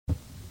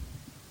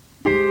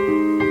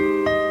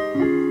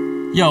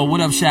Yo,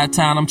 what up,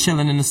 Chi-Town? I'm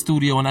chilling in the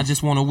studio, and I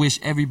just want to wish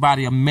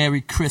everybody a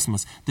Merry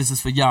Christmas. This is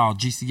for y'all,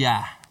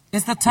 GCI.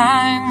 It's the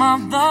time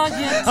of the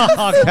year.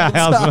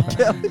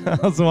 Okay, I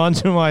was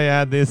wondering why you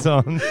had this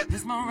on.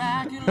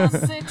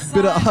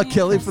 Bit of R.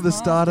 Kelly for the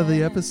start of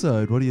the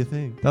episode. What do you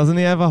think? Doesn't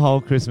he have a whole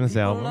Christmas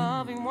album?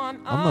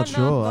 I'm not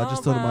sure. I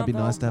just thought it might be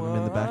nice to have him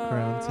in the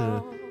background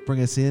to bring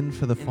us in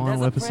for the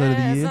final episode of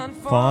the year.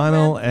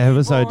 Final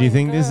episode. Do you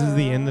think this is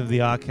the end of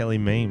the R. Kelly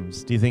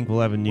memes? Do you think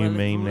we'll have a new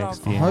meme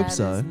next year? I hope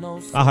so.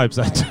 I hope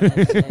so too.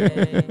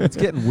 It's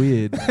getting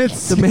weird.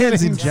 The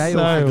man's in jail,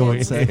 for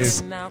God's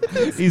sakes.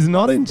 He's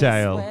not in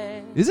jail.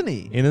 Isn't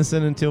he?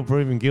 Innocent until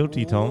proven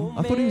guilty, Tom.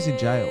 I thought he was in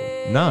jail.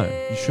 No.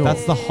 You sure?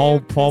 That's the whole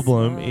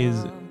problem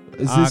is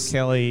R.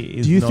 Kelly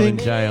is not in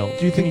jail.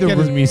 Do you think Can you get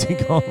his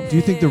music off? Do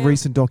you think the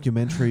recent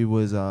documentary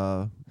was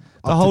the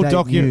whole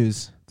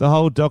news? The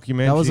whole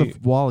documentary. That was a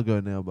while ago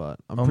now, but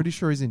I'm pretty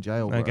sure he's in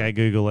jail. Bro. Okay,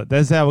 Google it.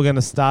 That's how we're going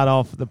to start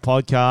off the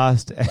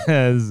podcast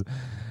as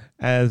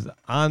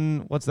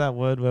what's that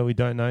word where we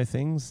don't know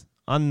things?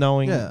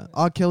 Unknowing. Yeah,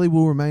 R. Kelly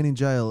will remain in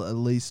jail at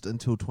least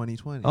until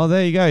 2020. Oh,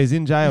 there you go. He's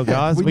in jail,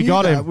 guys. we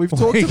got that.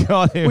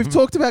 him. We've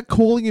talked about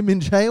calling him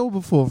in jail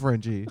before,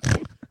 Frenchie.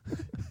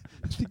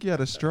 I think you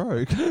had a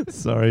stroke.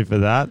 Sorry for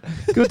that.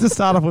 Good to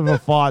start off with a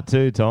fight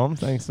too, Tom.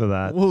 Thanks for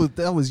that. Well,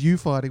 that was you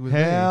fighting with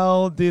me.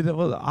 How did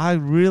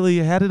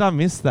I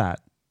miss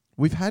that?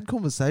 We've had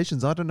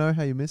conversations. I don't know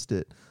how you missed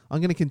it. I'm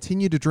going to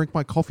continue to drink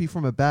my coffee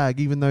from a bag,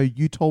 even though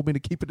you told me to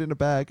keep it in a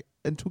bag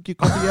and took your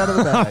coffee out of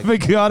the bag. I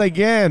forgot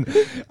again.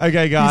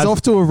 Okay, guys. He's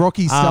off to a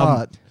rocky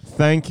start.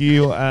 Thank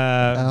you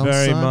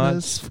very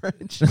much.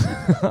 French.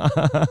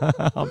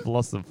 I've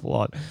lost the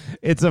plot.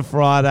 It's a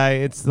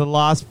Friday. It's the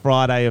last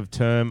Friday of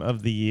term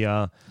of the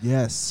year.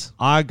 Yes.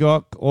 I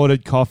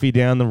ordered coffee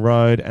down the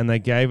road and they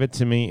gave it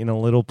to me in a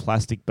little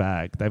plastic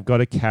bag. They've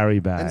got a carry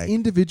bag. An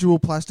individual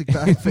plastic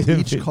bag for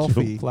each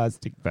coffee.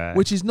 Plastic bag.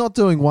 Which is not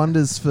doing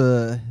wonders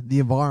for the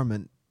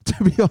environment,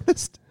 to be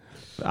honest.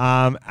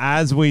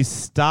 As we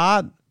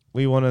start,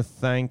 we want to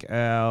thank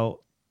our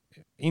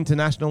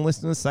international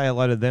listeners. Say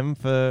hello to them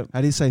for...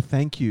 How do you say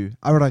thank you?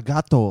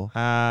 Arigato.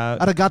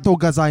 Arigato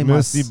gozaimasu.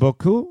 Merci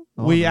beaucoup.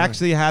 We no.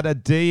 actually had a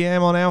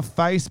DM on our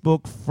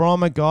Facebook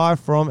from a guy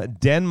from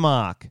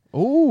Denmark.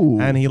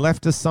 Ooh. And he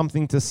left us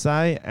something to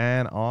say,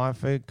 and I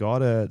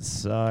forgot it.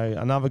 So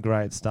another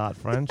great start,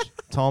 French.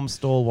 Tom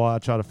stall while I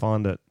try to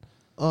find it.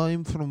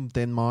 I'm from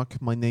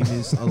Denmark. My name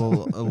is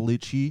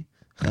Alici.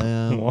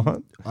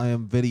 What? I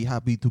am very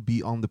happy to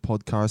be on the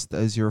podcast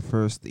as your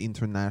first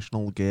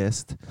international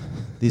guest.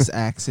 This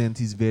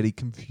accent is very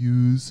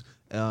confused.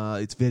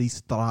 It's very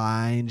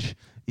strange.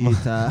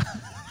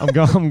 I'm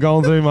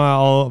going through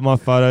my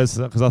photos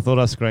because I thought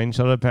I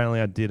screenshot it. Apparently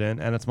I didn't.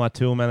 And it's my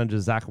tool manager,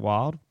 Zach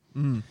Wild.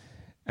 Mm.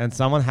 And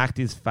someone hacked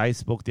his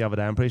Facebook the other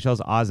day. I'm pretty sure it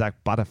was Isaac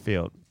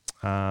Butterfield,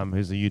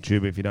 who's a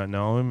YouTuber if you don't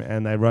know him.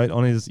 And they wrote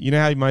on his... You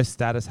know how most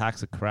status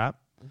hacks are crap?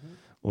 Mm-hmm.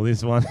 Well,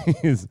 this one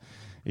is...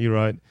 He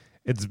wrote...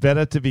 It's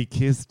better to be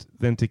kissed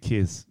than to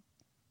kiss.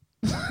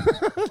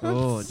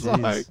 Oh,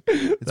 jeez.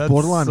 It's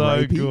borderline so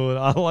rapey.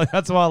 good.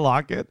 That's why I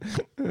like it.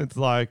 It's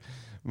like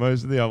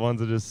most of the other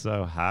ones are just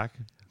so hack.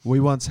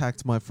 We once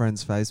hacked my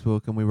friend's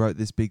Facebook and we wrote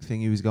this big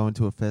thing. He was going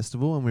to a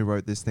festival and we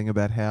wrote this thing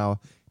about how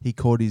he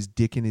caught his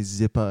dick in his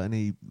zipper and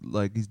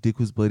his dick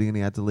was bleeding and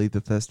he had to leave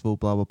the festival,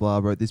 blah, blah, blah.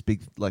 Wrote this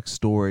big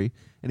story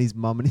and his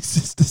mum and his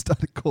sister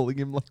started calling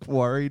him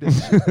worried.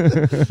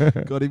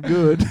 And got him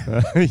good.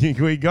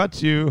 We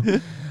got you.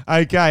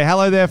 Okay,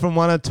 hello there from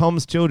one of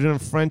Tom's children,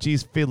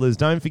 Frenchie's Fiddlers.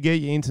 Don't forget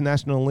your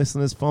international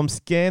listeners from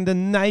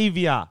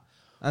Scandinavia.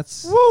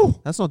 That's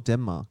not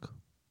Denmark.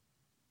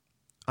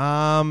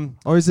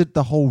 Or is it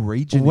the whole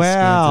region?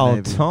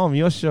 Wow, Tom,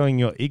 you're showing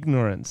your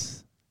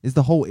ignorance. Is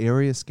the whole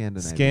area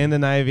Scandinavia?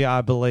 Scandinavia,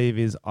 I believe,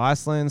 is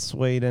Iceland,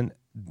 Sweden,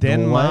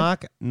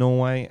 Denmark,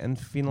 Norway and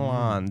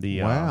Finland.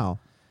 Wow.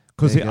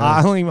 Because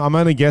I'm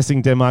only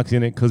guessing Denmark's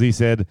in it because he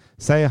said,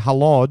 say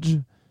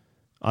haloj.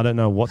 I don't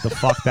know what the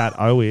fuck that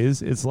O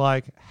is. It's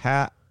like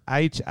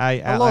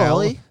H-A-L-L.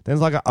 Then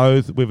it's like an O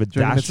with a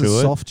dash to it. It's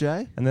a soft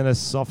J? And then a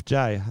soft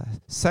J.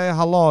 Say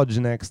haloj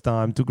next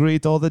time to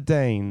greet all the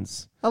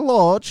Danes.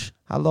 Haloj.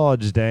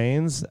 Haloj,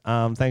 Danes.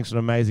 Thanks for an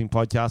amazing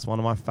podcast. One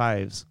of my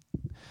faves.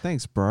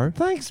 Thanks, bro.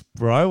 Thanks,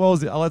 bro.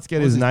 Let's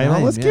get his name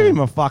on. Let's give him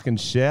a fucking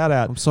shout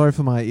out. I'm sorry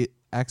for my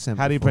accent.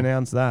 How do you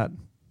pronounce that?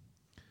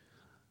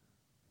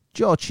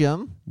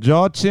 Joachim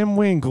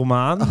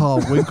Winkelmann. Oh,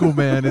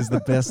 Winkelmann is the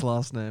best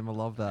last name. I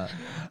love that.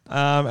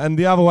 And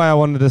the other way I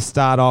wanted to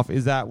start off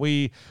is that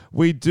we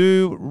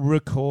do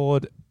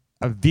record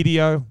a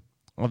video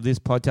of this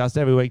podcast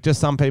every week.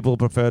 Just some people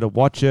prefer to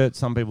watch it.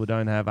 Some people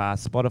don't have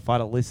Spotify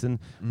to listen.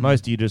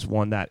 Most of you just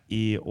want that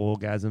ear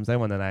orgasms. They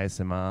want an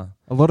ASMR.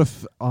 A lot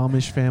of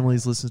Amish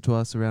families listen to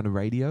us around a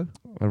radio.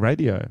 A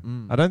radio?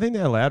 I don't think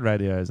they're allowed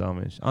radios,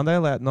 Amish. Aren't they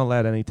not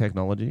allowed any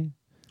technology?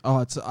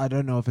 Oh, I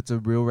don't know if it's a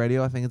real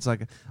radio. I think it's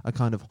like a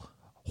kind of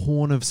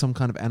horn of some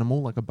kind of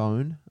animal, like a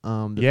bone,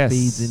 that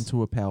feeds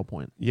into a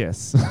PowerPoint.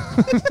 Yes.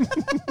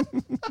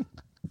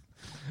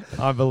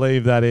 I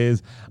believe that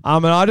is.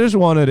 And I just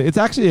wanted... It's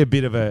actually a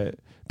bit of a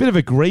bit of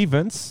a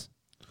grievance.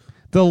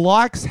 The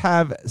likes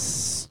have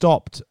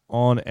stopped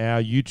on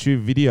our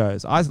YouTube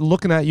videos. I'm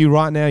looking at you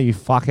right now, you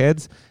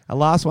fuckheads. Our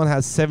last one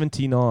has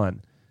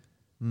 79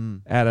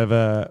 out of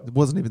It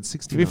wasn't even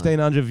 69.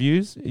 1,500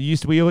 views. We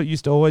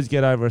used to always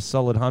get over a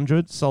solid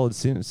 100, solid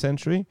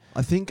century.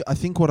 I think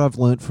what I've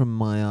learned from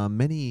my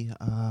many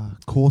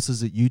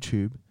courses at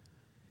YouTube,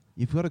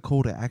 you've got a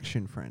call to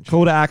action, French.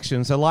 Call to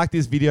action. So like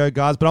this video,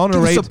 guys. But I want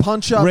Give us to a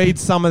punch up. read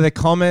some of the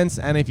comments.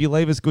 And if you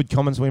leave us good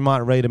comments, we might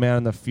read them out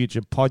in the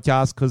future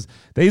podcast because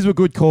these were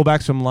good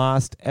callbacks from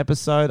last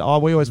episode. Oh,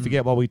 we always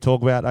forget what we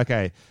talk about.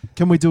 Okay.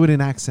 Can we do it in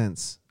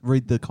accents?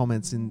 Read the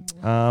comments in.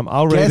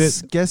 I'll read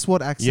it. Guess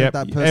what accent Yep.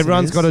 that person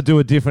Everyone's is. got to do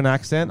a different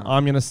accent.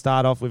 I'm going to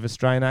start off with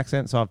Australian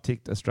accent. So I've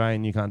ticked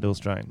Australian. You can't do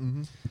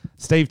Australian.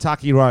 Steve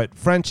Tucky wrote,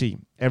 Frenchie,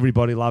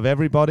 everybody love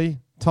everybody.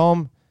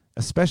 Tom,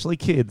 especially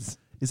kids.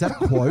 Is that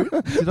a quote?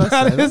 Did I say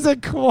That that? is a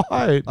quote.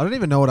 I don't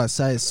even know what I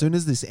say. As soon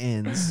as this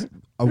ends,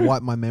 I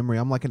wipe my memory.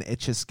 I'm like an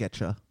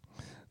etch-a-sketcher.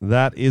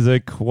 That is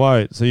a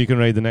quote. So you can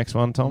read the next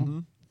one,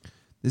 Tom.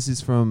 This is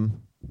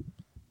from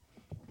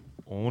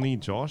Orny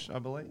Josh, I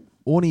believe.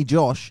 Orny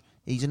Josh.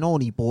 He's an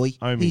Orny boy.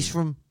 Omi. He's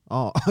from...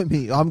 Oh,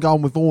 I'm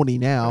going with Orny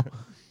now.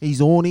 He's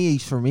Orny.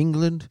 He's from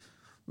England.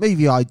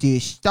 Movie idea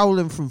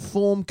stolen from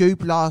Form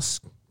Goop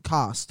last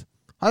cast.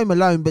 Home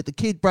Alone, but the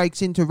kid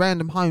breaks into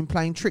random home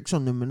playing tricks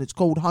on them, and it's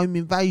called Home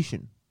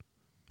Invasion.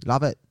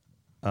 Love it.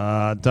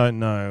 Don't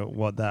know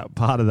what that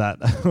part of that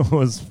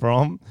was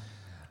from.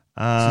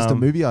 It's just a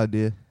movie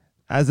idea.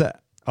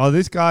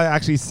 This guy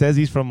actually says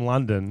he's from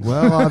London.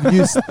 Well,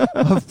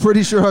 I'm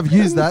pretty sure I've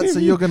used that, so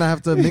you're going to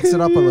have to mix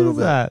it up a little bit.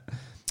 That?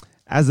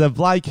 As a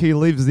Blake who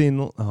lives in...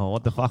 Oh,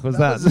 what the fuck was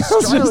that? was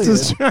Australian. That was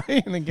just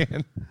Australian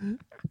again.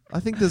 I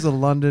think there's a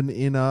London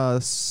in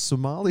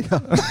Somalia.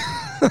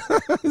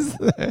 Is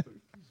there?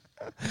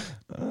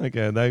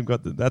 Okay, they've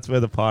got that's where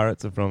the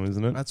pirates are from,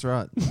 isn't it? That's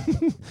right.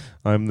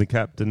 I'm the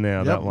captain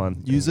now, that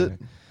one. Use it.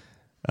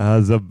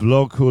 As a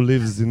bloke who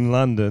lives in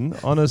London,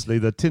 honestly,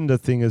 the Tinder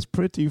thing is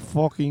pretty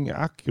fucking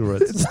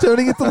accurate. It's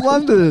turning it to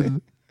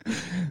London.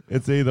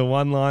 It's either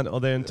one line or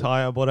the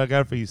entire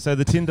autobiography. So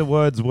the Tinder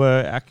words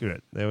were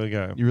accurate. There we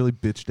go. You really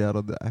bitched out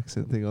on the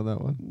accent thing on that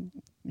one.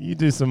 You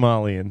do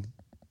Somalian.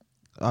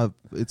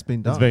 It's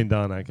been done. It's been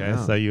done, okay.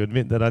 Yeah. So you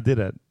admit that I did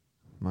it.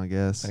 I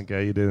guess.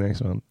 Okay, you do the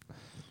next one.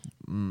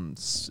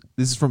 This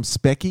is from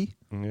Specky.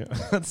 Yeah.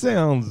 That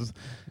sounds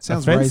racist.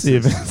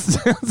 offensive. It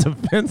sounds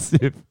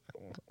offensive.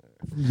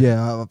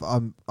 Yeah,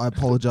 I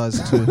apologize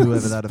to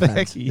whoever that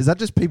offends. Specky. Is that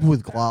just people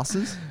with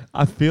glasses?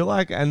 I feel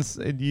like, and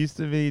it used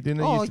to be,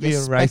 didn't it? Oh, Used to be you a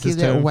specky racist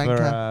little term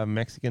wanker. for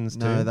Mexicans too.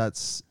 No,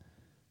 that's...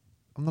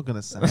 I'm not going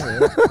to say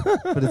it,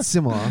 but it's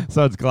similar.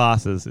 So it's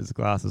glasses. It's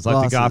glasses. Like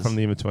the guy Glasses. from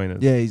the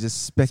In-Betweeners. Yeah, he's a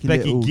specky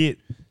little... Git.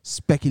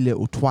 Specky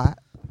little twat.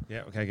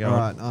 Yeah, okay, go All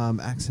on.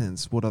 right,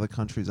 accents. What other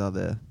countries are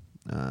there?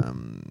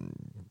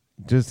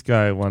 Just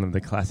go one of the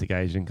classic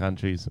Asian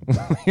countries.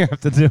 You have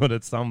to do it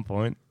at some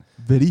point.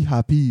 Very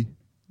happy.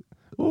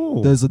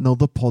 Ooh. There's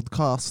another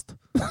podcast.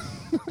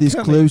 This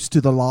close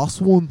to the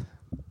last one.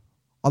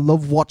 I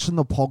love watching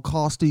the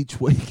podcast each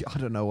week. I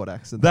don't know what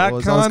accent that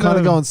was. I was kind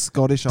of going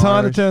Scottish. Time to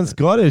Irish, turn but-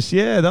 Scottish.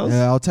 Yeah, that was.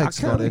 Yeah, I'll take I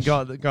kinda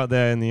Scottish. Got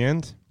there in the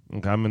end.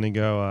 Okay, I'm gonna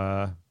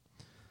go.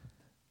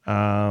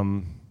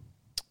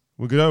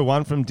 We'll go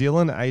one from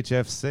Dylan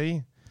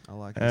HFC, I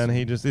like this and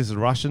one. this is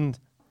Russian.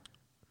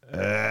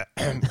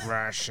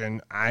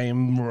 Russian.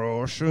 I'm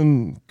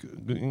Russian.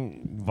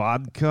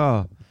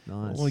 Vodka.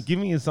 Nice. Well, give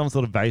me some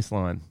sort of bass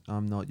line.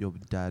 I'm not your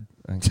dad.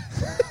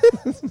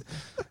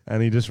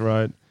 And he just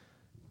wrote,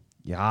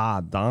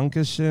 Ja,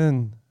 danke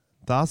schön.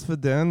 Das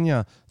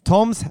verdient.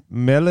 Tom's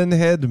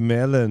Melonhead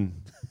Melon.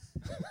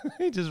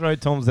 He just wrote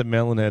Tom's at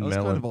Melonhead That was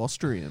Melon. kind of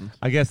Austrian.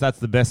 I guess that's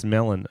the best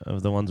melon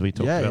of the ones we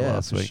talked about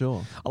last for week.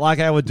 sure. I like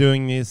how we're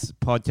doing this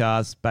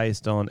podcast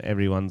based on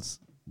everyone's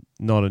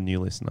not a new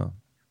listener.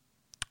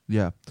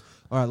 Yeah.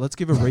 All right, let's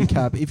give a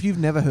recap. If you've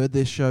never heard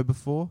this show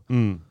before,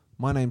 Mm.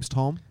 my name's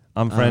Tom.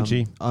 I'm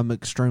Frenchie. I'm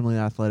extremely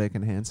athletic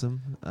and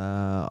handsome.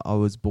 I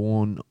was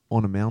born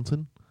on a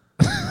mountain.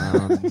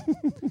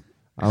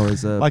 I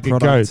was a Like a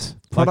product, goat.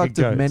 Like a product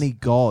goat. of many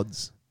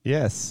gods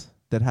Yes.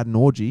 that had an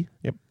orgy.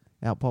 Yep.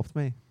 Out popped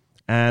me.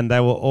 And they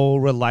were all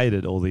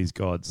related, all these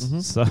gods.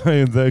 Mhm. So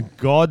the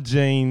god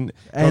gene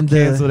And got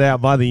cancelled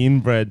out by the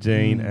inbred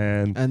gene,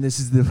 and And this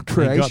is the he got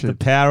creation. the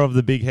power of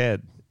the big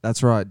head.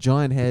 That's right.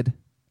 Giant head,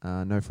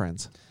 no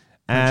friends.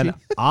 And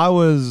Frenchie? I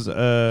was,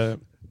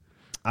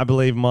 I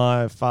believe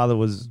my father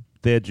was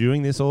there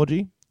during this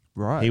orgy.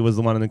 Right. He was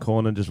the one in the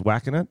corner just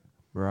whacking it.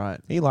 right.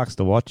 He likes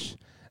to watch.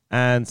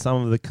 And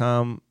some of the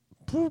cum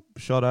poof,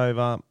 shot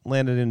over,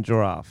 landed in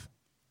giraffe.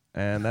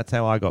 And that's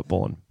how I got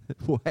born.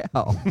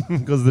 Wow.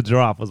 Because the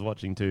giraffe was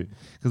watching too.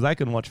 Because they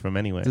can watch from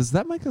anywhere. Does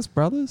that make us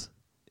brothers?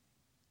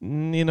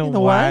 In a in a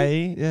way.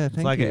 way? Yeah, It's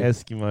thank like you. an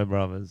Eskimo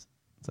brothers.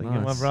 It's like,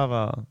 you're my Nice.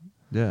 brother.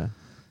 Yeah.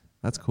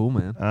 That's cool,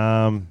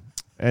 man.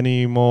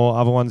 Any more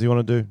other ones you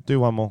want to do?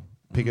 Do one more.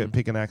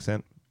 Pick an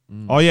accent.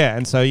 Oh yeah,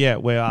 and so yeah,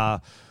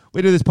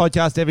 we do this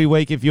podcast every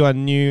week. If you are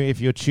new,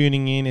 if you're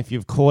tuning in, if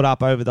you've caught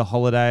up over the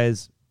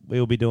holidays, We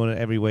will be doing it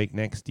every week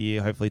next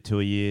year, hopefully 2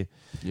 a year.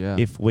 Yeah.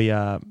 If we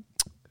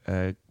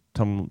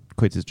Tom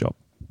quits his job.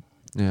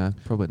 Yeah,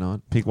 probably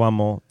not. Pick one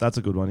more. That's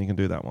a good one. You can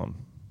do that one.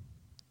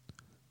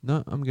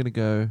 No, I'm going to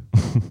go.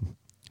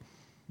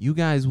 You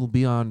guys will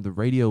be on the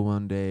radio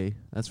one day.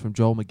 That's from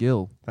Joel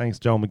McGill Thanks,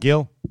 Joel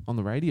McGill. on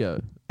the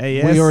radio.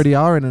 AS. We already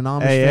are in an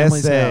Amish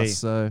family's ASA. house,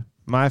 so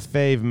My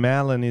fave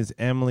melon is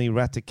Emily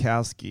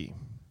Ratajkowski.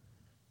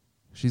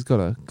 she's got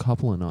a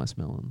couple of nice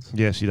melons.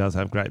 Yeah, she does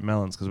have great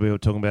melons because we were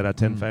talking about our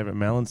 10 favorite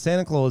melons.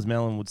 Santa Claus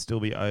melon would still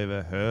be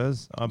over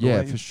hers, I believe.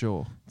 Yeah, for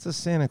sure. It's a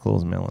Santa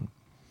Claus melon.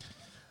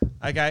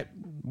 Okay,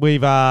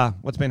 we've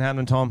what's been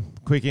happening, Tom?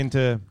 Quick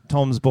into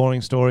Tom's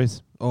boring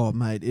stories. Oh,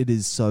 mate, it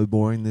is so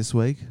boring this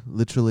week.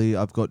 Literally,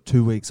 I've got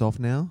 2 weeks off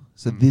now.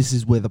 So this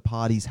is where the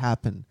parties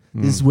happen.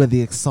 This is where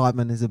the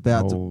excitement is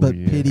about to. But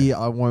pity,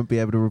 I won't be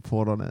able to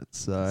report on it.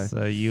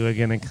 So you are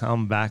going to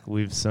come back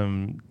with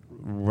some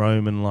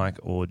Roman-like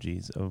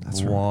orgies of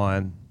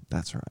wine.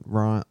 That's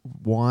right.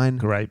 Wine,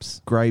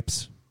 Grapes.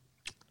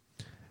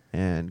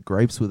 and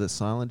grapes with a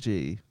silent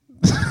G.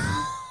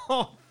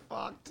 Oh,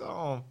 fuck,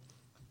 Tom.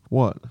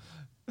 What?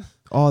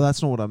 Oh,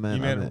 that's not what I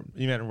meant.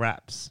 You meant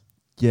raps.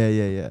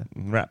 Yeah.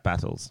 Rap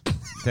battles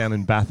down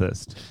in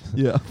Bathurst.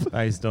 Yeah.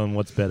 Based on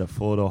what's better,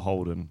 Ford or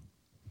Holden.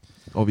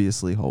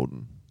 Obviously,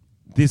 Holden.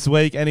 This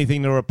week,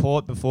 anything to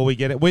report before we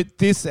get it? With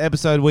this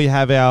episode, we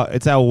have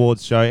it's our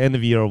awards show, end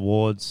of year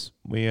awards.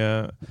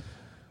 You've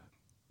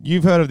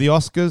heard of the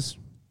Oscars?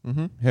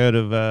 Mm-hmm. Heard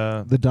of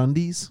The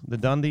Dundies the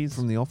Dundies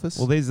from The Office?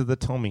 Well, these are the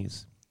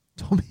Tommies.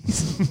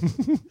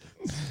 Tommies.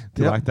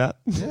 Do you like that?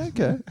 Yeah,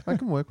 okay. I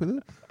can work with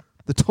it.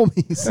 The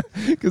Tommies.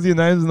 Because your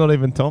name's not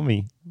even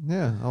Tommy.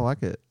 Yeah, I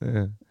like it.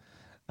 Yeah.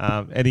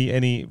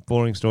 Any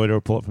boring story to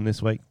report from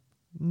this week?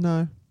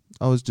 No,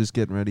 I was just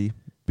getting ready,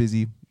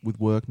 busy with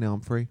work. Now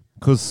I'm free.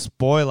 Because,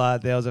 spoiler,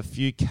 there was a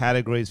few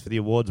categories for the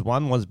awards.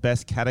 One was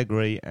best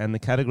category, and the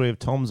category of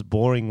Tom's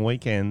boring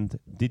weekend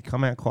did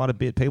come out quite a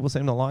bit. People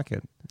seem to like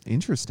it.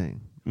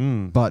 Interesting,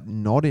 But but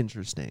not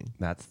interesting.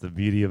 that's the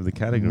beauty of the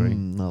category. I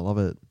love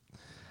it.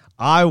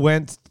 I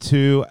went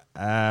to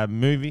a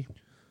movie.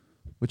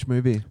 Which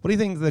movie? What do you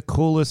think is the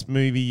coolest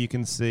movie you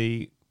can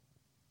see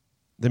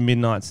the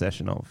midnight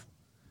session of?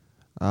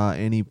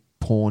 Any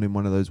porn in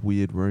one of those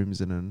weird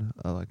rooms in an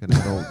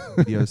adult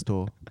video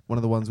store. One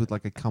of the ones with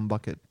like a cum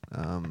bucket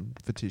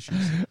for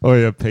tissues. Oh,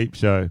 yeah, Peep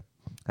Show.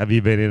 Have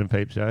you been in a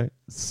Peep Show?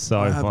 So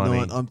I have funny.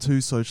 not. I'm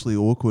too socially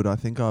awkward. I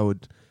think I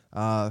would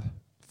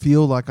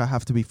feel like I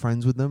have to be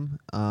friends with them.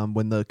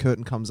 When the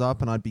curtain comes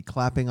up and I'd be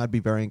clapping, I'd be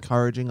very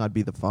encouraging. I'd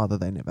be the father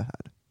they never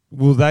had.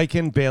 Well, they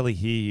can barely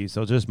hear you,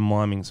 so just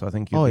miming, so I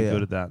think you'll be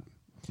good at that.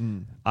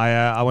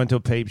 I went to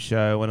a Peep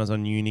Show when I was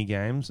on uni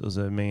games. It was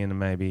me and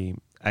maybe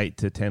 8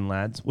 to 10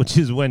 lads, which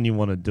is when you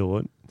want to do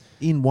it.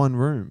 In one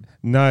room.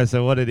 No,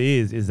 so what it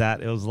is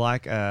that it was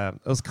like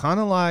it was kind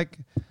of like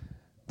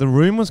the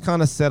room was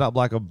kind of set up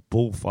like a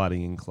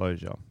bullfighting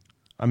enclosure.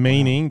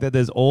 Meaning that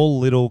there's all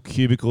little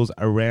cubicles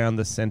around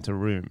the center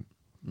room.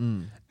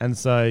 And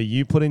so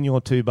you put in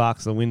your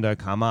 $2, the window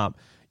come up.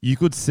 You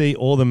could see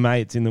all the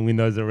mates in the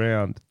windows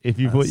around if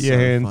you put your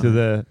hand to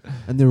the...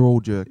 And they're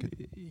all jerking.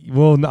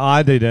 Well, no,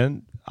 I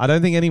didn't. I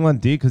don't think anyone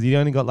did because you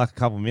only got like a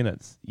couple of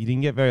minutes. You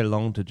didn't get very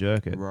long to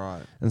jerk it.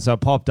 Right. And so it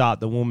popped up,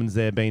 the woman's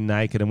there being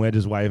naked and we're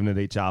just waving at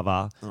each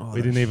other. Oh,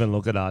 we didn't even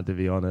look at her, to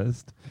be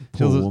honest.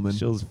 Poor woman.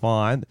 She was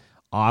fine.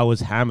 I was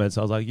hammered, so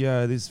I was like,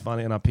 yeah, this is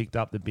funny. And I picked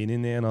up the bin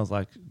in there and I was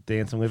like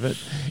dancing with it.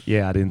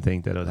 Yeah, I didn't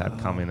think that it would have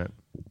cum in it.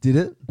 Did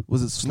it?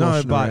 Was it No,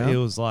 sloshing but around? it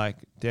was like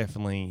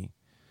definitely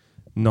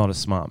not a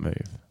smart move.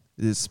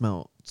 It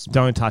smelled.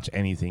 Don't touch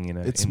anything in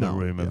the smelled,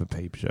 room of yeah. a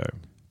Peep Show.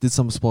 Did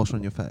some splosh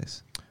on your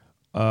face?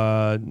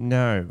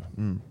 No.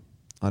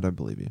 I don't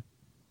believe you.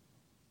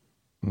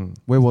 Mm.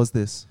 Where was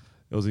this?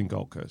 It was in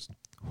Gold Coast.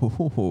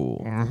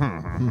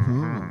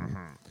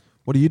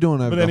 What are you doing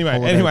over But the anyway,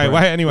 holiday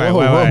break?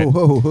 wait.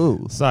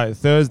 Whoa. So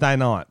Thursday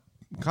night,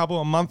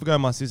 a month ago,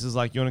 my sister's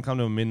like, "You want to come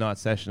to a midnight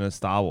session of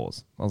Star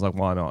Wars?" I was like,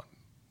 "Why not?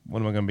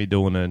 What am I going to be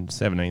doing on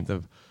 17th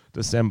of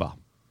December,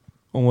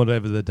 or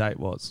whatever the date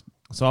was?"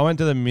 So I went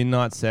to the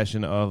midnight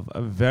session of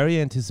a very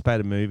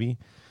anticipated movie.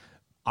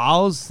 I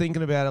was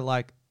thinking about it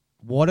like,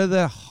 what are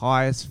the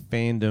highest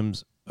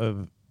fandoms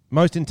of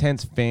most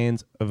intense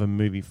fans of a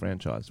movie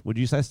franchise? Would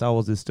you say Star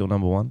Wars is still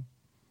number one?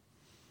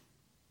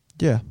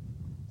 Yeah,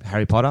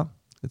 Harry Potter,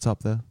 it's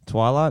up there.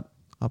 Twilight,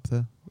 Up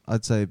there.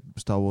 I'd say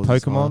Star Wars.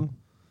 is Pokemon, higher.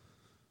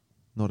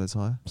 Not as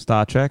high.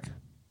 Star Trek.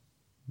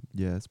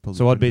 Yeah, it's probably.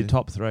 So what'd be gonna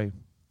top three?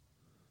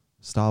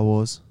 Star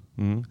Wars,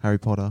 Harry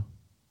Potter,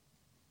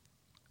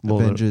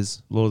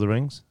 Avengers. Lord of the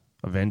Rings.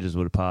 Avengers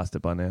would have passed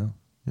it by now.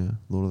 Yeah,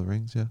 Lord of the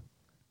Rings. Yeah.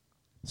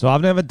 So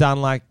I've never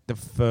done like the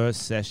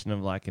first session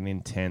of like an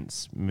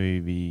intense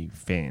movie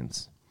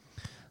fans.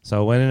 So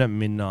I went in at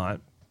midnight.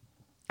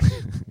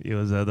 It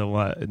was in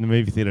the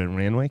movie theater in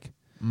Randwick.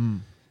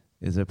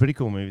 It's a pretty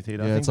cool movie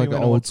theater. Yeah, it's like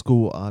an old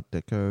school Art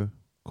Deco.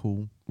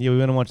 Cool. Yeah, we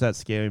went to watch that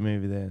scary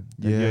movie there.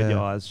 You had your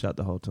Yeah. eyes shut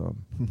the whole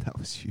time. That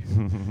was you.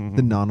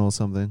 The Nun or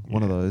something.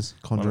 One of those.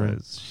 One Conjuring. of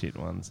those shit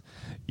ones.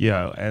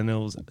 Yo, and it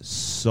was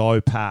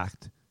so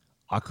packed.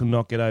 I could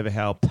not get over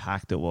how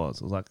packed it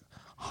was. It was like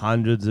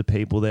hundreds of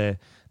people there.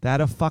 They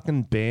had a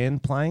fucking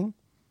band playing.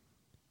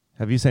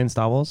 Have you seen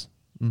Star Wars?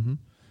 Mm-hmm.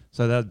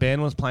 So the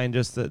band was playing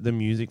just the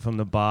music from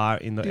the bar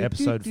in the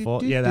episode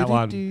 4. Yeah, that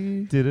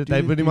one. Did it?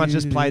 They pretty much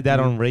just played that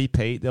on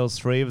repeat. There was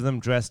 3 of them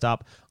dressed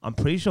up. I'm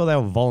pretty sure they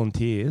were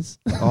volunteers.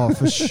 Oh,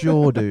 for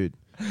sure, dude.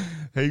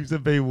 Heaps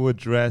of people were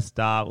dressed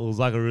up. It was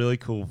like a really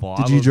cool vibe.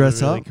 Did you It was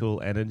dress really up?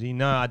 Cool energy.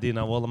 No, I didn't.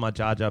 I wore my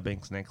Jar Jar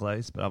Binks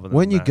necklace, but other than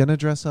Weren't you that, gonna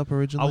dress up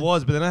originally? I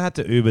was, but then I had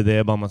to Uber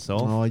there by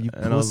myself. Oh, you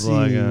and I was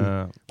like,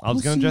 pussy. I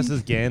was going to dress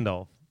as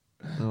Gandalf,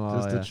 Oh,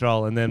 just yeah. to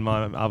troll, and then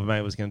my other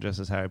mate was going to dress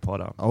as Harry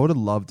Potter. I would have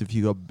loved if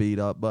you got beat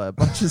up by a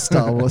bunch of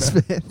Star Wars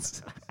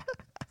fans.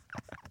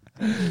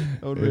 That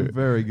would have been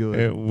very good.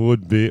 It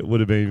would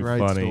have been Great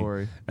funny.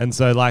 story. And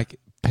so like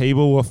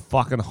people were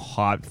fucking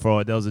hyped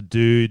for it. There was a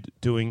dude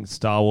doing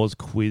Star Wars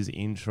quiz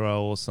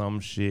intro or some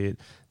shit.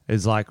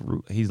 He's like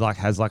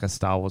has like a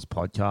Star Wars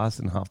podcast,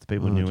 and half the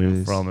people knew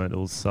him jeez. from it. It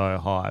was so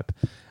hype.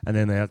 And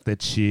then they're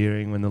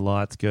cheering when the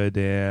lights go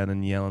down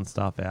and yelling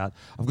stuff out.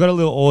 I've got a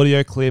little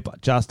audio clip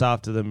just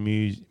after the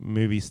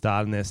movie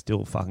started, and they're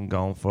still fucking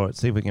going for it.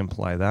 See if we can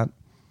play that.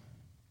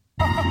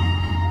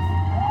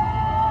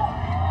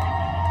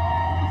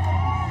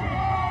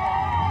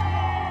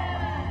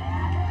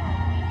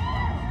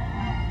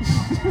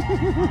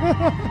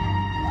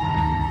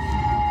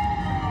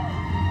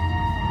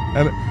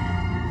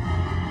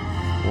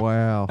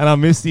 Wow. And I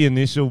missed the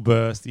initial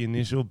burst. The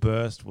initial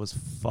burst was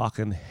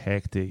fucking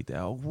hectic.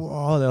 They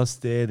were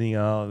standing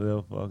up. They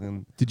were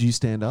fucking Did you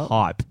stand up?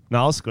 hype.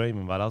 No, I was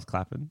screaming, but I was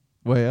clapping.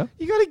 Where?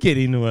 You got to get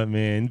into it,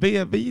 man.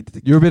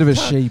 You're a bit of a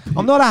sheep.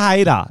 I'm not a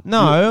hater.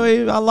 No,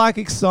 I like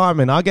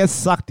excitement. I get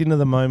sucked into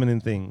the moment in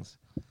things.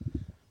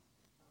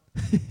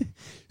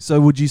 So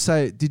would you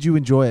say, did you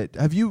enjoy it?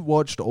 Have you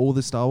watched all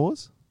the Star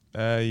Wars?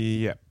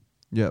 Yeah.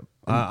 Yep.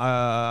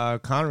 I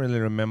can't really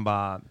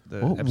remember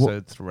the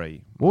episode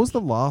 3. What was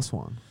the last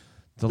one?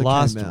 The that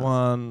last came out?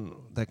 one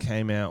that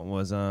came out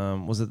was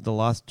it The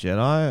Last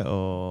Jedi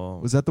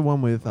or Was that the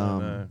one with I don't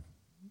know.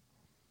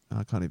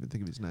 I can't even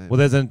think of his name. Well,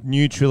 there's a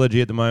new trilogy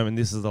at the moment.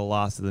 This is the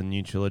last of the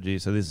new trilogy,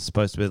 so this is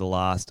supposed to be the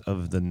last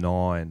of the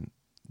 9.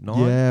 9?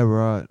 Yeah,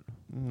 right.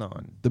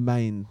 9. The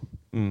main.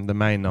 The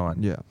main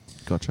 9. Yeah,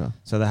 gotcha.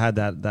 So they had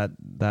that.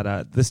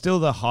 There's still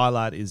the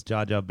highlight is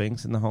Jar Jar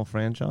Binks in the whole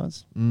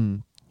franchise.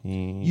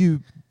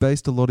 You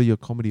based a lot of your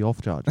comedy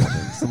off Jar Jar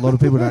Binks. A lot of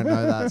people don't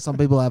know that. Some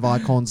people have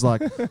icons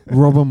like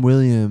Robin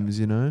Williams,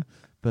 you know,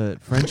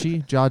 but Frenchie,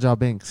 Jar Jar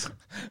Binks.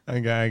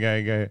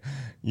 Okay.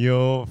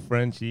 You're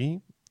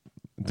Frenchie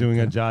doing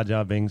a Jar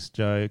Jar Binks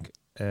joke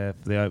for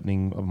the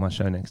opening of my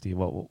show next year.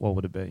 What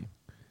would it be?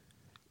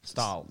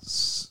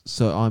 Styles.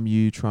 So I'm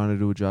you trying to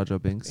do a Jar Jar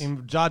Binks.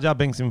 Jar Jar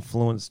Binks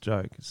influence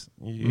jokes.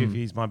 If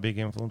he's my big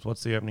influence,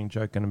 what's the opening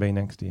joke going to be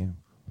next year?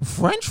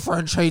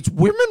 French hates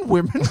women.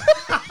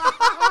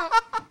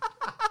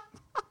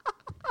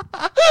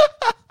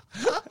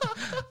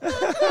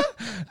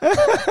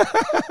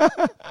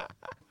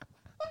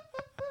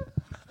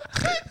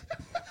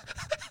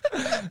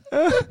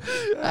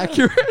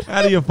 Accurate.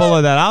 How do you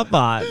follow that up,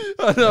 Bart?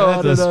 I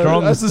know. That's a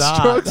strong That's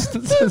start. a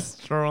strong That's a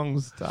strong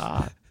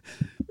start.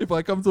 If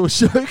I come to a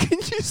show, can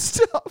you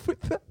start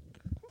with that?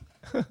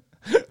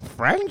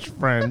 French.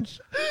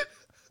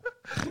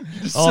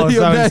 Just Oh, say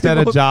your so name instead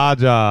of on- Jar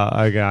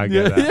Jar. Okay, I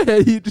get that. Yeah,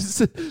 you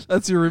just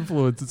that's your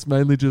influence. It's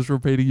mainly just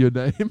repeating your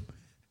name.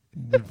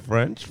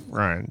 French.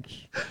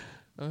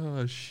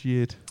 Oh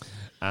shit.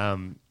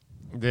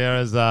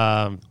 There is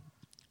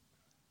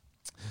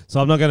so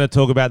I'm not going to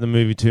talk about the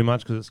movie too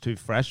much because it's too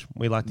fresh.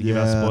 We like to give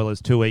our Yeah.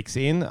 spoilers 2 weeks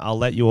in. I'll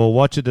let you all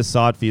watch it,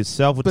 decide for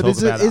yourself. We'll But talk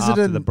is about it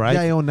after a the break.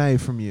 yay or nay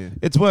from you?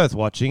 It's worth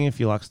watching if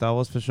you like Star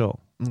Wars for sure.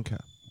 Okay.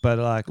 But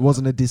like, It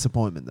wasn't a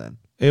disappointment then.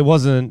 it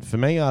wasn't for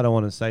me. I don't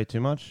want to say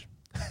too much.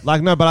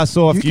 Like no, but I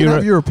saw a You few. can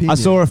have your opinion. I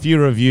saw a few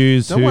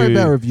reviews. Don't worry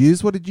about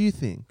reviews. What did you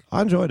think?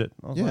 I enjoyed it.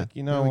 I was Yeah, like,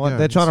 you know there we what? go.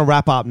 They're trying to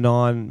wrap up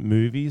 9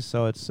 movies,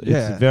 so it's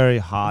Yeah. very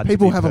hard.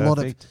 People to be have a lot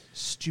of perfect.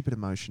 stupid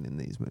emotion in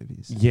these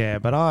movies. Yeah,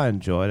 but I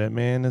enjoyed it,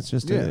 man. It's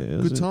just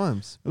Good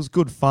times. It was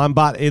good fun,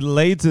 but it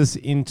leads us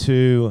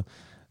into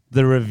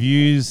the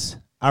reviews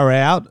are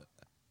out.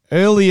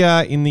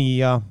 Earlier in the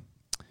year,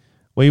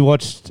 we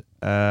watched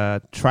a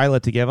trailer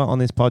together on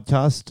this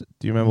podcast.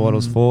 Do you remember what it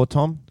was for,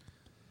 Tom?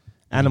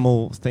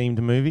 Animal-themed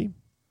movie.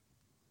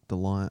 The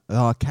lion.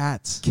 Oh,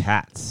 cats.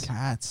 Cats.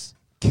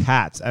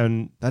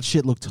 And That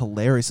shit looked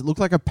hilarious. It looked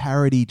like a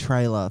parody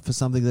trailer for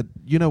something that,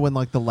 you know, when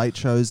like the late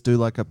shows do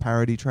like a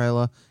parody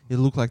trailer, it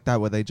looked like that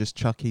where they just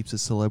chuck heaps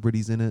of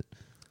celebrities in it.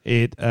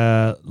 it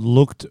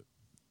looked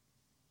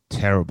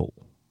terrible.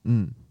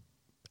 Mm.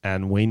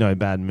 And we know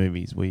bad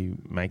movies. We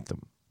make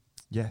them.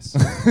 Yes.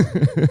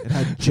 It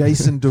had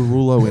Jason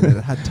Derulo in it.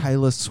 It had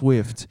Taylor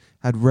Swift.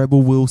 Had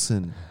Rebel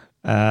Wilson.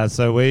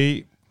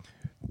 The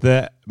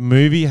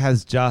movie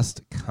has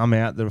just come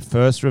out. The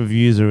first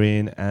reviews are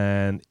in,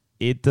 and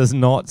it does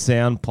not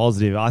sound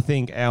positive. I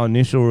think our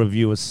initial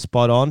review was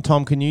spot on.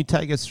 Tom, can you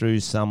take us through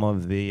some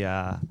of the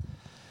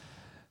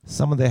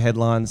some of the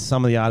headlines,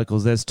 some of the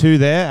articles. There's 2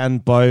 there,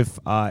 and both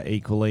are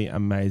equally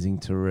amazing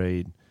to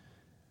read.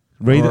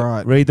 Read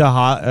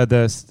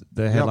the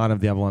headline of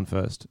the other one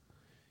first.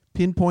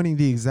 Pinpointing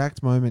the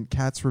exact moment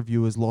Cats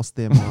reviewers lost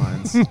their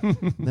minds.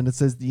 Then it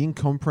says the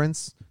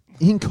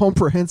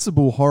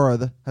incomprehensible horror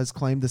that has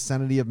claimed the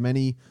sanity of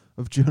many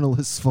of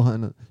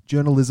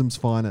journalism's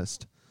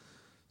finest.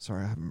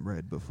 Sorry, I haven't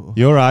read before.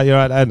 You're right.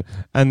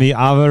 And the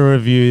other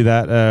review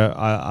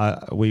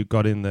that we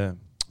got in to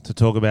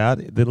talk about,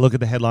 look at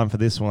the headline for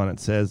this one. It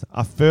says,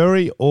 "A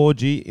furry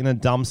orgy in a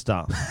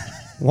dumpster."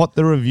 What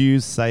the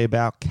reviews say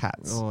about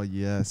cats. Oh,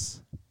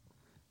 yes.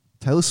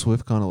 Taylor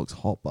Swift kind of looks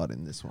hot, bud,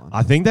 in this one.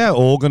 I think they're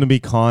all going to be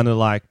kind of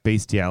like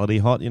bestiality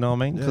hot, you know what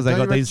I mean? Yeah, Because they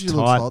don't got you these reckon she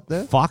looks hot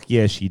there? Fuck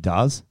yeah, she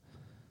does.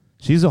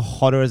 She's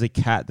hotter as a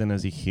cat than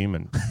as a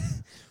human.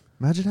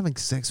 Imagine having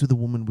sex with a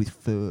woman with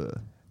fur.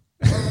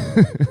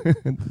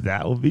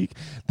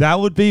 That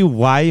would be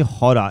way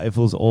hotter if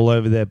it was all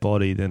over their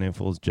body than if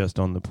it was just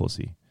on the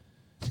pussy.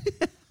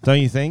 Don't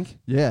you think?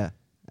 Yeah.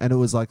 And it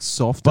was like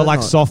soft. But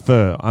like soft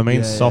fur. I mean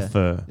Yeah, soft yeah.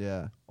 fur.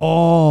 Yeah.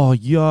 Oh,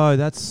 yo,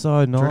 that's so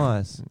reckon-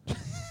 nice. It'd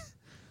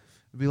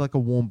be like a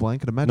warm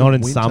blanket. Imagine Not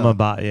in winter. summer,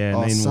 but yeah,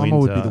 Oh, in summer winter.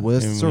 would be the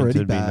worst. In It's already winter,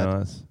 it'd bad. be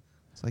nice.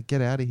 It's like,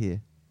 get out of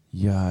here.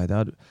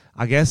 Yeah,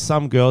 I guess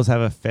some girls have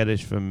a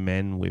fetish for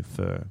men with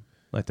fur,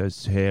 like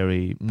those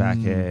hairy back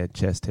hair,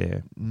 chest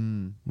hair.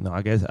 Mm. No,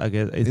 I guess In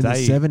the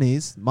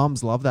 70s,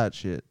 mums love that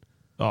shit.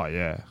 Oh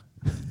yeah,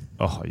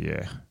 oh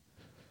yeah,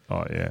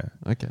 oh yeah.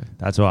 Okay.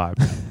 That's right.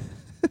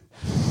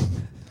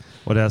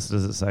 What else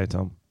does it say,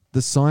 Tom?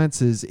 The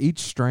sciences, each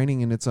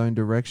straining in its own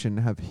direction,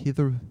 have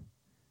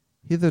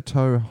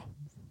hitherto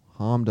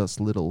harmed us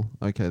little.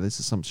 Okay, this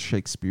is some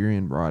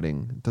Shakespearean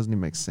writing. It doesn't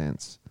even make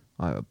sense.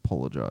 I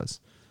apologize.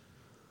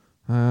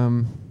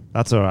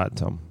 That's all right,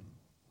 Tom.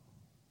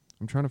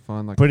 I'm trying to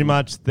find like Pretty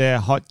much, they're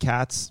hot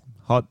cats,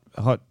 hot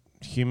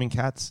human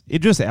cats.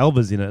 Idris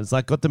Elba's in it. It's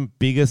like got the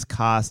biggest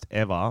cast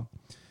ever.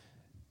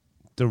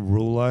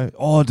 Derulo.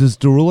 Oh, does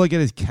Derulo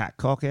get his cat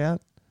cock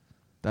out?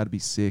 That'd be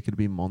sick. It'd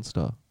be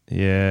monster.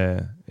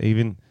 Yeah.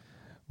 Even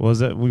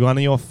was it one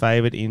of your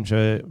favorite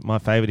intro? My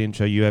favorite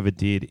intro you ever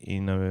did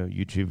in a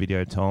YouTube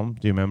video, Tom.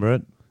 Do you remember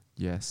it?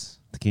 Yes.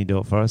 Can you do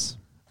it for us?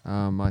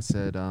 I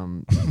said,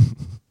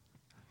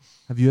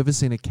 have you ever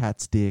seen a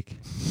cat's dick?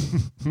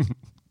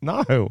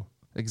 No.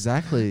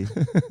 Exactly.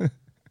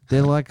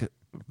 They're like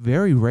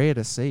very rare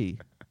to see.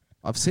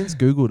 I've since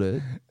Googled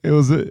it. That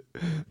was the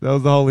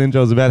whole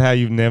intro. It was about how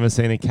you've never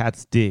seen a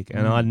cat's dick,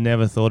 and I'd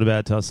never thought about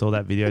it till I saw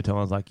that video. Tom,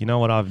 I was like, you know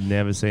what? I've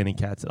never seen a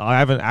cat's. I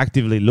haven't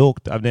actively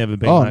looked. I've never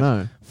been.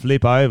 No.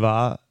 Flip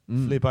over,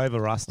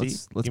 Rusty.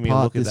 Let's Give me a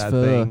part look at this that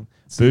fur. thing.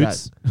 See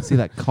Boots. See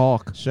that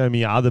cock? Show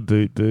me your other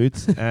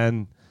boots,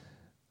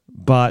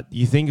 but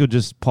you think it'll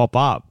just pop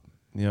up?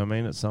 You know what I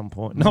mean? At some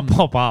point, not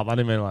pop up. I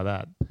didn't mean it like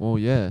that. Well,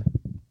 yeah.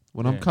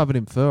 When I'm Yeah. covered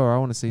in fur, I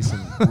want to see some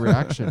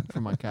reaction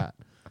from my cat.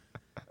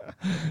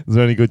 Is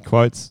there any good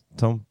quotes,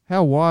 Tom?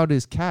 How wild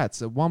is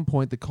cats? At one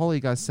point, the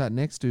colleague I sat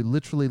next to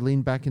literally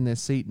leaned back in their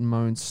seat and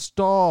moaned,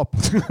 "Stop!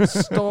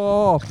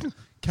 Stop!"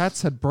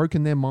 Cats had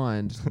broken their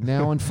mind,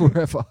 now and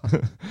forever.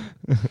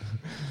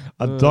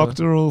 A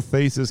doctoral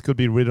thesis could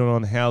be written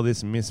on how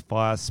this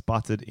misfire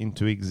sputtered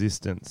into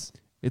existence.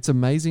 It's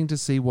amazing to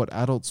see what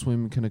Adult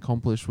Swim can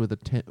accomplish with a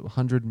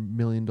 $100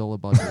 million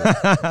budget.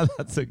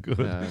 That's a good.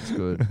 Yeah, it's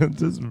good.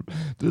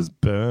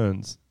 just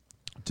burns.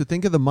 To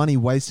think of the money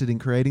wasted in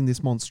creating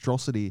this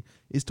monstrosity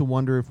is to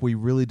wonder if we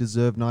really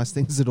deserve nice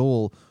things at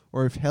all,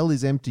 or if hell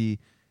is empty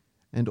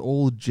and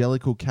all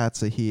jellicle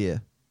cats are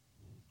here.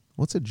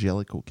 What's a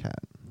jellicle cat?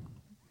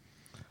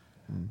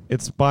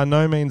 It's by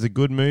no means a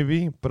good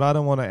movie, but I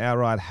don't want to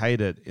outright hate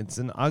it. It's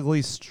an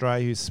ugly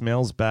stray who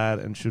smells bad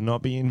and should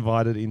not be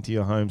invited into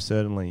your home,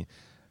 certainly.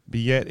 But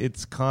yet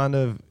it's kind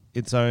of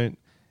its own.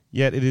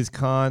 Yet it is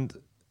kind.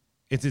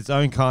 It's its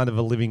own kind of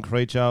a living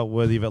creature,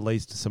 worthy of at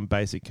least some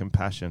basic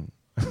compassion.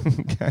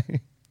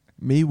 Okay.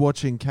 Me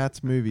watching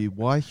Cats movie.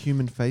 Why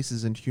human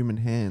faces and human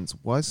hands?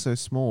 Why so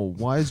small?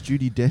 Why is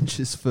Judi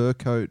Dench's fur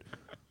coat?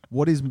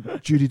 What is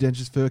Judi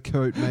Dench's fur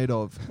coat made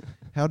of?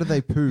 How do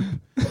they poop?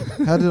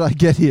 How did I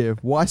get here?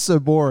 Why so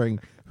boring?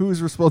 Who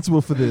is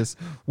responsible for this?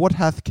 What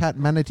hath cat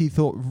manatee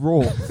thought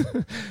raw?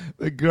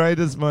 The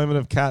greatest moment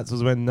of Cats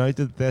was when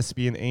noted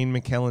thespian Ian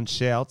McKellen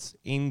shouts,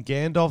 in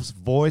Gandalf's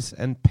voice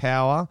and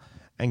power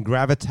and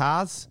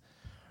gravitas,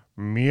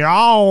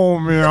 meow,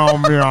 meow,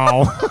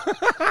 meow.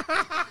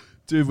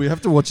 Dude, we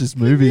have to watch this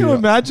Can movie. you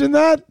imagine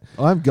that?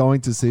 I'm going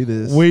to see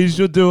this. We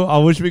should do. I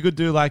wish we could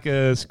do like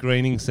a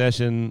screening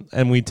session,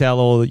 and we tell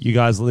all you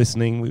guys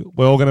listening,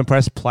 we're all going to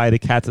press play to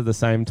Cats at the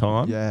same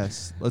time.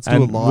 Yes. Let's do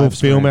and a live we'll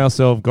film stream.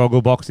 ourselves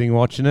goggle boxing,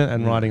 watching it,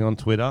 and Yeah. writing on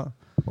Twitter.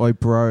 Oi,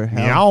 bro. How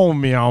Meow,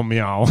 meow,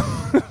 meow.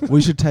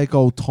 we should take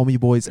old Tommy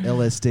Boy's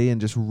LSD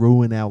and just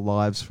ruin our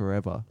lives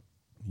forever.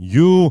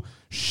 You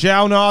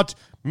shall not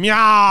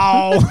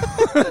meow.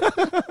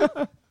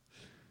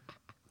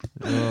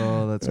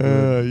 Oh, that's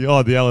good. The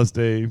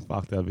LSD.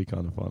 Fuck, that'd be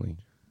kind of funny.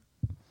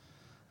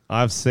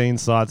 I've seen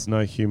sites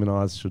no human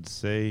eyes should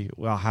see.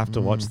 Well, I'll have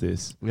to watch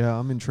this. Yeah,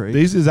 I'm intrigued.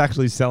 This is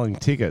actually selling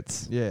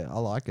tickets. Yeah, I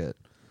like it.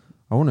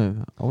 I want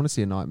to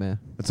see a nightmare.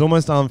 It's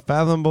almost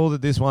unfathomable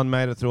that this one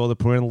made it through all the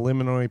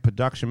preliminary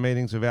production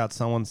meetings without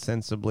someone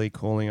sensibly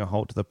calling a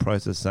halt to the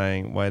process,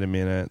 saying, wait a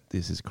minute,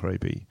 this is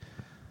creepy.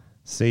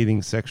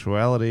 Seething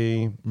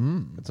sexuality.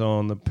 It's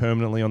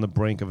permanently on the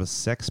brink of a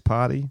sex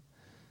party.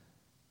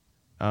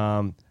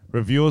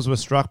 Reviewers were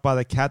struck by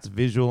the cat's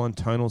visual and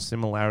tonal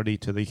similarity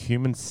to the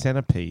human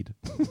centipede.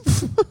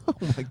 Oh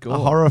my god. A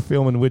horror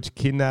film in which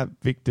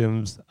kidnapped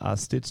victims are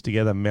stitched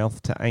together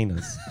mouth to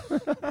anus.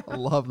 I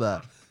love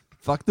that.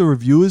 Fuck, the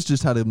reviewers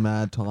just had a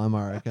mad time,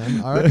 I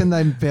reckon. I reckon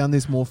they found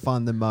this more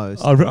fun than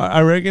most.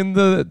 I reckon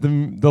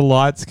the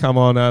lights come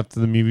on after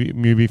the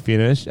movie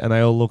finished and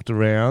they all looked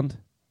around.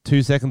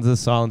 2 seconds of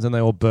silence and they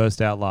all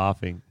burst out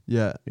laughing.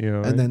 Yeah. You know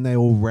what I and mean? then they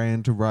all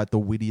ran to write the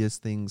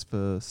wittiest things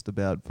first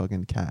about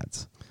fucking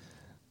cats.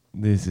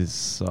 This is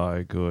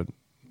so good.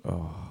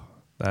 Oh,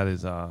 that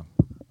is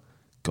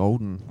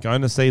Golden.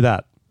 going to see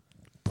that.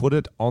 Put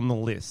it on the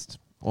list.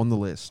 On the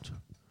list.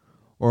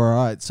 All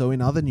right. So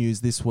in other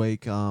news this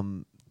week,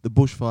 the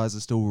bushfires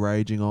are still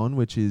raging on,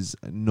 which is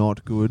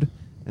not good.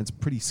 And it's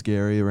pretty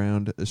scary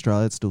around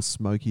Australia. It's still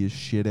smoky as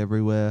shit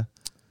everywhere.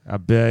 A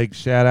big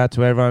shout out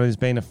to everyone who's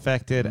been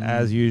affected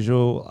as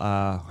usual.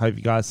 Hope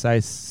you guys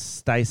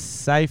stay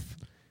safe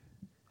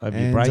over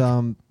your break.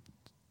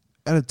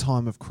 At a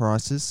time of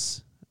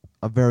crisis,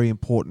 a very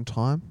important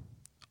time,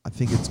 I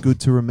think it's good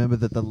to remember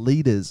that the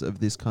leaders of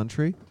this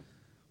country,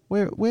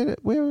 where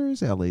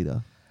is our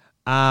leader?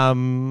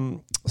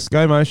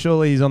 ScoMo,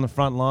 surely he's on the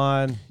front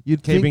line.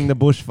 You'd keeping think-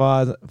 the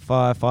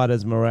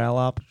firefighters' morale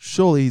up.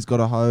 Surely he's got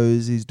a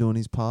hose. He's doing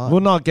his part.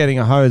 Well, not getting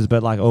a hose,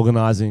 but like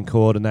organising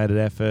coordinated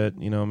effort.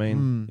 You know what I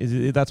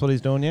mean? That's what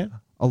he's doing, yeah?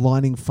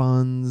 Aligning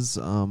funds,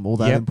 all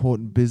that Yep.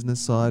 important business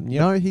side. Yep.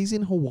 No, he's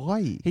in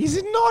Hawaii.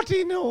 He's not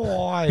in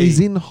Hawaii. He's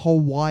in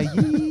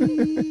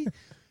Hawaii.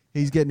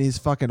 He's getting his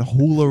fucking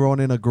hula on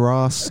in a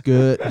grass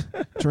skirt,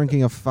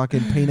 drinking a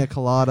fucking pina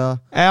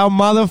colada. Our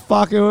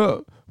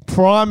motherfucker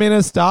Prime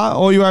Minister,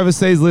 all you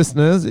overseas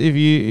listeners, if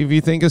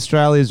you think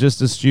Australia is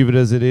just as stupid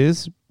as it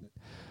is,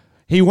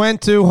 he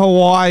went to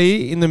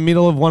Hawaii in the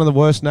middle of one of the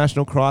worst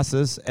national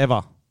crises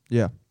ever.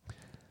 Yeah.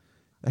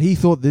 He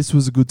thought this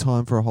was a good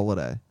time for a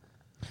holiday.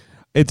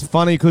 It's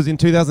funny because in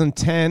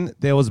 2010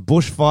 there was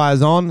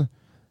bushfires on.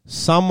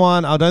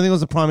 Someone, I don't think it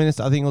was the Prime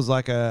Minister. I think it was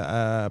like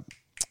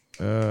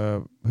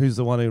who's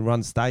the one who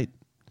runs state?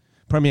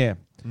 Premier.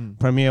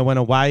 Premier went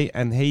away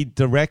and he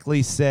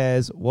directly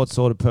says what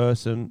sort of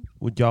person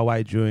would go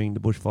away during the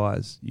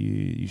bushfires.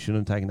 You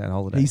shouldn't have taken that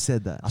holiday. He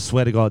said that. I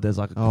swear to God, there's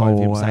like a quote of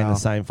him saying wow. the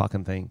same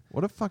fucking thing.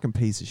 What a fucking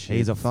piece of shit.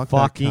 He's a Fuck that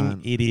fucking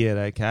cunt. idiot,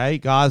 okay?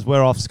 Guys,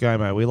 we're off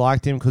ScoMo. We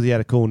liked him because he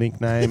had a cool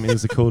nickname. He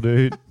was a cool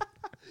dude.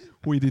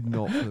 We did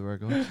not, for the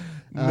record.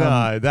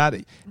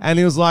 And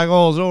he was like,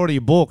 oh, it was already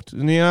booked.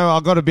 And,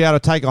 I've got to be able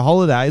to take a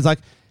holiday. He's like,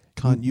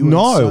 Cunt, you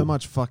no. earn so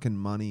much fucking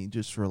money.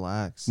 Just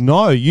relax.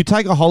 no, you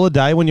take a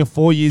holiday when your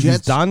 4 years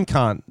is done,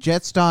 cunt.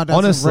 Jetstar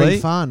doesn't Honestly-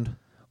 refund.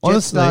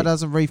 honestly- Jetstar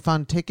doesn't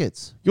refund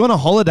tickets. You want a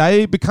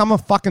holiday? Become a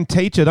fucking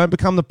teacher. Don't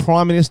become the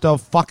Prime Minister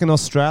of fucking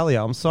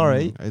Australia. I'm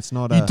sorry. It's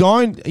not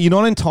You're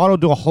not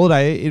entitled to a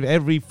holiday in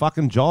every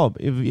fucking job.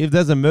 If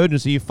there's an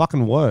emergency, you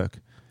fucking work.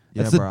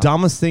 Yeah, That's the bruh.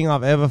 dumbest thing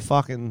I've ever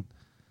fucking...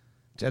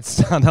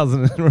 Jetstar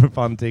doesn't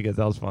refund tickets.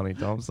 That was funny,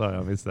 Tom. Sorry,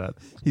 I missed that.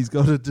 He's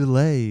got a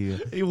delay.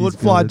 He would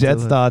fly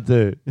Jetstar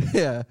too.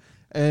 Yeah.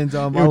 And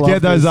I You'll love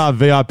get those this.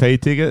 VIP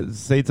tickets,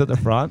 seats at the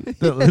front,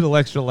 the little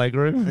extra leg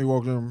room. He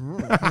walked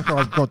in.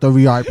 I've got the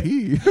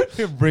VIP.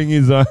 Bring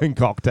his own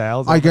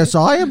cocktails. I guess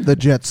I am the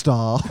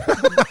Jetstar.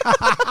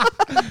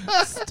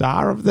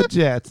 Star of the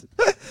jet.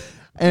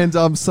 And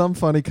some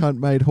funny cunt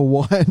made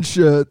Hawaiian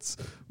shirts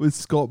with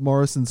Scott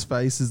Morrison's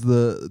face as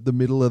the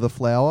middle of the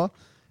flower.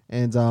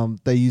 And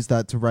they used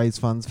that to raise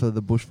funds for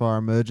the bushfire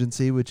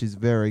emergency, which is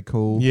very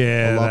cool.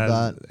 Yeah, I love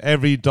that.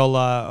 Every dollar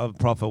of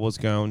profit was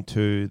going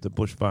to the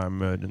bushfire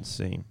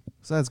emergency.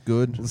 So that's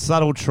good.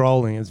 Subtle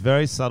trolling. It's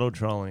very subtle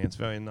trolling. It's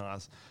very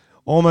nice.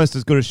 Almost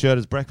as good a shirt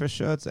as Breakfast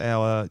Shirts,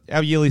 our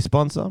yearly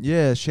sponsor.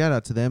 Yeah, shout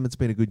out to them. It's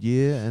been a good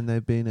year, and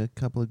they've been a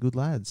couple of good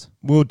lads.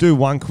 We'll do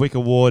one quick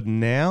award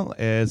now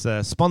as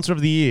a sponsor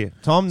of the year.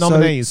 Tom,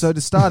 nominees. So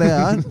to start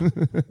out,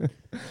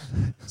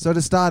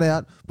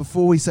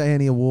 before we say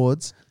any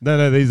awards,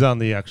 No, these aren't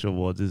the actual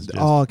awards. It's just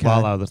okay.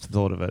 while I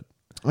thought of it.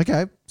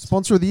 Okay,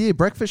 sponsor of the year,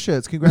 Breakfast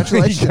Shirts. There you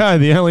Congratulations. go,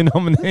 the only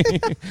nominee.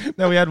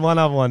 No, we had one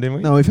other one, didn't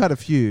we? No, we've had a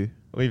few,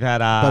 We've had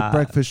but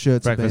Breakfast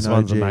Shirts Breakfast have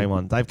one's been the OG. main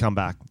one. They've come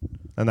back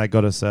and they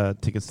got us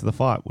tickets to the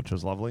fight, which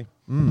was lovely.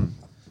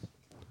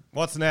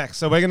 What's next?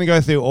 So we're going to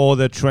go through all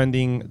the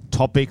trending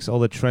topics, all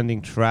the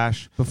trending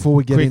trash. Before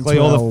we get Quickly,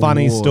 into all our the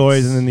funny awards.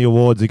 stories, and then the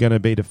awards are going to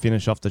be to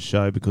finish off the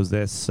show because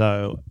they're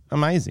so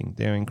amazing.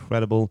 They're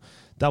incredible.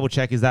 Double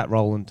check, is that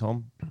rolling,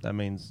 Tom? That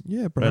means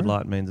Yeah, bro. red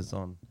light means it's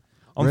on.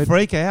 I'm Red-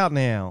 freak out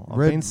now. I've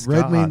been Red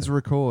scarred. means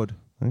record.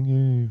 Thank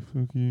you.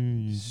 Fuck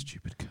you.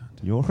 Stupid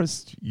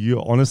cunt.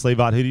 You're honestly,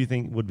 but who do you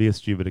think would be a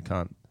stupider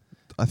cunt?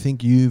 I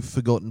think you've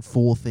forgotten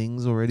 4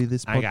 things already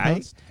this Okay.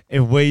 podcast.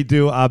 If we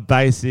do a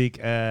basic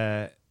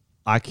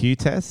IQ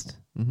test,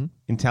 Mm-hmm.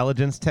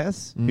 intelligence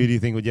test, who do you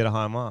think would get a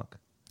high mark?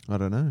 I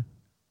don't know.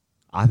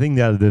 I think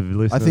that the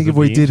listeners I think if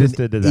would we be did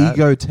interested an in that.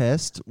 ego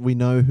test, we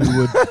know who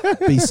would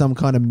be some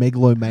kind of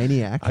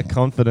megalomaniac. A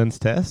confidence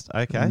test.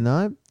 Okay.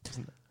 No.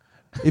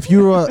 If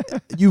you were,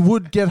 you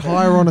would get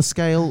higher on a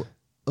scale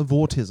of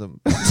autism.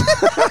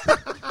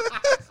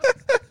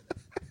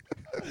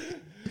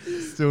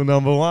 Still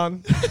number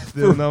one.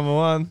 Still number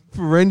one.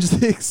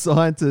 Forensic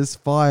scientists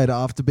fired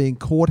after being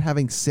caught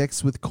having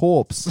sex with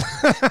corpse.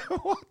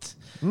 What?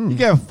 You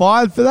get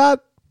fired for that?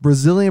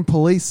 Brazilian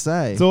police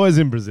say. It's always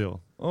in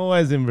Brazil.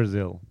 Always in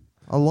Brazil.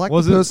 I like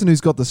Was the it- person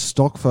who's got the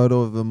stock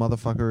photo of a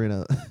motherfucker in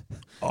a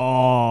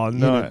Oh, in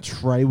no. a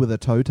tray with a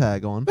toe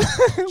tag on.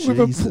 With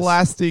a Jesus.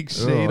 plastic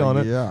sheet Oh, on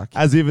it. yuck.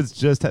 As if it's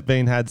just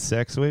been had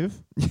sex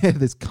with. Yeah,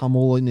 there's cum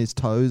all in his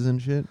toes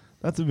and shit.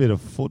 That's a bit of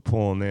foot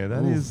porn there.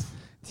 That Oof. is.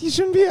 You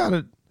shouldn't be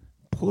able to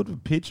put a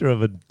picture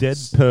of a dead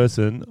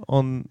person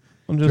on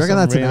Do you just reckon some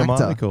that's an random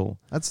actor? article.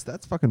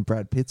 That's fucking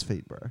Brad Pitt's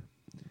feet, bro.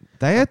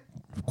 They had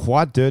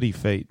quite dirty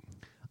feet.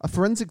 A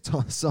forensic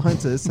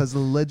scientist has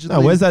allegedly.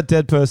 No, where's that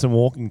dead person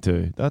walking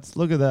to?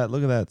 Look at that.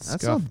 Look at that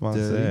That's scuff not marks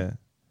dirty. there.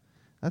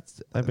 That's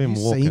They've have been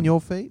you walking. seen your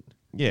feet?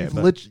 Yeah, you've,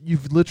 but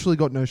you've literally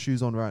got no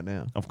shoes on right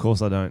now. of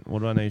course I don't.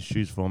 What do I need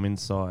shoes for? I'm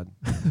inside.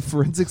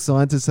 Forensic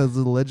scientist has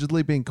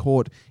allegedly been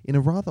caught in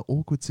a rather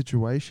awkward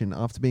situation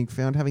after being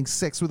found having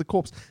sex with a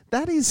corpse.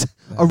 That is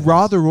a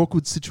rather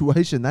awkward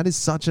situation. That is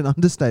such an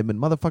understatement.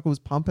 Motherfucker was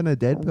pumping a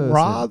dead person.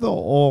 Rather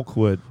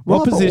awkward. What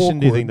Rather position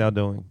do you awkward. think they're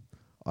doing?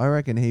 I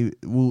reckon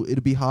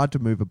it'd be hard to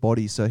move a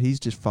body, so he's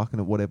just fucking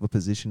at whatever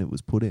position it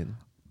was put in.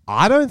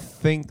 I don't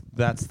think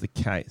that's the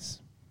case.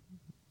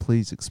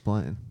 Please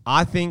explain.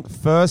 I think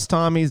first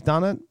time he's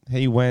done it,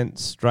 he went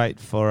straight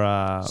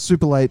for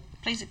Super late.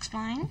 Please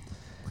explain.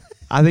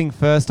 I think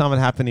first time it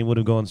happened, he would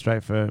have gone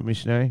straight for a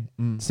missionary.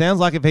 Sounds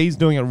like if he's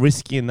doing it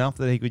risky enough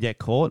that he could get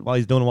caught while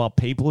he's doing it while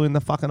people are in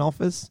the fucking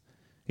office,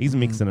 he's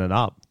mixing it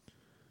up.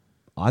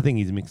 I think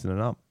he's mixing it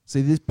up.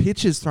 See, this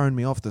picture's thrown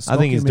me off. The stock I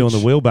think he's doing the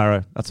image-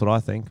 wheelbarrow. That's what I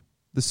think.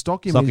 The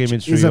stock Stock image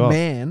image is threw a you off.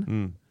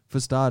 man, for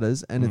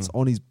starters, and it's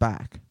on his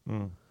back.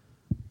 Mm.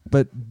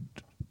 But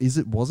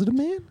was it a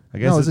man? I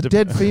guess no, it's it a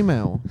dep- dead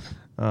female.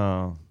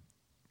 Oh.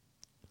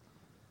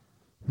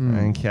 Hmm.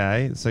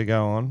 Okay, so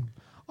go on.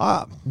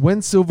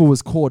 When Silver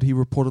was caught, he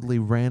reportedly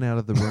ran out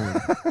of the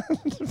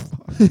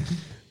room.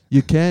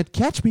 You can't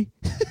catch me.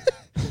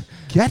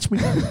 Catch me.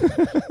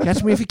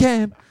 Catch me if you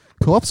can.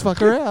 Cops fuck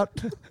her out.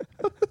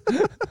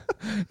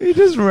 He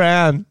just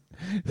ran.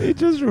 He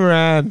just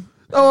ran.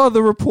 Oh,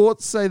 the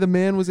reports say the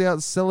man was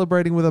out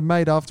celebrating with a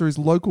mate after his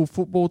local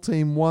football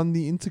team won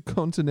the the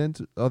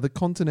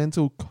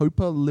Continental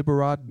Copa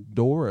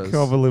Libertadores.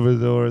 Copa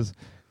Libertadores.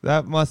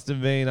 That must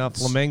have been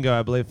Flamengo.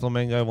 I believe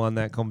Flamengo won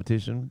that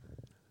competition.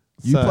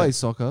 You So, play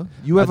soccer.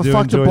 You I ever do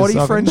fucked a enjoy body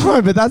soccer. friend?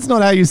 No, but that's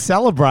not how you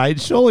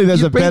celebrate. Surely there's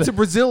You've a been better. to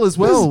Brazil as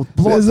well. There's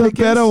Blood a thickens.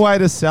 better way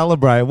to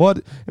celebrate. In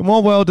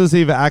what world does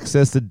he have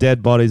access to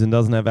dead bodies and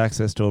doesn't have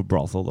access to a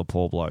brothel? The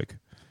poor bloke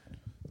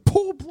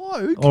Poor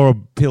bloke. or a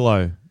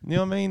pillow. You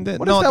know what I mean? What if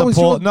Not that the was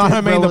poor. your No, I dead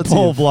don't mean the relative?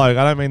 poor bloke.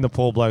 I don't mean the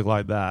poor bloke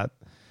like that.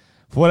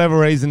 For whatever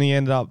reason, he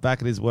ended up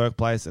back at his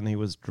workplace and he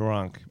was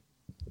drunk.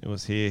 It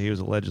was here. He was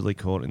allegedly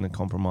caught in the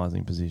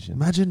compromising position.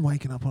 Imagine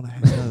waking up on a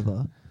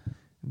hangover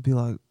and be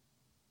like,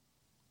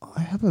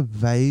 I have a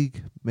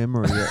vague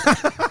memory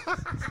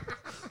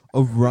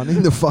of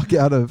running the fuck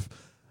out of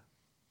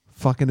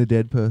fucking a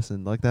dead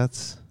person. Like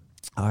that's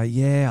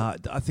Yeah,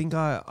 I think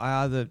I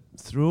either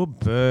threw a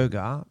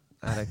burger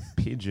at a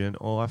pigeon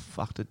or I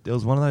fucked it. There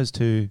was one of those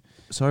two.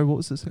 sorry, what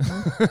was this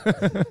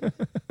again?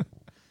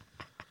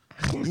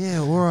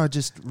 Yeah, or I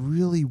just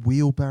really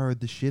wheelbarrowed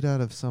the shit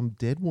out of some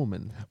dead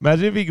woman.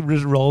 Imagine if he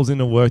just rolls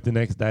into work the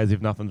next day as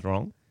if nothing's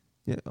wrong.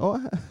 Yeah.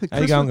 Oh, How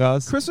you going,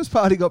 guys? Christmas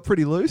party got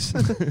pretty loose.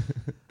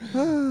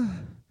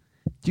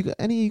 Do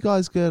any of you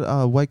guys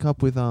wake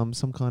up with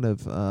some kind of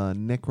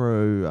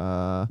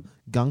necro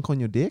gunk on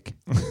your dick?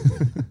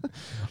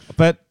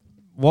 But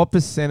what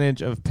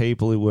percentage of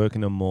people who work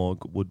in a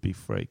morgue would be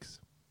freaks?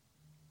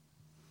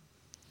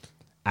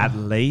 At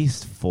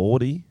least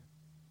 40.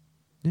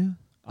 Yeah.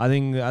 I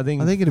think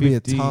it'd be a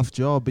 50. tough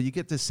job, but you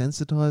get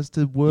desensitized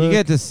to work. You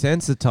get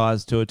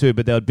desensitized to it too,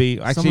 but there would be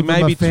Some actually of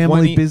them maybe are family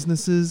 20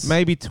 businesses.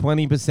 Maybe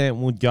 20%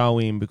 would go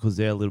in because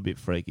they're a little bit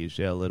freakish.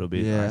 They're a little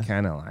bit. Yeah. I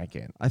kind of like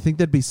it. I think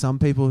there'd be some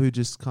people who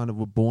just kind of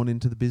were born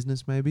into the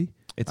business. Maybe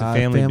It's a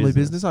family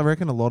business. I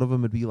reckon a lot of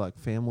them would be like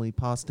family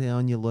passed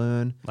down. You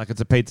learn. Like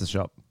it's a pizza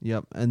shop.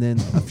 Yep, and then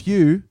a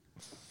few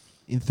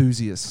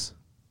enthusiasts.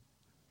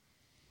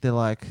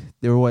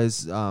 They're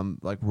always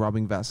like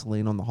rubbing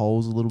Vaseline on the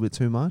holes a little bit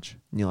too much.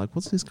 And you're like,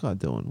 what's this guy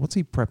doing? What's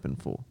he prepping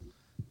for?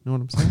 You know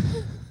what I'm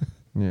saying?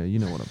 Yeah, you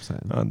know what I'm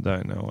saying. I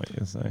don't know what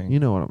you're saying. You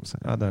know what I'm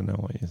saying. I don't know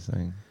what you're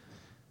saying.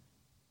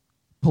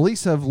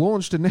 Police have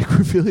launched a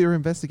necrophilia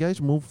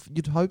investigation. Well,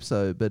 you'd hope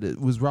so, but it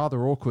was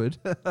rather awkward.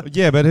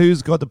 Yeah, but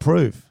who's got the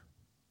proof?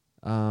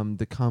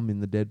 The cum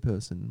in the dead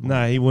person.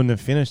 No, he wouldn't have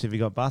finished if he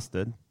got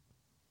busted.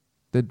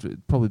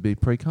 They'd probably be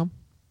pre-cum.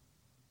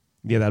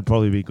 Yeah, they'd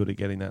probably be good at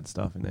getting that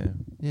stuff in there.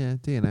 Yeah,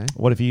 DNA.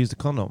 What if you used a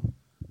condom?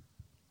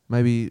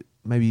 Maybe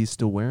you're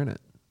still wearing it.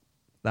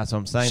 That's what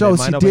I'm saying. Show There us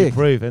might your not dick. be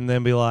proof, and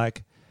then be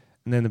like,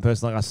 and then the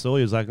person like I saw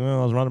you was like,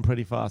 I was running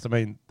pretty fast. I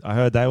mean, I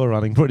heard they were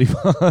running pretty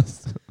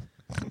fast.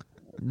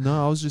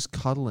 No, I was just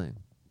cuddling.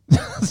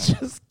 It's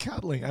just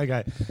cuddling.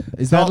 Okay.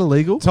 Is that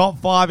illegal? Top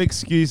 5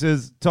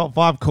 excuses. Top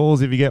 5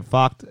 calls if you get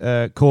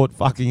caught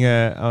fucking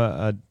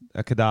a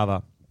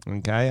cadaver.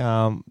 Okay.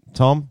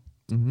 Tom,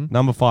 Mm-hmm.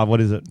 number 5. What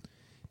is it?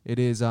 It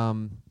is. I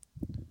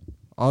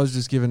was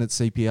just giving it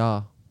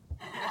CPR.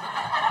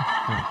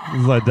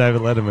 It's like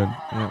David Letterman.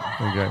 Yeah.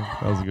 Okay,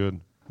 that was good.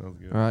 All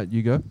right,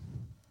 you go.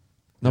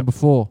 Number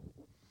 4.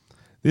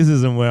 This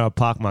isn't where I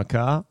park my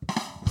car.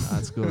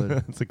 That's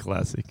good. It's a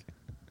classic.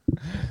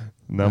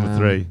 Number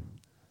 3.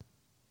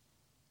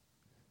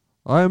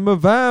 I'm a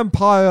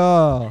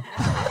vampire.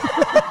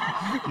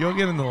 You're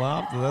getting the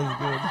laughter. That's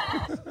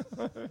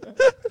good.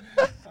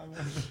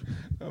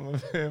 I'm a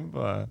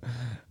vampire.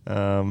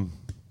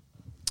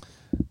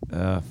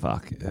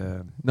 Fuck.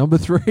 Number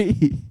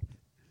 3.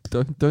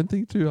 Don't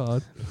think too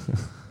hard.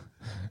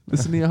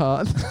 Listen to your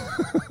heart.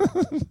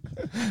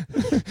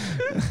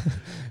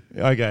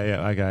 Okay.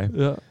 Yeah. Okay.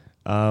 Yeah.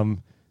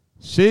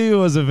 She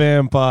was a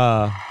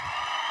vampire,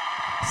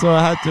 so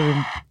I had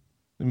to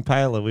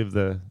impale her with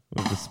the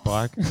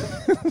spike.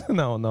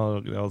 No,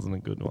 that wasn't a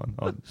good one.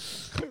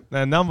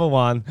 Now, number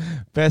 1,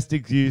 best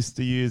excuse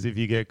to use if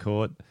you get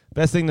caught.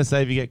 Best thing to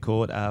say if you get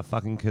caught,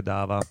 fucking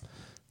cadaver.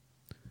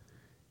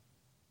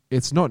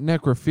 It's not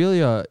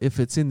necrophilia if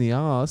it's in the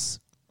ass.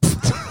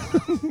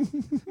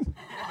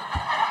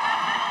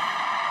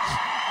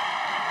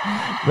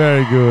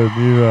 Very good.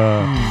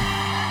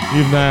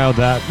 You've nailed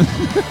that.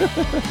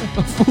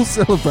 A full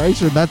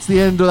celebration. That's the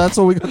end. That's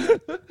all we got.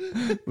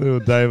 Little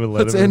David Letterman.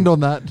 Let's end on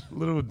that.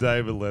 Little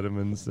David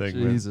Letterman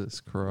segment. Jesus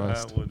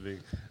Christ. That would be.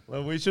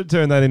 Well, we should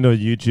turn that into a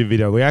YouTube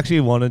video. We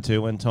actually wanted to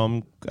when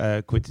Tom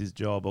quits his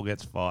job or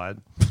gets fired.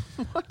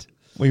 What?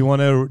 We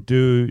want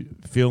to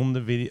film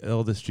the video,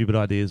 all the stupid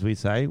ideas we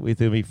say. We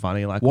think it'd be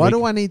funny. Like, Why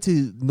do I need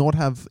to not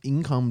have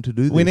income to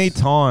do this? We need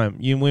time.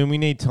 We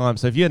need time.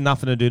 So if you had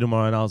nothing to do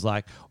tomorrow, and I was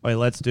like, "Wait,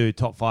 let's do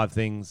top 5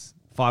 things,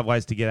 5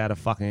 ways to get out of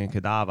fucking a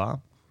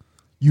cadaver,"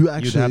 You you'd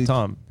actually have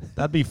time.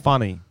 That'd be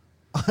funny.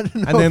 I don't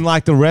know. And then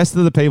like the rest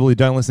of the people who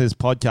don't listen to this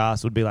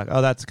podcast would be like,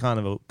 "Oh, that's kind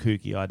of a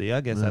kooky idea.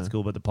 I guess Yeah. that's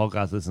cool." But the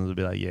podcast listeners would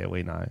be like, "Yeah,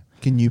 we know."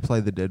 Can you play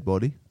the dead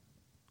body?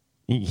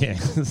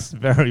 Yes,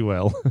 very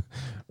well,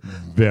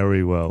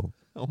 very well,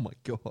 Oh my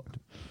god.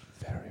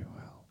 very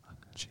well,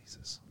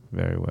 Jesus.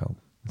 very well.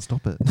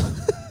 Stop it.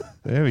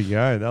 There we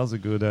go. That was a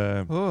good.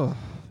 Oh,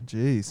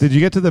 jeez. Did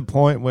you get to the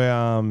point where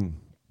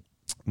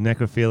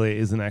necrophilia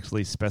isn't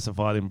actually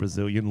specified in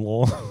Brazilian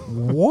law?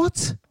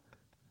 What?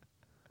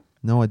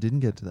 No, I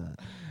didn't get to that.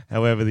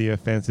 However, the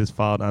offence is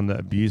filed under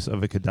abuse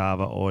of a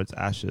cadaver or its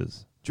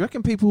ashes. Do you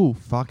reckon people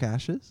fuck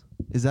ashes?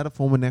 Is that a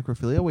form of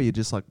necrophilia where you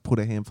just like put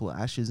a handful of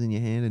ashes in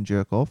your hand and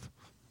jerk off?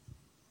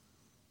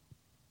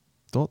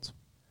 Thoughts?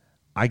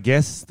 I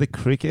guess the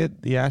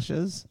cricket, the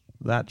ashes,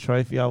 that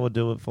trophy I would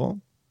do it for.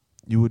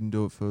 You wouldn't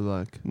do it for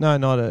like No,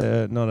 not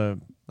a.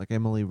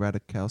 Emily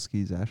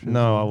Ratajkowski's ashes?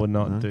 No, I would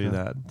not Okay. do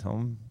that,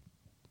 Tom.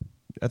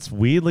 That's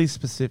weirdly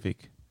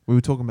specific. We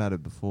were talking about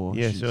it before.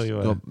 Yeah, She's sure you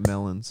were. got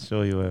melons.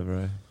 Sure you were,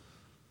 bro.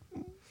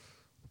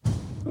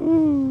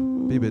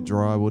 Be a bit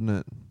dry, wouldn't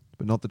it?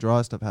 But not the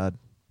driest I've had.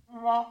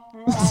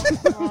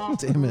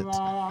 Damn it.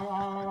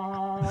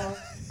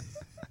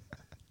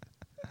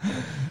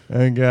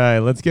 Okay,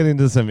 let's get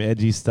into some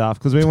edgy stuff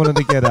because we wanted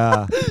to get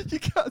You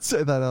can't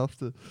say that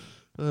after.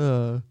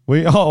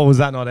 was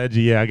that not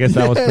edgy? Yeah, I guess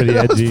that was pretty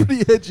that edgy. was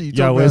pretty edgy. Yeah,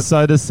 Talking we're about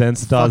so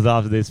desensitized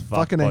after this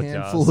fucking podcast. a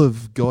handful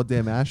of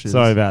goddamn ashes.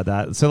 Sorry about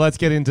that. So let's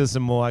get into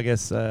some more, I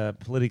guess,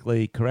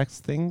 politically correct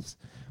things.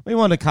 We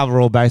want to cover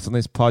all based on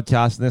this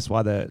podcast, and that's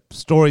why the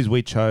stories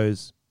we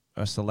chose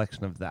are a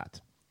selection of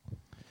that.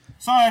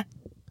 Sorry.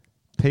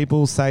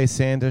 People say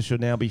Santa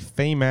should now be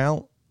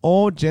female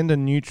or gender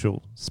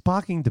neutral,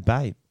 sparking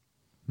debate.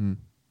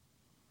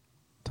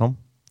 Tom?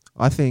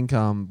 I think,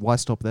 why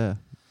stop there?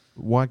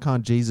 Why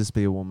can't Jesus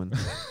be a woman?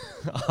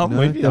 I'm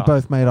with you. They're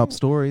both made up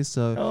stories,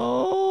 so...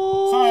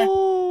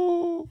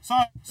 Oh.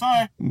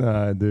 Sorry.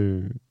 No,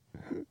 dude.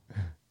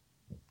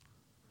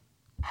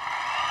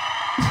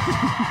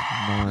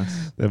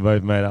 Nice. They're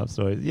both made up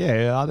stories.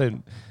 Yeah, I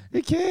don't...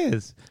 Who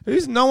cares?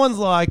 No one's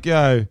like,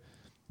 yo...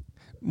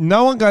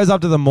 No one goes up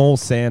to the mall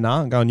Santa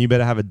and going, you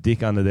better have a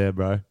dick under there,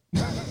 bro.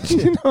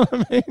 You know what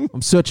I mean?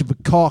 I'm searching for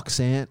cocks,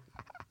 Ant.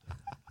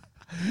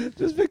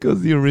 Just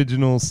because the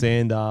original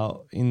Santa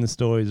in the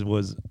stories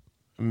was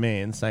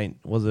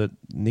was it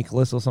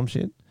Nicholas or some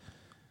shit?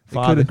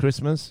 Father could've-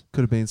 Christmas?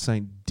 Could have been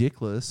St.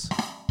 Dickless.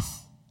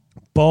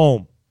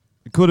 Boom.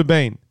 It could have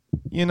been.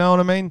 You know what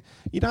I mean?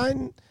 You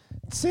don't...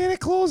 Santa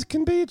Claus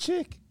can be a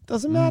chick.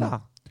 Doesn't matter.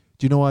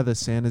 Do you know why the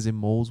Santas in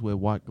malls wear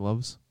white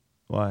gloves?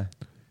 Why?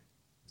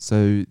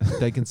 So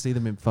they can see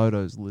them in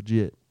photos,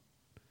 legit.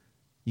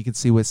 You can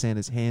see where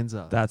Santa's hands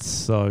are. That's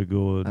so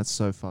good. That's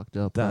so fucked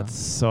up. bro. That's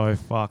so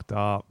fucked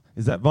up.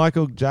 Is that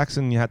Michael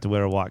Jackson? You had to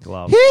wear a white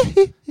glove.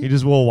 He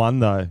just wore one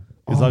though.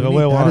 He's like, I'll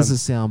wear that one. as a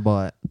sound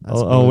bite.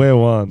 I'll wear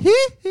one.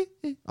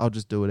 I'll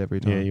just do it every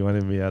time. Yeah, you won't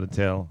even be able to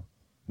tell.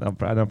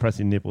 Don't press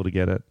your nipple to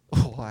get it.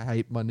 Oh, I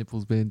hate my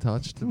nipples being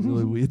touched. It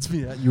really weirds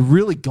me out. You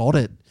really got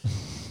it.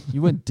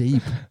 You went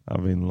deep.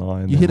 I've been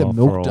lying. You them hit a off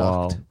milk for a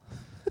duct. while.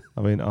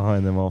 I've been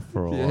eyeing them off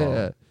for a while.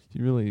 Yeah.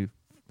 You really,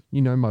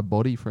 you know my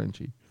body,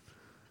 Frenchie.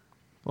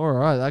 All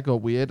right, that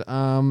got weird.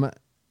 I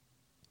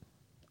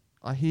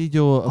hear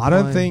you're I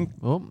don't applying- think-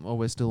 Oh,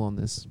 we're still on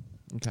this.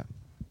 Okay.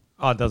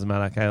 Oh, it doesn't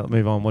matter. Okay, let's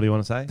move on. What do you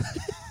want to say?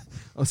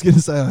 I was going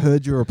to say I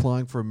heard you're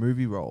applying for a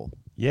movie role.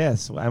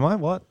 Yes. Am I?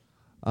 What?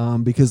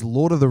 Because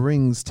Lord of the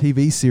Rings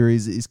TV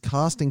series is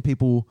casting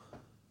people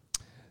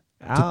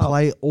to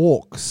play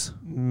orcs.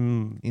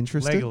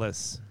 Interested?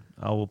 Legolas.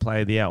 I will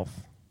play the elf.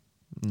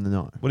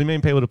 No. What do you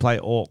mean people to play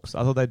orcs?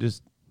 I thought they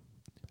just...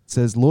 It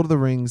says Lord of the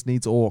Rings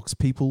needs orcs.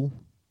 People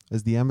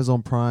as the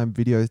Amazon Prime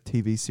Video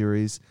TV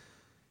series.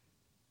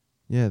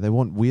 Yeah, they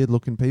want weird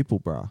looking people,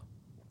 bruh.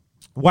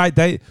 Wait,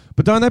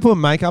 but don't they put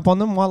makeup on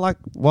them?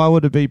 Why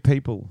would it be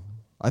people?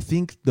 I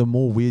think the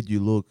more weird you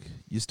look,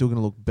 you're still going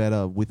to look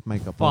better with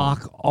makeup on.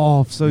 Fuck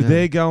off. So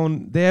Yeah.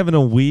 they're having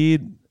a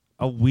weird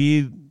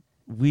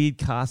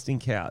casting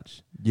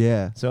couch.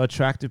 Yeah. So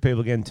attractive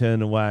people getting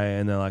turned away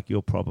and they're like,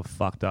 you're proper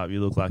fucked up.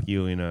 You look like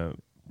you in a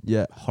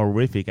Yeah.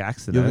 horrific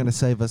accident. You're going to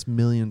save us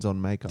millions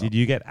on makeup. Did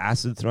you get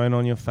acid thrown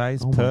on your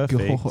face? Oh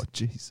Perfect. my God,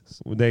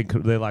 Jesus.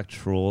 They're like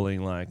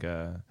trawling like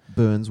a...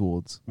 Burns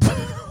wards.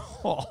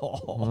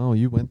 Oh,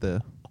 you went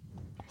there.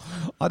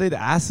 I did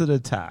acid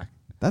attack.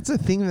 That's a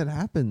thing that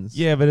happens.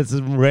 Yeah, but it's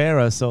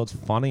rarer, so it's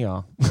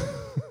funnier.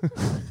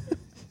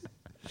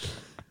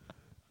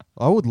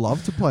 I would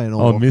love to play an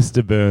Oh, orc.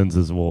 Mr.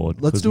 Burns'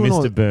 ward. Let's 'cause do an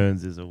Mr. au-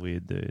 Burns is a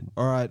weird dude.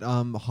 All right.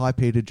 Hi,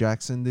 Peter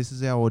Jackson. This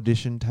is our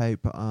audition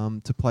tape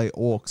to play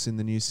orcs in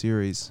the new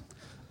series.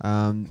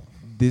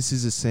 This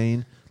is a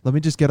scene. Let me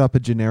just get up a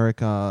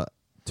generic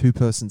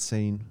two-person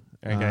scene.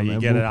 Okay, you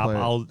and get we'll it up.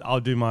 play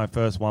I'll do my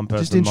first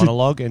one-person Just intro-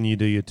 monologue, and you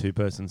do your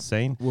two-person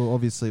scene. Well,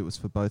 obviously, it was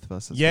for both of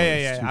us. That's why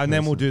Yeah, it's and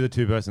then we'll two-person. do the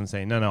two-person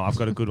scene. No, I've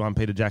got a good one.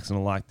 Peter Jackson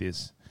will like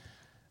this.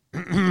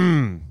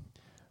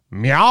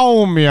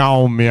 Meow,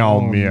 meow, meow,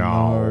 Oh,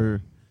 meow. no.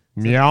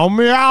 Meow,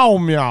 meow,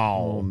 meow.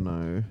 Oh,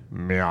 no.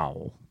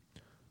 Meow.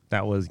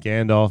 That was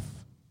Gandalf.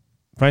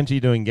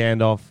 Frenchie doing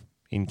Gandalf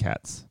in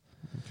Cats.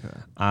 Okay.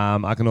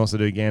 I can also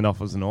do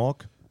Gandalf as an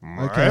orc.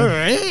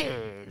 Okay.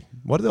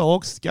 What do the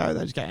orcs go?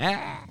 They just go,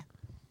 ah.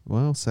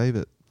 Well, save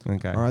it.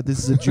 Okay. All right, this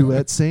is a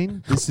duet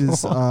scene. This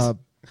is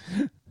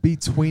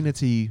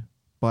Betweenity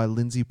by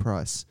Lindsay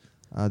Price.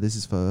 This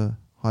is for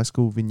high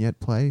school vignette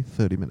play,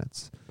 30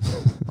 minutes.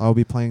 I'll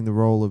be playing the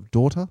role of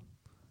daughter,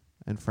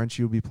 and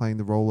Frenchie will be playing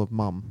the role of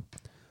mum.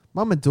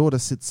 Mum and daughter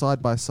sit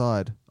side by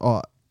side.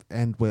 Oh,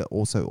 and we're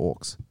also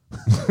orcs.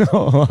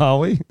 Are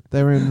we?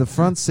 They're in the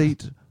front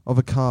seat of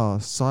a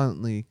car,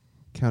 silently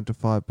count to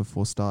 5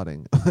 before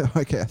starting.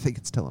 Okay, I think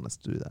it's telling us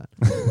to do that.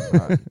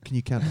 All right, can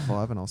you count to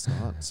 5 and I'll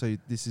start? So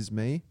this is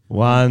me.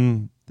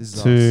 1, This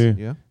is 2, us.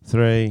 Yeah.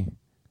 3,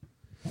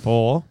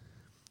 4,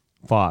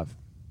 5.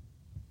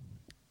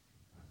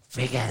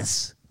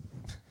 Figures.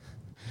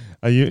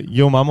 Are you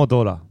your mum or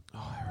daughter?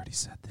 Oh, I already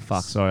said this.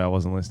 Fuck, sorry, I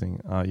wasn't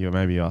listening.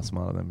 Maybe you are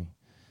smarter than me.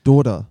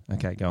 Daughter,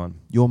 Okay, go on.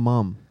 your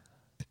mum.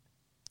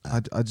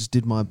 I just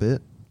did my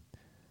bit.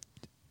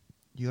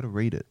 You got to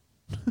read it.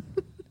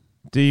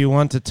 Do you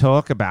want to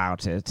talk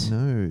about it?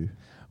 No.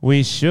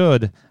 We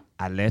should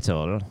a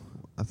little.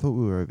 I thought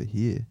we were over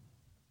here.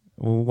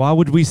 Well, why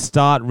would we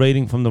start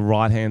reading from the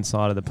right-hand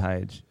side of the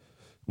page?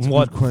 It's a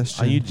good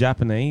question. Are you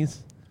Japanese?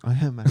 I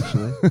am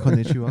actually.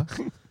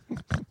 Konnichiwa.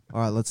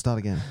 All right, let's start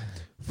again.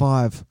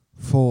 5,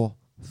 4,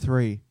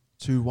 3,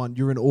 2, 1.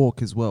 You're an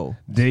orc as well.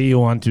 Do you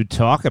want to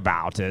talk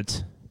about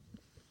it?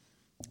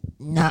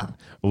 No,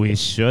 We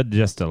should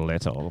just a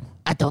little.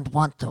 I don't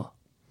want to.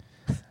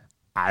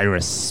 I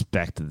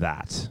respect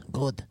that.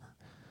 Good.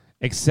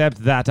 Except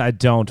that I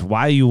don't.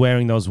 Why are you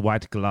wearing those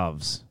white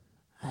gloves?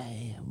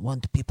 I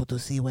want people to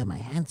see where my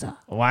hands are.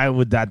 Why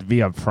would that be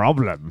a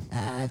problem?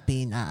 I've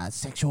been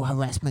sexual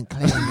harassment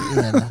claim in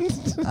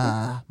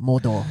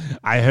Mordor.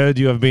 I heard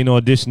you have been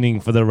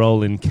auditioning for the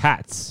role in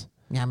Cats.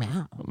 Meow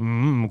meow.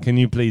 Can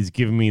you please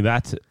give me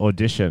that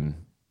audition?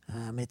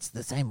 It's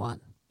the same one.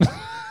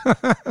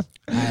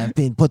 I've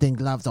been putting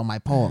gloves on my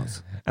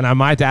paws. And I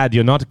might add,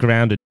 you're not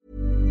grounded.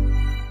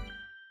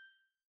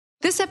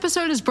 This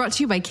episode is brought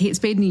to you by Kate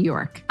Spade New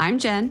York. I'm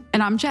Jen,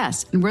 And I'm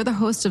Jess, and we're the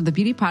hosts of the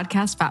beauty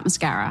podcast Fat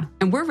Mascara.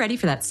 and we're ready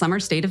for that summer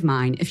state of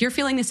mind. If you're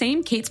feeling the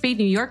same, Kate Spade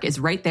New York is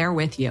right there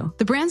with you.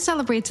 The brand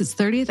celebrates its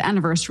 30th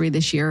anniversary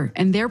this year,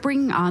 and they're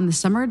bringing on the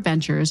summer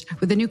adventures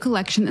with a new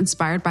collection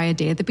inspired by a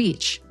day at the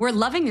beach. We're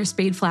loving their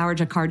Spade Flower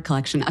Jacquard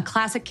collection, a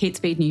classic Kate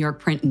Spade New York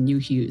print in new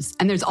hues.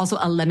 And there's also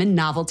a lemon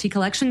novelty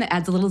collection that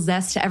adds a little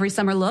zest to every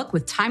summer look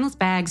with timeless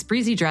bags,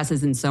 breezy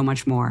dresses, and so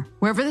much more.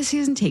 Wherever the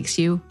season takes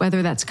you,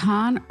 whether that's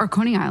Cannes or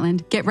Coney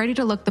Island, get ready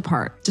to look the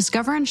part.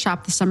 Discover and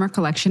shop the summer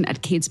collection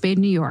at Kate Spade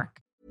New York.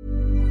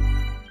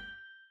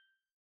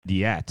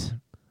 Yet.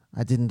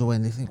 I didn't do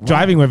anything wrong.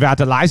 Driving without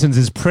a license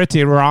is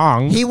pretty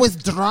wrong. He was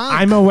drunk.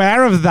 I'm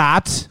aware of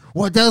that.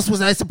 What else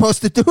was I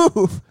supposed to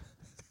do?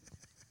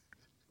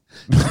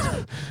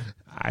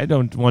 I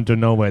don't want to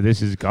know where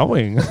this is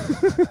going.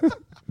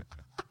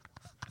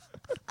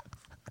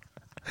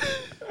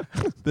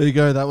 There you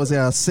go. That was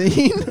our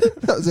scene.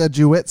 That was our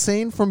duet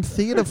scene from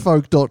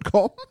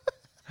theatrefolk.com.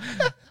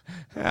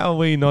 How are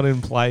we not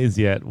in plays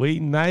yet? We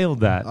nailed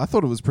that. I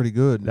thought it was pretty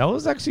good. That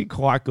was actually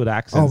quite good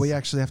accents. Oh, we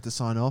actually have to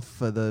sign off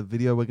for the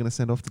video we're going to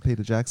send off to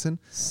Peter Jackson.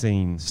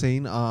 Scenes.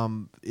 Scene.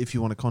 If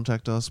you want to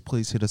contact us,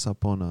 please hit us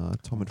up on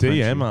Tom and Frenchie.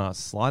 DM us.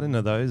 Slide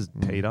into those,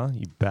 Peter,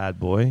 you bad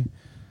boy.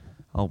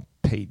 I'll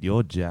Pete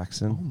your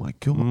Jackson. Oh my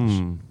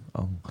gosh.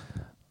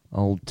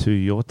 I'll to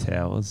your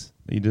towers.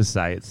 You just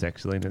say it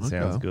sexually and it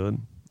sounds good.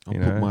 I'll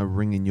put my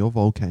ring in your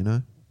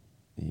volcano.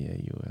 Yeah,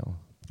 you will.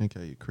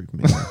 Okay, you creep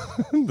me.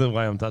 The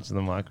way I'm touching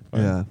the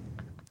microphone. Yeah.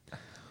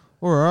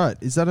 All right.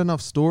 Is that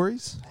enough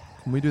stories?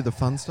 Can we do the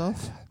fun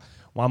stuff?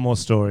 One more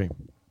story.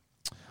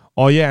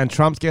 Oh, yeah, and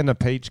Trump's getting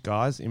impeached,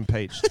 guys.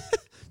 Impeached.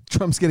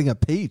 Trump's getting a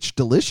peach. He's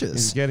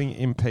Delicious. getting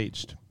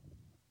impeached.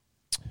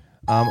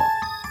 I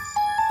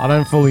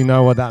don't fully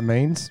know what that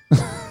means.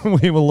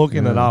 We were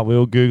looking it up. We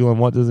were Googling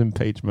what does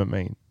impeachment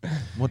mean.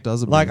 What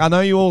does it Like, mean? I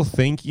know you all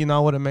think you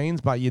know what it means,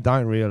 but you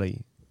don't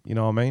really. You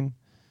know what I mean?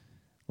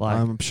 Like,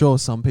 I'm sure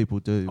some people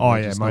do. oh, We're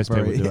yeah, just not most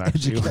people very do,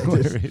 actually.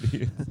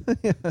 educated. We're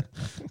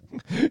idiots.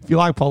 If you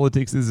like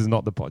politics, this is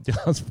not the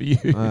podcast for you.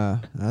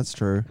 That's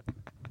true.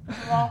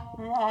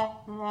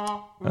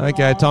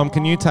 Okay, Tom,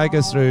 can you take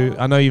us through?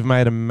 I know you've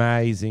made an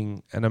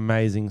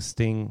amazing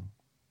sting.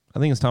 I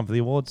think it's time for the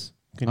awards.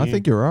 I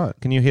think you're right.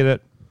 Can you hit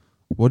it?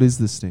 What is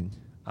this thing?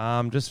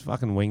 Just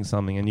fucking wing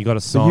something, and you got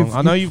a song.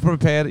 I know you've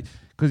prepared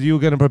because you were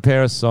going to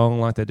prepare a song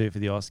like they do for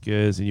the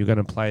Oscars, and you're going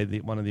to play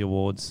one of the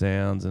awards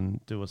sounds and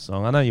do a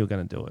song. I know you're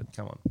going to do it.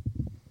 Come on.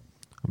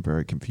 I'm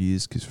very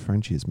confused because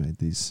Frenchie has made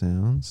these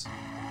sounds.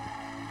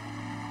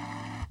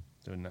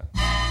 Doing that.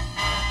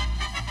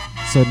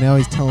 So now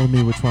he's telling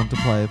me which one to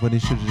play when he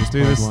should have just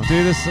Do played this.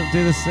 one.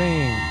 Do the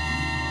sing.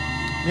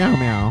 Meow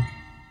meow.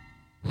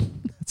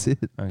 That's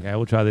it. Okay,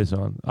 we'll try this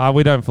one.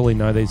 We don't fully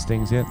know these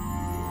things yet.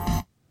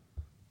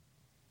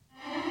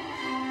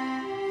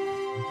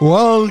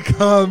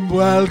 Welcome,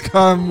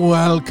 welcome,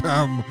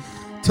 welcome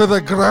to the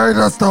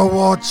greatest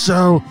award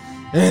show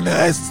in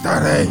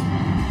history.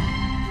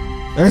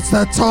 It's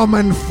the Tom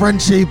and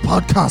Frenchie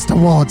Podcast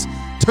Awards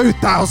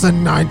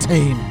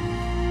 2019.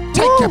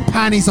 Take your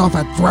panties off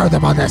and throw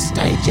them on the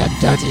stage, you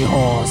dirty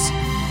whores.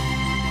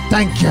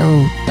 Thank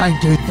you,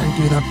 thank you, thank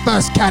you. The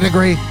first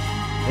category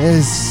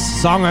is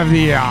Song of the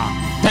Year.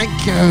 Thank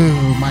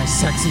you, my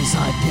sexy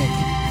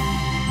sidekick.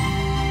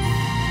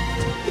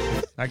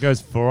 That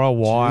goes for a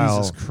while.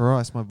 Jesus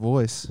Christ, my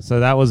voice. So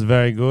that was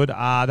very good.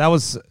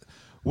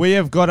 We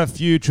have got a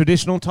few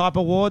traditional type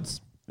awards.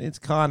 It's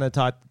kind of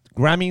type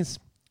Grammys.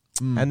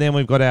 And then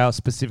we've got our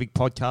specific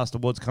podcast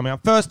awards coming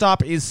up. First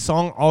up is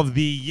Song of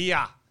the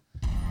Year.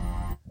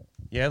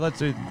 Yeah, let's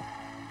do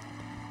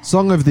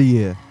Song of the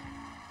Year.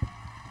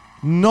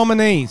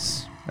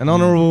 nominees and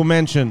honorable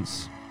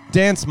mentions.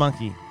 Dance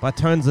Monkey by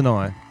Tones and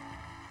I.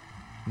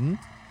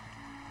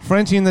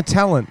 Frenchie and the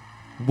Talent,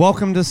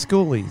 Welcome to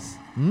Schoolies.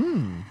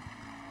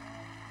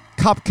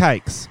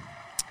 Cupcakes.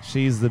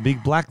 She's the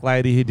big black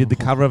lady who did the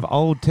cover of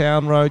Old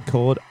Town Road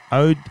called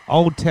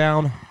Old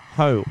Town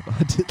Ho.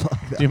 I did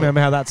like that. Do you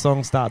remember how that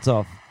song starts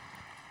off?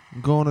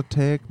 I'm gonna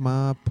take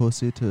my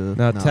pussy to...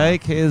 Now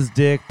take his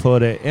dick,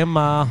 put it in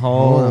my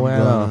hole, I'm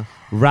and gonna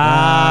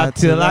ride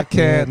till I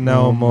can't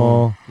no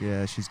more.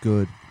 Yeah, she's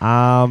good.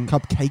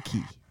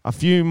 Cupcakey. A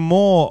few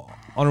more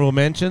honorable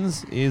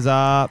mentions is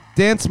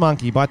Dance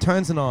Monkey by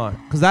Tones and I,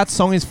 because that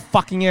song is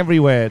fucking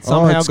everywhere. It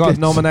somehow it's got good.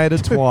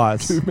 nominated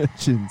twice. 2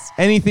 mentions.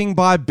 Anything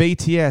by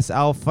BTS,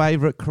 our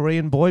favorite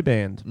Korean boy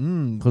band.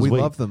 We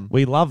love them.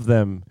 We love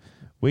them.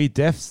 We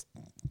defs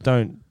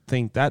don't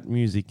think that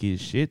music is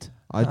shit.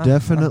 I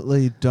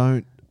definitely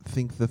don't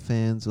think the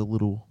fans are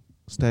little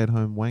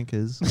stay-at-home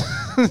wankers.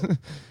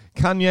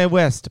 Kanye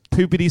West,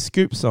 Poopity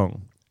Scoop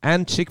song,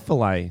 and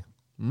Chick-fil-A.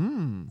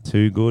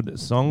 2 good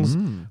songs.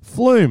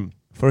 Flume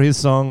for his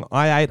song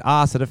I Ate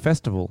Ass at a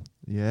Festival.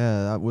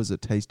 Yeah, that was a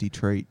tasty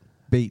treat.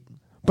 Beat.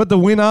 But the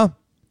winner,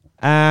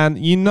 and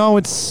you know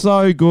it's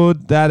so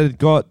good that it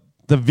got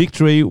the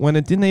victory when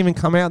it didn't even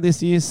come out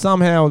this year.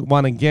 Somehow it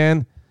won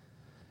again.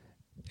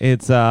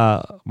 It's,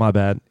 my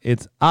bad.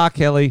 It's R.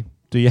 Kelly.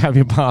 Do you have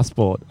your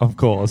passport? Of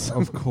course.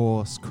 Of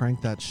course.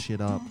 Crank that shit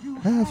up.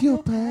 Have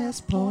your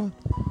passport?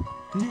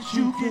 Did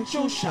you get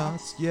your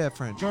shots? Yeah,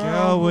 French.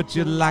 Girl, would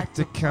you like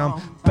to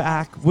come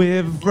back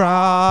with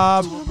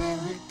Rob?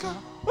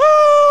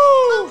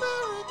 Woo!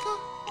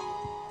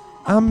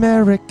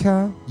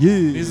 America.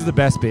 Yeah. This is the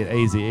best bit.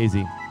 Easy,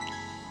 easy.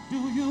 Do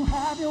you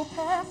have your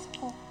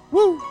passport?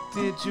 Woo!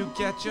 Did you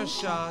get your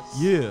shots?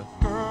 Yeah.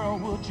 Girl,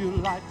 would you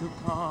like to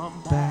come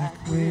Back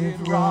with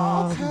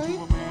Rob. to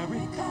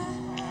America?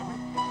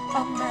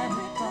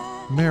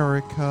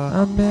 America.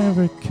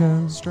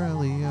 America.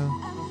 Australia.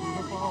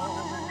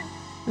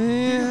 Do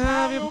you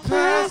have your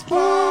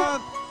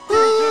passport? Did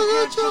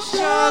you get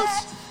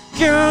shots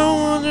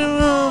going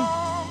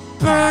around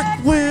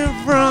back we're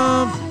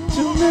from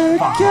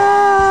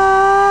Jamaica.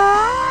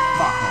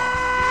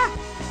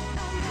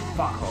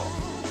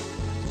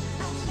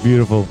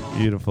 Beautiful,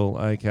 beautiful.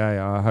 Okay,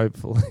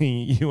 hopefully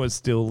you are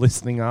still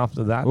listening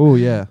after that. Oh,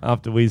 yeah.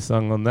 After we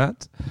sung on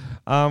that.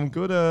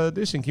 Good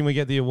addition. Can we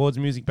get the awards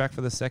music back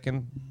for the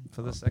second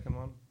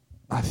one?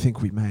 I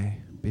think we may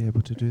be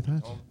able to do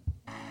that.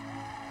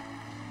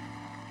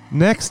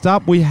 Next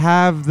up, we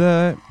have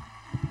the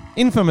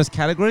infamous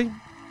category,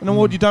 an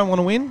award you don't want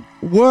to win.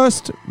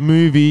 Worst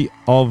movie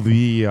of the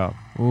year.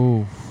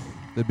 Oh,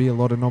 there'd be a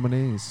lot of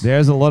nominees.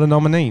 There's a lot of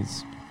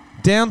nominees.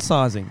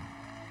 Downsizing.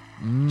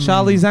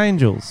 Charlie's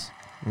Angels.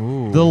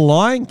 Ooh. The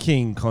Lion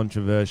King,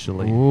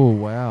 controversially. Oh,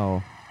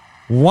 wow.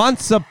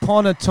 Once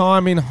Upon a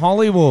Time in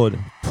Hollywood.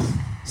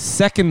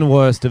 Second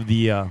worst of the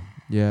year.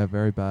 Yeah,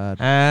 very bad.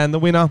 And the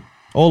winner,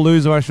 or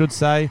loser I should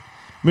say,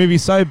 movie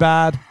so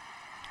bad,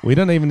 we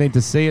don't even need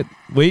to see it.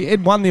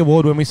 It won the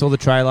award when we saw the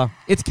trailer.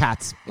 It's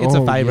Cats. It's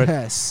a favourite.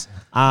 Yes.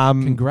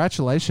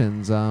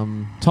 Congratulations.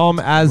 Congratulations. Tom,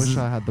 wish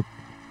I had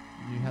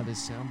you had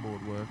this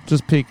soundboard work.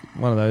 Just pick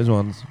one of those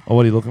ones. Or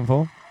what are you looking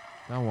for?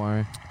 Don't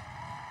worry.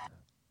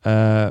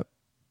 I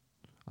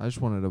just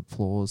wanted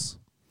applause.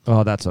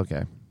 Oh, that's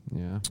okay.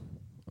 Yeah.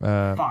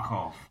 Fuck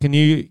off. Can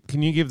you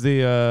give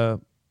the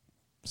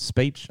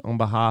speech on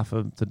behalf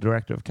of the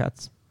director of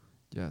Cats?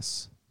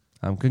 Yes.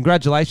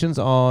 Congratulations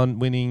on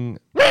winning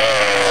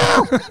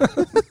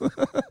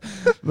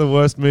the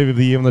worst movie of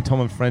the year on the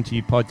Tom and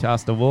Frenchie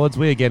Podcast Awards.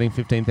 We are getting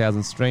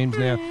 15,000 streams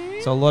now,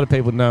 so a lot of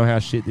people know how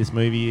shit this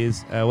movie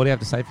is. What do you have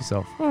to say for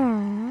yourself?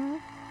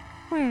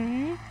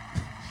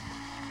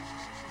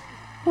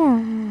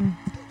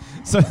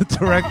 So the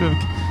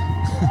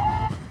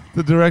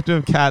director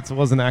of Cats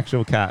was an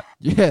actual cat.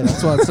 Yeah,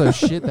 that's why it's so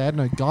shit. They had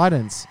no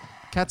guidance.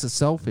 Cats are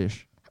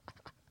selfish.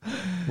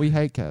 We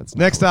hate cats.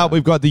 Next up,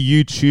 we've got the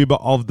YouTuber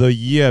of the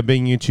year.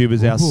 Being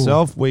YouTubers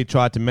ourselves, we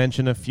tried to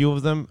mention a few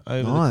of them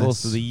over the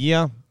course of the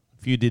year. A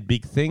few did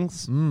big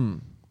things.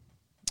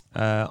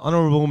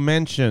 Honorable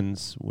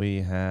mentions,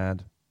 we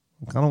had...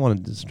 I kind of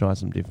wanted to just try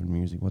some different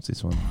music. What's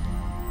this one?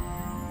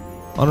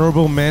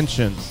 Honorable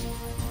mentions.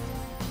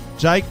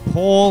 Jake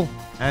Paul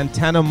and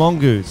Tanner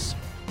Mongoose.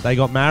 They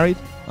got married.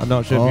 I'm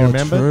not sure if you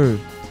remember. True.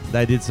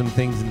 They did some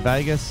things in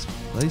Vegas.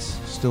 At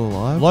least still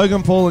alive.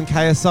 Logan Paul and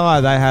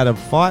KSI, they had a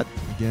fight.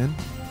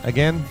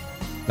 Again.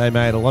 They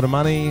made a lot of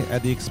money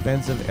at the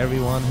expense of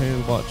everyone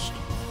who watched.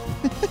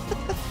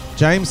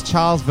 James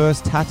Charles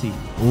versus Tati.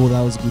 Oh,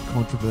 that was a good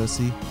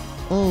controversy.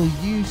 Oh,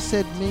 you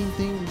said mean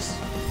things.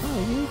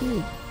 Oh, you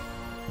did.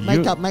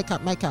 Make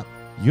up.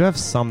 You have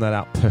summed that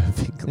up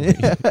perfectly.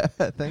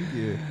 Thank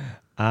you.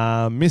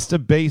 Mr.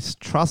 Beast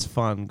Trust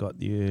Fund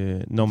got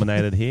you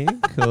nominated here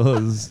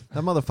because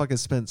That motherfucker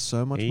spent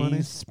so much he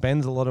money.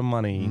 spends a lot of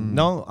money.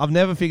 No, I've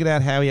never figured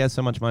out how he has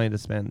so much money to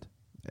spend.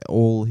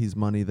 All his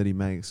money that he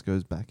makes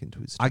goes back into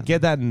his I channel.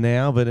 get that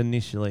now, but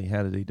initially,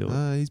 how did he do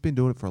it? He's been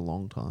doing it for a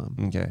long time.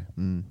 Okay.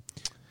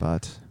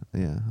 But,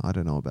 yeah, I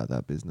don't know about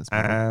that business.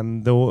 model.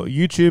 And the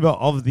YouTuber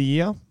of the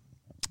year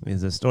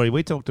is a story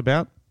we talked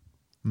about.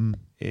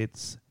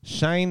 It's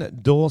Shane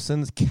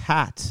Dawson's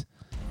cat.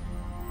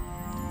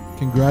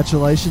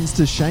 Congratulations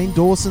to Shane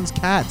Dawson's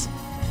cat.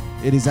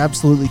 It is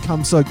absolutely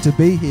cum-soaked to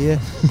be here.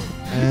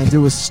 And it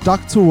was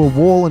stuck to a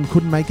wall and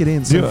couldn't make it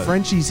in. So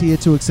Frenchie's here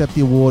to accept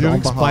the award Do you on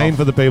explain behalf.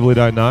 for the people who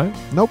don't know?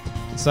 Nope.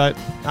 So,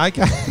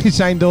 okay,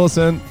 Shane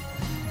Dawson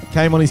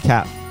came on his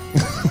cat.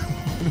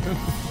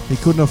 He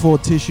couldn't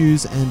afford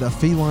tissues and a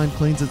feline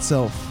cleans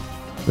itself.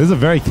 This is a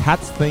very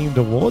cats-themed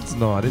awards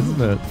night, isn't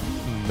it?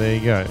 There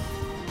you go.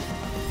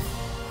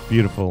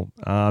 Beautiful.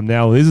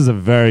 Now, this is a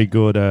very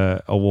good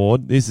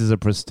award. This is a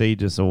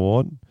prestigious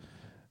award.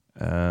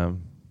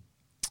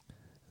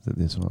 Is it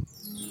this one?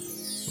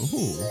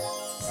 Ooh.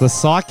 It's the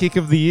Psychic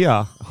of the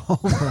Year. Oh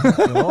my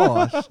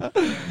gosh.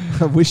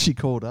 I wish he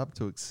called up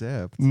to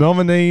accept.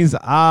 Nominees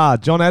are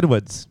John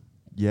Edwards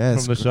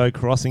Yes. from the show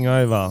Crossing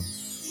Over.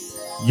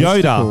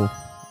 Yoda.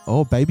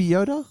 Oh, Baby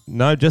Yoda?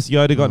 No, just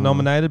Yoda got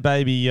nominated.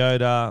 Baby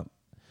Yoda.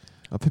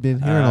 I've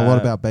been hearing a lot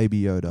about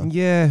Baby Yoda.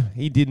 Yeah,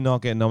 he did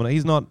not get nominated.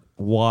 He's not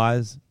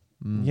wise,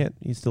 yet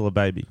he's still a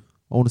baby.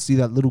 I want to see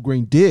that little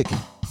green dick.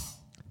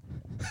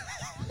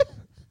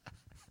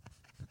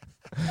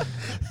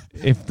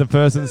 If the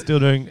person's still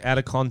doing out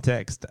of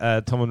context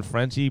Tom and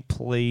Frenchie,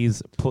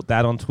 please put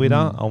that on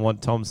Twitter. I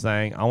want Tom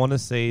saying, I want to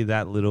see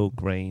that little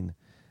green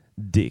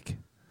dick.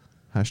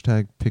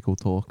 Hashtag pickle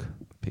talk.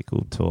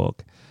 Pickle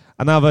talk.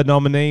 Another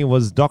nominee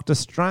was Doctor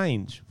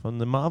Strange from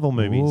the Marvel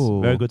movies.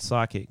 Ooh. Very good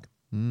psychic.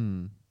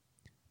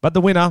 But the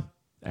winner,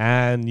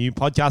 and you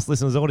podcast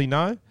listeners already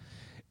know,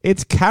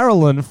 it's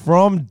Carolyn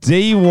from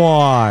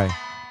DY.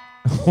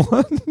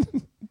 What?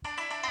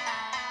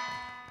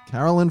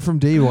 Carolyn from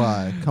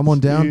DY. Come on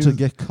down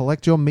to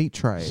collect your meat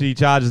tray. She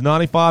charges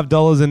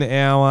 $95 an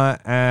hour,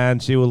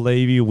 and she will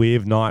leave you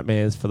with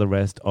nightmares for the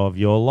rest of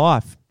your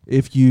life.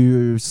 If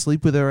you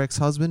sleep with her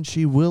ex-husband,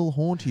 she will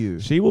haunt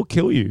you. She will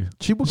kill you.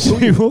 She will kill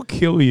She you. will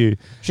kill you.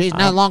 She's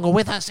no longer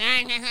with us.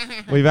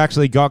 We've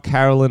actually got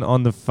Carolyn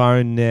on the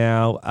phone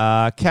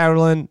now.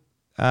 Carolyn,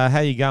 how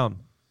you going?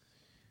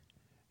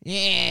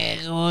 Yeah,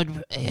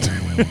 good.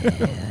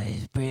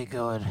 It's pretty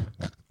good.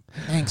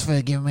 Thanks for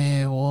giving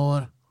me an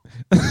award.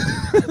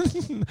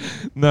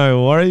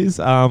 No worries.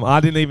 I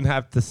didn't even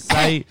have to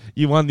say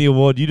you won the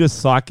award. You just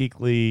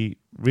psychically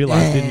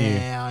realised, didn't you?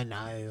 Yeah, I know.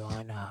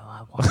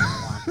 I won.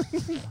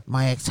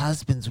 My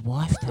ex-husband's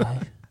wife, though.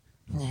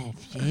 Yeah,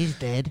 she's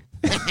dead.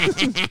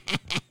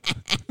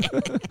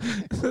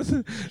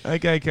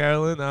 Okay,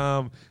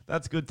 Carolyn.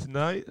 That's good to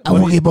know.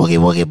 Boogie,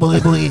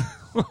 boogie.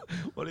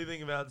 What do you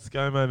think about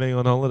ScoMo being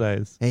on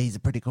holidays? He's a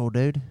pretty cool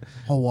dude.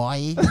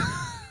 Hawaii.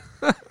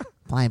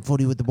 Playing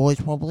footy with the boys,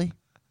 probably.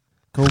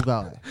 Cool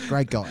guy.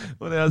 Great guy.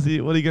 What are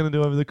you going to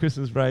do over the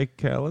Christmas break,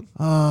 Carolyn?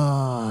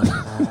 Oh,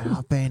 I don't know.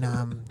 I've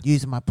been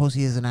using my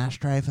pussy as an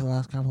ashtray for the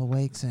last couple of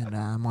weeks, and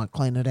I might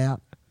clean it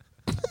out.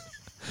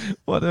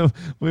 What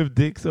with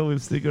dicks or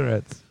with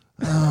cigarettes?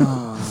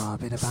 Oh,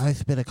 a bit of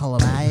both. A bit of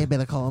column A, a bit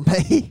of column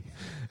B.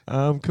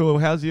 Cool.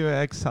 How's your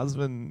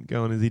ex-husband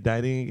going? Is he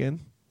dating again?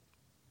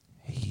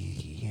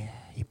 Yeah,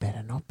 he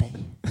better not be.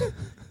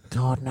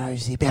 God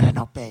knows he better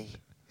not be.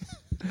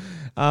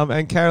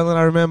 And Carolyn,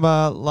 I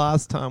remember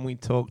last time we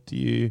talked to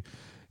you,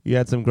 you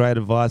had some great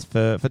advice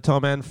for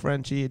Tom and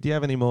Frenchie. Do you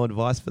have any more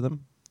advice for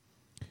them?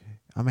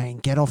 I mean,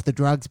 get off the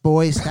drugs,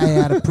 boys. Stay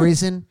out of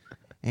prison.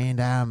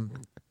 And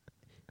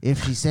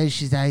if she says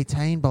she's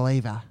 18,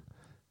 believe her.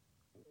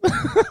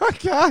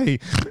 Okay,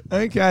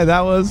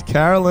 that was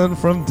Carolyn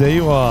from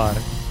DY.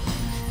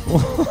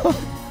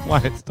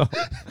 Wait, stop.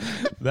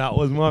 That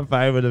was my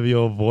favourite of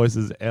your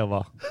voices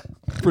ever.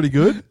 Pretty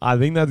good. I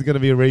think that's going to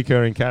be a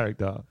recurring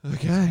character.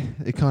 Okay.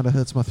 It kind of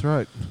hurts my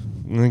throat.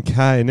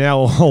 Okay,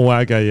 now,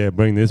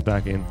 bring this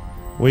back in.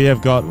 We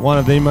have got one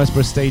of the most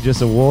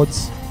prestigious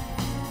awards,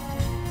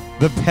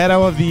 the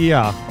Pedo of the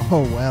Year.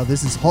 Oh, wow.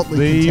 This is hotly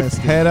The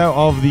contested. Pedo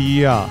of the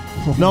Year.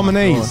 Oh my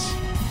Nominees. gosh.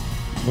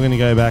 We're going to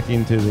go back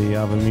into the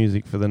other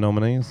music for the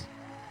nominees.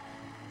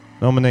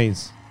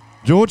 Nominees.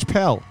 George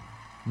Pell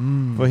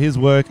for his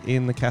work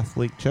in the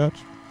Catholic Church.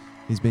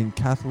 He's been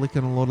Catholic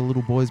and a lot of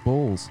little boys'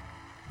 balls.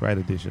 Great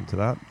addition to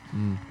that.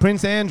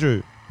 Prince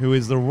Andrew, who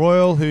is the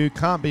royal who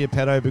can't be a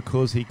pedo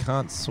because he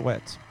can't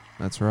sweat.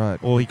 That's right.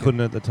 Or he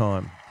couldn't at the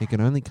time. He can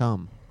only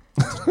come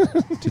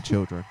to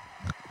children.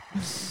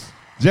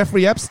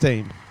 Jeffrey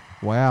Epstein.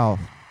 Wow.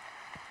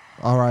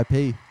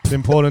 R.I.P. It's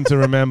important to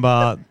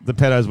remember the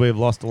pedos we've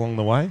lost along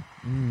the way.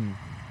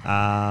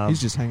 He's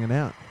just hanging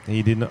out.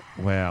 He did not.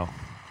 Wow.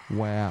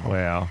 Wow.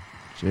 Wow.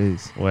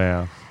 Jeez.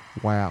 Wow.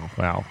 Wow.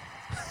 Wow.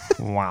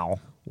 Wow.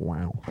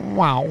 Wow.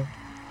 Wow.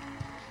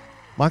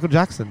 Michael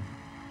Jackson.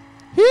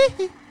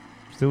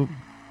 Still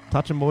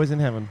touching boys in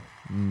heaven.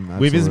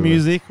 With his Absolutely.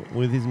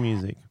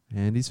 music.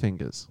 And his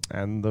fingers.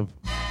 And the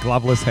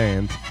gloveless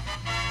hand.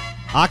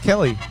 R.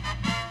 Kelly.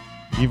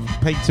 You've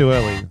peaked too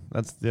early.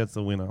 That's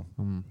the winner.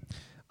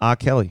 R.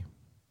 Kelly.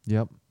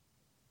 Yep.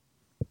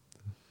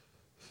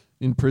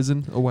 In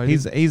prison,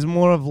 awaiting. He's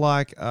more of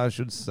like, I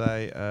should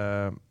say,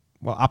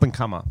 up and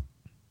comer.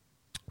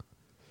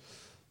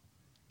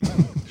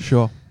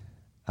 Sure.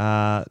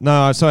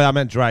 No, sorry, I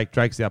meant Drake.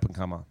 Drake's the up and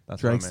comer.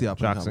 That's Drake's what I meant.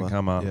 the up and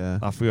comer. Yeah.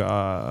 I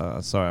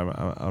forgot. Sorry,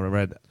 I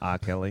read R.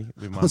 Kelly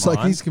with my It's mind.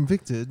 like he's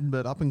convicted,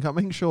 but up and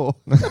coming, sure.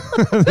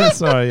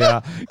 Sorry,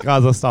 guys,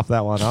 I'll stuff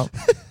that one up.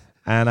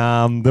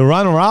 And the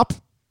runner-up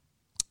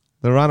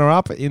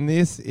in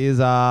this is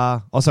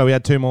also we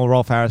had two more: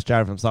 Rolf Harris,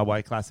 Jared from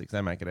Subway Classics.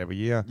 They make it every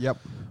year. Yep.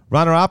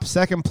 Runner-up,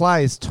 second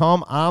place,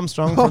 Tom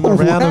Armstrong from the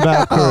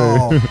Roundabout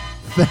Crew.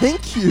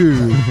 Thank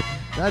you.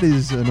 That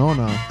is an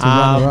honour to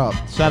runner up.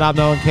 Shut up,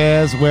 no one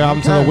cares. We're up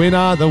to the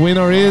winner. The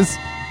winner is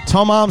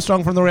Tom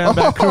Armstrong from the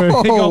Roundabout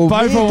Crew. He got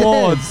both man.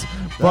 awards.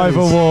 Both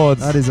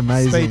awards. That is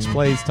amazing. Speech,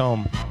 please,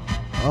 Tom.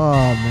 Oh,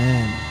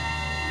 man.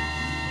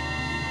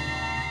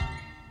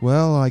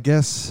 Well, I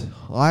guess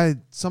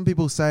some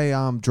people say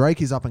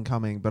Drake is up and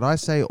coming, but I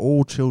say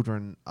all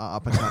children are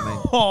up and coming.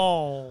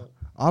 Oh.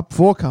 Up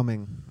for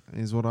coming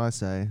is what I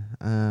say.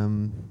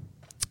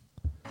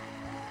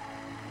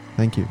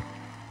 Thank you.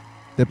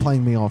 They're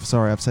playing me off.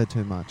 Sorry, I've said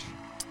too much.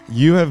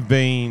 You have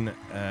been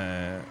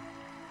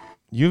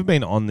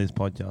on this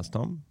podcast,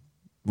 Tom.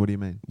 What do you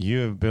mean?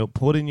 You have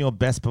put in your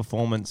best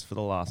performance for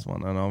the last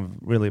one, and I've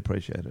really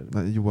appreciated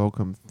it. You're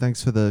welcome.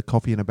 Thanks for the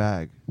coffee in a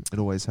bag. It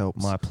always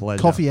helps. My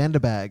pleasure. Coffee and a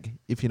bag,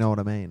 if you know what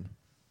I mean.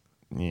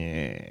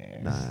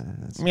 Yeah. Nah.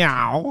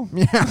 Meow.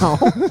 Meow.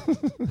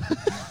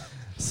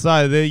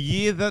 So the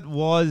year that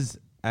was,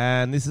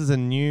 and this is a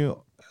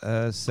new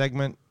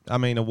segment.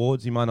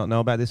 Awards. You might not know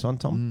about this one,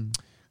 Tom.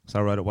 So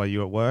I wrote it while you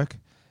were at work.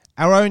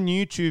 Our own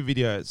YouTube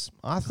videos.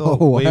 I thought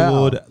we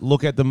would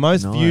look at the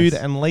most viewed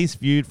and least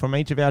viewed from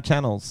each of our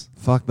channels.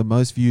 Fuck, the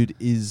most viewed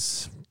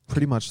is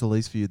pretty much the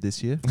least viewed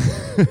this year.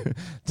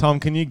 Tom,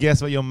 can you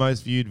guess what your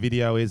most viewed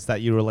video is that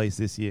you released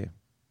this year?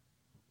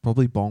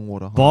 Probably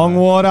Bongwater High.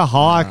 Bongwater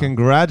High, Yeah.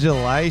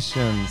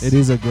 congratulations. It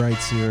is a great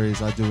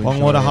series. I do enjoy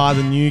Bongwater it. High,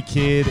 the new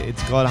kid.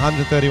 It's got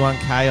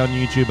 131k on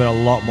YouTube, but a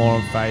lot more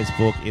on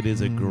Facebook. It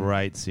is a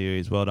great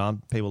series. Well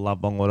done. People love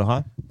Bongwater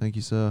High. Thank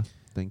you, sir.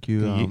 Thank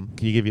you.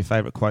 Can you give your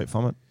favourite quote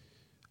from it?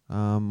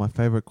 My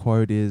favorite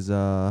quote is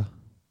I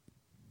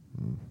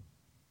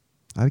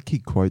had a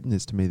kid quoting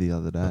this to me the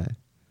other day.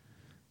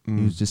 He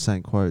was just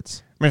saying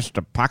quotes.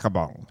 Mr.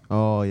 Packabong.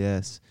 Oh,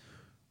 yes.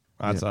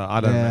 That's Yeah. I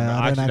don't remember. I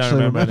don't actually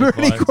actually don't remember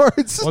any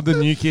quotes. What did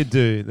the new kid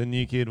do? The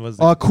new kid was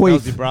Oh, Queef.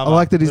 Kelsey brother. I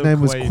like that his Lil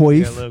name was Yeah,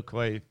 Queef. Lil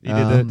Queef.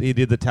 Um, He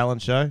did the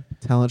talent show.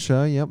 Talent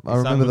show, yep. I He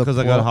sung remember the Because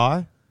I Got plot.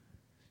 High.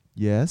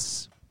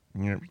 Yes.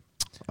 Yep.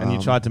 And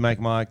you tried to make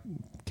my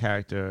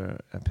character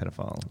a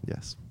pedophile.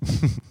 Yes.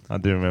 I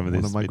do remember this.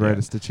 One of my video.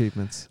 greatest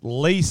achievements.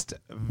 Least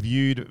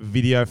viewed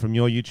video from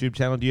your YouTube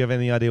channel. Do you have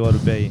any idea what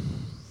it'd be?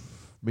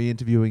 Me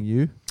interviewing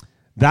you.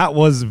 That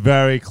was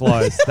very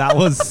close. That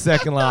was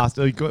second last.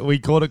 We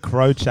called it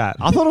Crow Chat.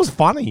 I thought it was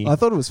funny. I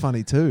thought it was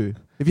funny too.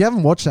 If you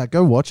haven't watched that,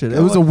 go watch it. It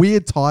was a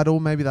weird title.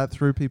 Maybe that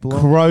threw people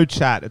off. Crow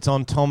Chat. It's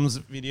on Tom's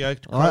video.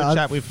 Crow I-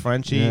 Chat with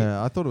Frenchie.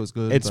 Yeah, I thought it was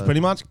good. It's but-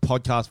 pretty much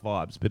podcast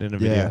vibes, but in a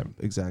yeah, video.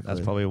 exactly.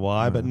 That's probably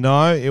why. Yeah. But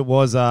no, it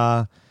was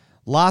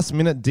last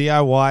minute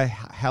DIY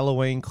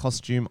Halloween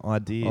costume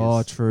ideas.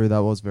 Oh, true.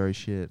 That was very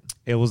shit.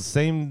 It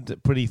seemed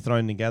pretty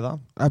thrown together.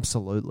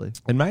 Absolutely.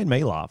 It made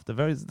me laugh.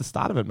 The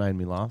start of it made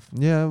me laugh.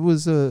 Yeah, it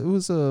was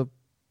a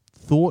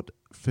thought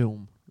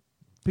film.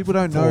 People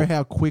don't know Thought.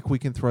 how quick we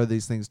can throw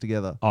these things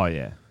together. Oh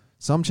yeah.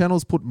 Some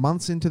channels put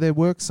months into their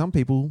work. Some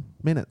people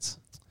minutes.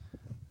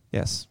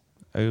 Yes.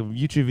 A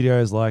YouTube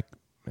video is like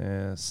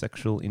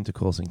sexual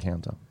intercourse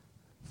encounter.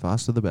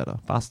 Faster the better.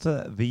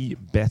 Faster the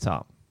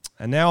better.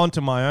 And now onto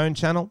my own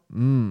channel.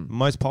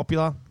 Most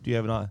popular. Do you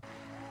have an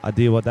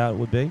idea what that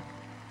would be?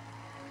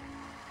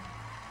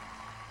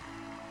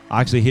 I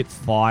actually hit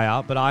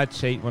fire, but I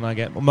cheat when I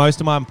get... Most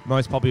of my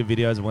most popular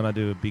videos are when I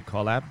do a big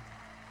collab.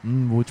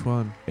 Which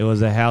one? It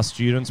was a How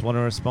Students Want to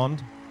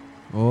Respond.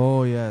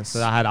 Oh, yes.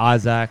 So I had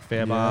Isaac,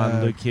 Fairbairn,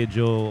 Yeah. Luke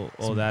Kidgel,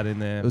 all that in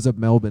there. It was at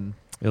Melbourne.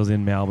 It was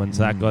in Melbourne,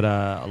 so that got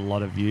a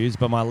lot of views.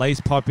 But my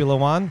least popular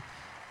one,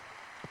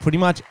 pretty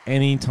much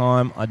any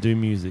time I do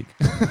music.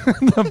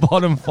 The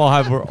bottom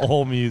 5 were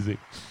all music.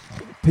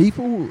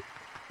 People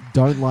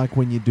don't like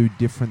when you do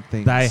different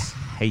things. They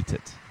hate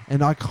it.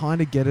 And I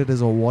kind of get it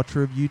as a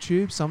watcher of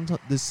YouTube.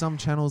 There's some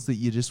channels that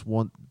you just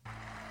want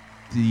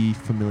the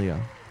familiar.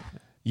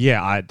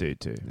 Yeah, I do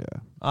too. Yeah.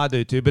 I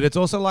do too. But it's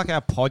also like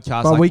our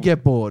podcast. But like, we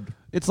get bored.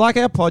 It's like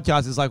our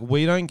podcast. It's like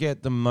we don't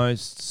get the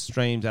most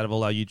streams out of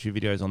all our YouTube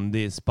videos on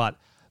this, but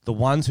the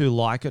ones who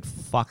like it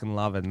fucking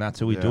love it, and that's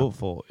who we do Yeah, it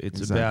for. It's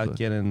exactly. about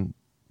getting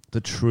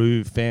the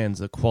true fans,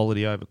 the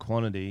quality over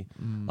quantity.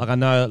 Like I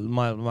know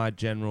my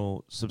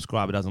general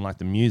subscriber doesn't like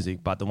the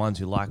music, but the ones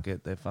who like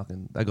it, they got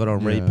it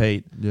on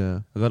repeat. Yeah.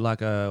 I got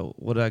like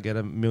what did I get,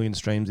 1 million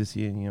streams this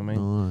year? You know what I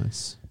mean?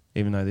 Nice.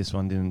 Even though this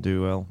one didn't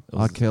do well. It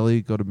R. was-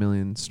 Kelly got 1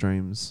 million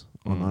streams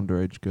on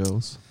underage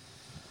girls.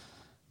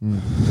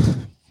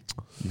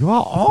 You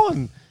are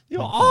on.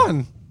 You're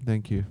on.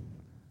 Thank you.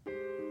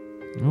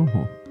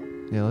 Oh.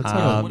 Yeah, let's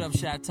have Um, What up,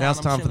 Shot Town? Now it's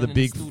I'm time for the chilling in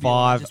Big studio.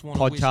 Five I just wanna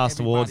wish podcast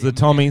awards.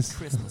 everybody The a Merry Tommies.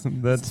 Christmas. The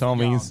This is for y'all,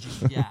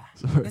 Tommies. yeah.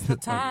 Sorry. It's the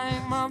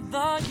time of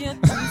the year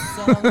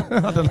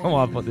to I don't know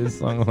why I put this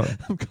song on.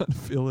 I'm kind of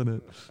feeling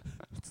it.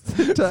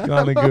 It's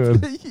kind of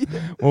good.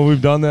 Well,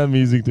 we've done that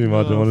music too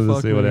much. I Oh, wanted to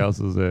fuck see what me. else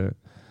is there.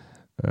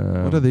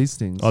 What are these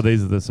things? Oh,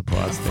 these are the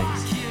surprise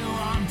things.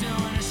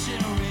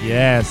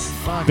 Yes.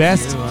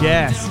 Best you,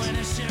 guest.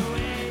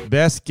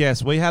 Best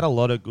guest. We had a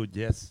lot of good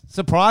guests.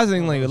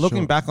 Surprisingly, Oh, looking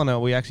sure. back on it,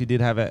 we actually did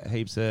have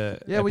heaps of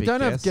Yeah, we epic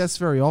don't have guests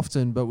very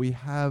often, but we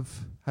have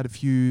had a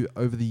few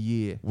over the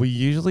year. We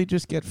usually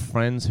just get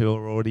friends who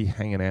are already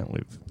hanging out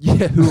with.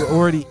 Yeah, who are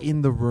already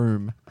in the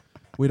room.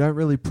 We don't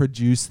really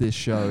produce this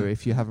show,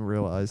 if you haven't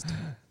realised.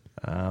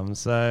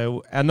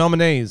 So our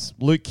nominees,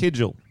 Luke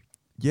Kidgel,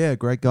 Yeah,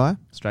 great guy.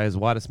 Australia's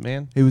whitest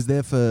man. He was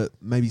there for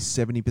maybe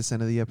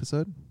 70% of the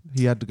episode.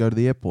 He had to go to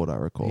the airport, I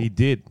recall. He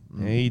did.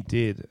 He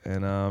did.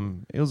 And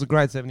it was a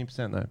great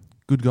 70% though.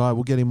 Good guy.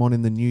 We'll get him on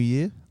in the new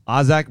year.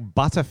 Isaac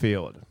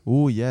Butterfield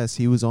Oh, yes.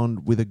 He was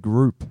on with a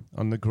group.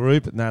 on the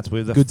group, and that's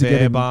with the Good to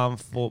get him. Fairbairn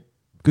for.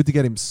 Good to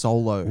get him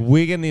solo.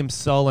 We're getting him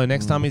solo.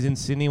 Next time he's in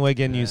Sydney, we're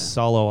getting you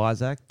solo,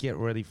 Isaac. Get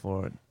ready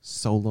for it.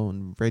 Solo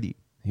and ready.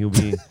 He'll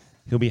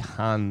be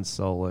Han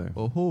Solo.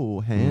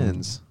 Oh,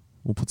 hands.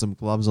 We'll put some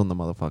gloves on the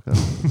motherfucker.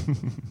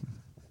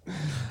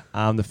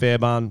 The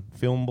Fairbairn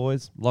film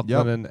boys,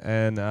 Lachlan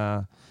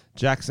and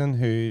Jackson,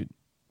 who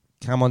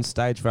come on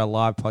stage for our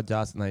live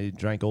podcast and they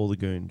drank all the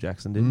goon.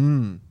 Jackson did.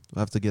 We'll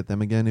have to get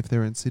them again if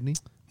they're in Sydney.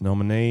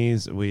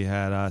 Nominees, we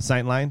had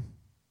Saint Lane.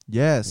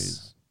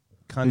 Yes.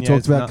 We Kanye's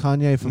talked about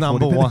Kanye for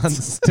number 40 one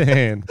minutes.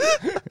 stand.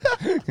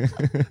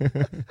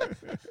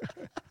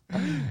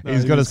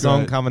 He's he got a was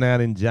song great. coming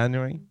out in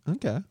January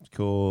Okay.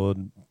 called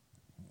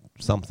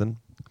something.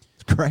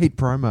 Great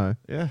promo.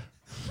 Yeah.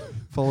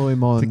 Follow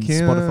him on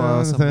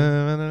Spotify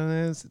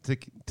or something.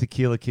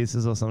 Tequila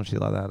Kisses or some shit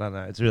like that. I don't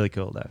know. It's really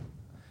cool though.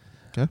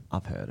 Okay.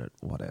 I've heard it.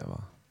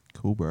 Whatever.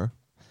 Cool, bro.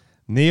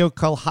 Neil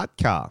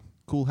Kolhatkar.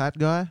 Cool hat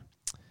guy.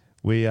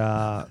 We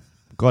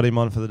got him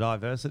on for the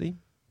diversity.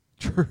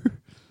 True.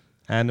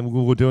 And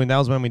we were doing, that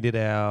was when we did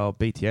our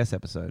BTS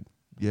episode.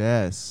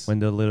 Yes. When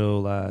the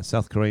little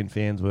South Korean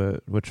fans were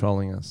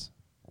trolling us.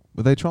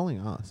 Were they trolling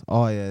us?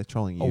 Oh, yeah,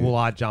 trolling you. Oh, well,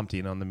 I jumped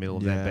in on the middle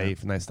of Yeah. their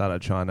beef and they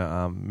started trying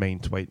to mean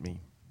tweet me.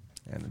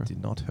 And it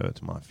did not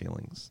hurt my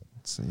feelings.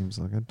 It seems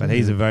like it. But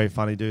he's a very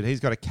funny dude. He's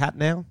got a cat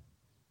now.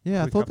 Yeah,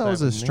 I Quick thought that update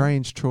was a with Neil.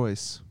 strange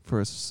choice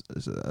for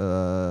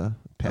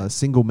a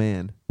single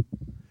man.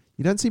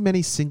 You don't see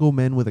many single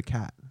men with a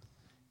cat.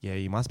 Yeah,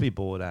 you must be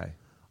bored, eh?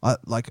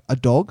 Like a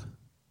dog,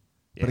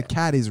 Yeah. but a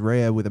cat is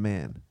rare with a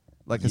man.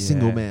 Like a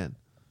single Yeah. man.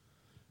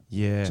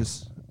 Yeah.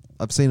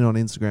 I've seen it on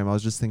Instagram. I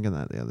was just thinking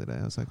that the other day.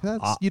 I was like,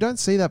 you don't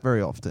see that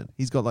very often.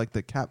 He's got like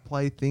the cat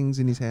play things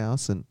in his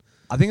house, and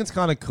I think it's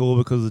kind of cool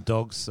because the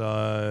dog's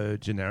so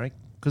generic.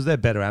 Because they're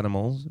better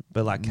animals.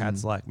 But like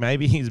cats, like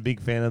maybe he's a big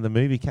fan of the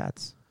movie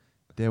Cats.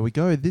 there we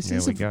go. This There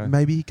is we go.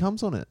 maybe he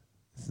comes on it.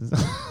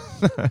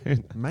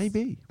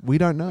 Maybe we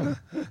don't know.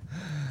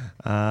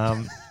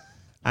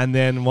 And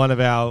then one of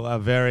our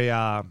very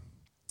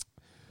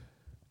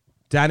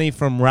Danny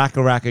from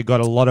Raka Raka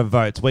got a lot of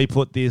votes. We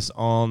put this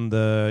on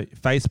the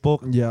Facebook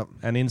Yep.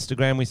 and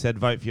Instagram. We said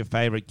vote for your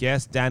favorite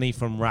guest. Danny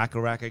from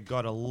Raka Raka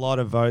got a lot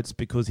of votes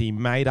because he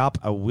made up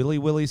a Willy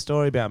Willy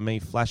story about me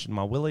flashing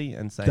my willy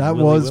and saying That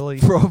Willy was Willy.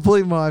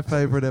 probably my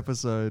favorite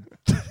episode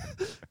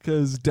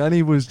because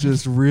Danny was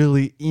just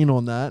really in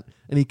on that,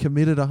 and he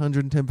committed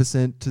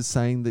 110% to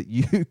saying that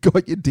you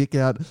got your dick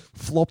out,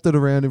 flopped it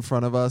around in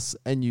front of us,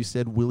 and you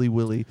said Willy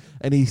Willy,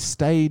 and he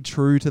stayed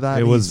true to that.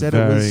 It He was said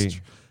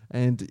very-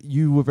 and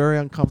you were very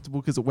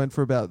uncomfortable because it went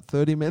for about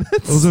 30 minutes.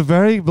 It was a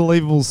very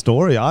believable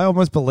story. I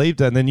almost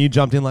believed it, and then you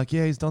jumped in like,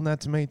 "Yeah, he's done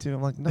that to me too."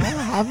 I'm like, "No, I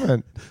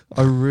haven't."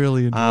 I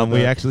really enjoyed We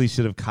that. actually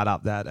should have cut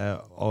up that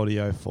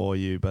audio for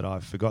you, but I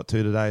forgot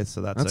to today,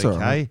 so that's all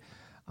okay.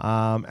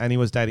 And he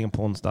was dating a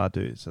porn star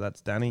too, so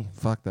that's Danny.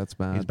 Fuck, that's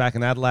bad. He's back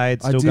in Adelaide,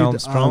 I still did going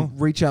strong.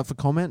 reach out for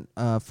comment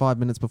 5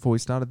 minutes before we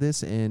started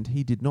this, and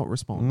he did not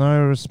respond.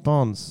 No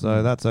response,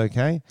 so that's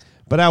okay.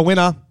 But our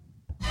winner,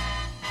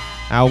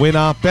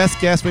 best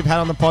guest we've had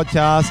on the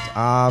podcast,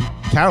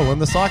 Carolyn,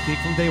 the psychic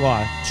from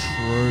DY.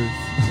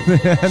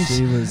 Truth. and,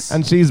 She was.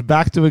 and she's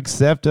back to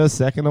accept her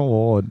second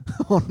award.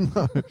 Oh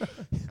no!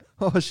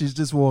 Oh, she's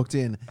just walked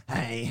in.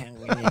 Hey,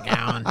 where you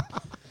going?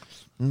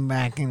 I'm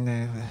back in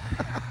the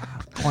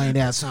cleaned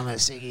out some of the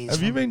ciggies.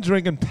 Have you been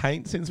drinking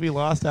paint since we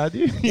last had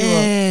you?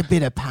 Yeah,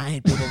 bit of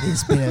paint, bit of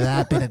this, bit of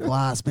that, bit of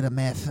glass, bit of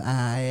meth.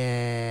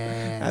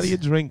 Yeah. How do you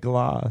drink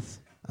glass?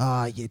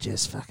 Oh, you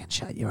just fucking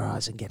shut your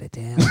eyes and get it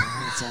down.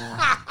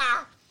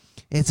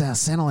 It's a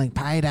settling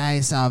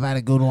payday, so I've had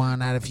a good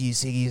one, had a few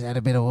ciggies, had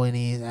a bit of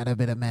winnies, had a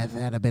bit of meth,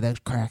 had a bit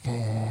of crack.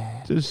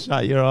 Just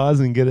shut your eyes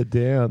and get it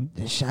down.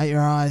 Just shut your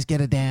eyes,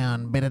 get it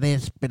down. Bit of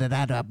this, bit of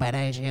that, bit of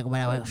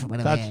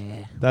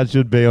That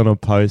should be on a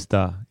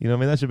poster. You know what I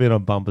mean? That should be on a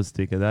bumper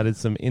sticker. That is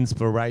some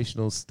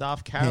inspirational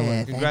stuff. Carolyn,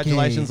 Yeah,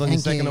 congratulations on your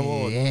second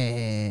award.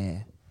 Yeah.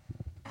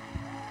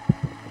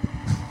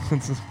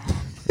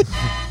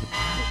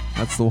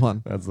 That's the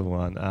one. That's the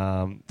one.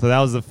 So that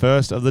was the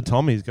first of the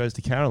Tommies. Goes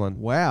to Carolyn.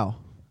 Wow,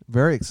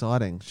 very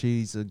exciting.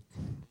 She's a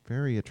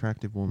very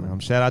attractive woman.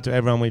 Shout out to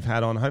everyone we've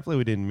had on. Hopefully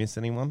we didn't miss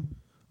anyone.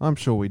 I'm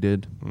sure we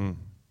did.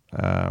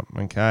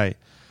 Okay.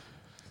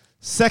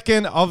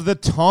 Second of the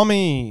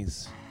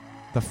Tommies.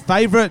 The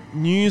favorite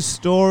news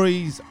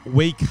stories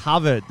we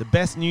covered. The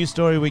best news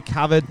story we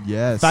covered.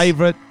 Yes.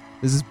 Favorite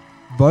This is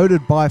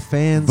voted by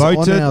fans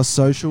Voted on our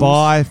socials.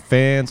 by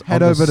fans.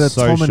 Head on over the to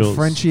Tom and socials.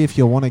 Frenchie if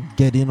you want to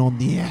get in on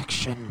the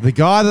action. The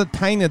guy that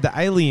painted the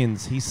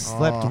aliens he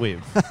slept Oh.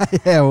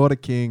 with. Yeah, what a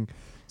king.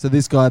 So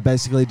this guy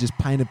basically just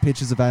painted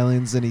pictures of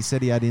aliens, and he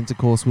said he had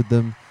intercourse with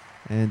them.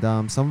 And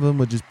some of them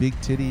were just big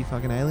titty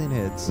fucking alien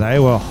heads. They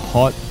were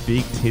hot,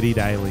 big tittied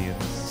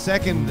aliens.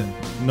 Second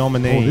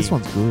nominee. Oh, this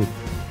one's good.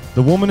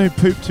 The woman who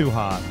pooped too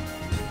hard.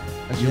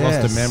 And she lost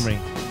Yes. her memory.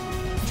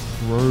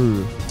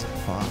 True.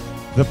 Fuck.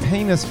 The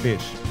penis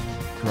fish.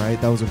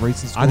 Great. That was a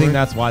recent story. I think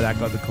that's why that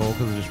got the call,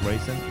 because it's just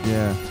recent.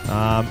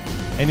 Yeah.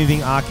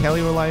 Anything R.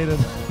 Kelly related?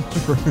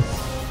 True.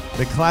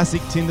 The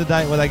classic Tinder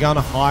date where they go on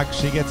a hike,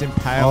 she gets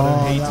impaled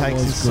Oh, and he that takes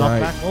was his sock great.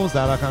 back. What was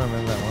that? I can't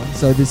remember that one.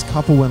 So this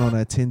couple went on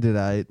a Tinder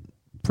date,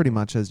 pretty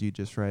much as you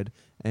just read,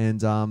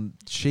 and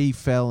she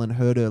fell and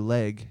hurt her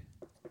leg,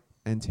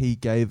 and he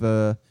gave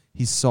her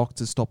his sock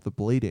to stop the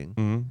bleeding.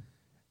 Mm-hmm.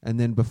 And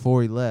then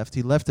before he left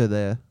her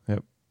there.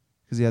 Yep.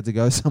 Because he had to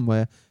go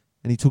somewhere,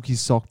 and he took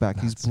his sock back,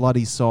 his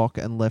bloody sock,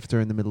 and left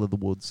her in the middle of the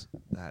woods.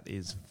 That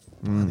is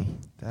funny.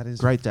 That is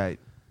Great date.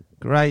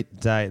 Great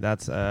date.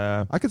 That's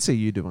I could see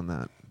you doing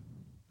that.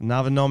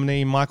 another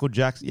nominee, Michael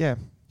Jackson. Yeah,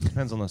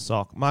 depends on the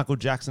sock. Michael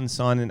Jackson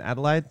signed in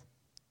Adelaide.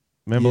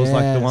 Remember, it was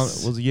like the one.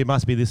 Yes. Was You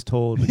Must Be This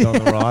Tall to go on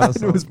the ride or It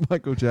something. was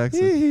Michael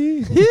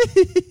Jackson.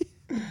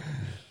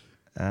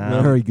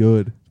 Very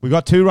good. We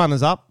got two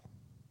runners up.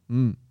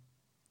 Mm.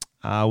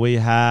 We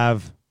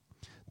have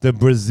the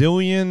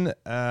Brazilian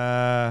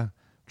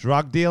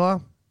drug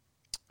dealer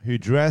who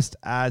dressed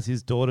as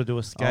his daughter to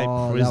escape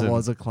prison. That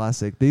was a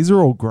classic. These are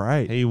all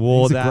great. He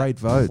wore These are that great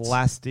votes.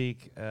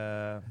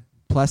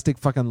 plastic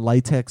fucking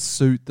latex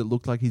suit that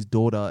looked like his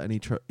daughter, and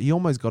he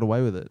almost got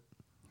away with it.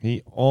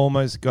 He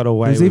almost got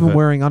away He was with even it.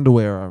 wearing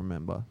underwear, I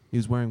remember. He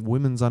was wearing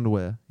women's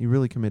underwear. He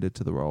really committed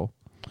to the role.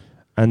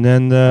 And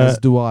then As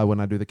do I when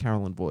I do the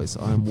Carolyn voice.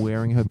 I am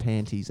wearing her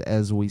panties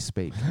as we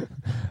speak.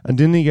 and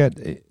didn't he get?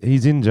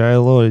 He's in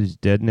jail or he's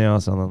dead now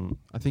or something.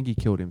 I think he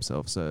killed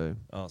himself, so...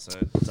 Oh, so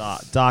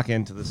dark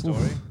end to the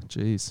story.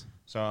 Jeez.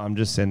 So I'm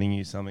just sending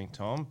you something,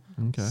 Tom.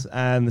 Okay.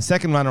 And the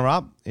second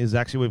runner-up is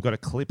actually we've got a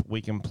clip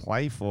we can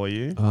play for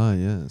you. Ah,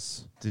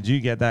 yes. Did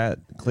you get that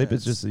clip? Yeah,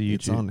 it's just a YouTube.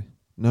 It's on.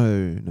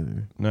 No.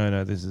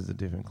 No, this is a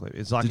different clip.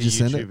 It's like Did a you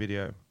send YouTube it?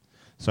 video.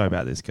 Sorry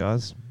about this,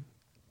 guys.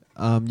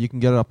 You can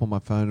get it up on my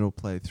phone. It'll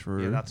play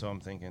through. Yeah, that's what I'm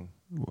thinking.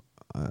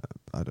 I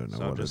don't know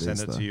So what I'll just it send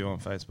is, it though. to you on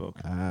Facebook.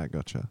 Ah,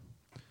 gotcha.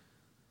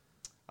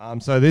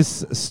 So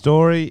this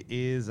story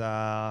is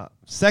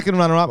second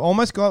runner-up.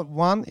 Almost got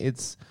one.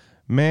 It's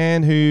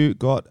man who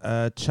got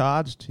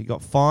charged. He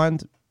got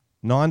fined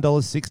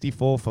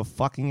 $9.64 for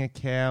fucking a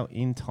cow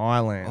in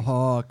Thailand.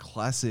 Oh,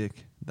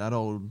 classic. That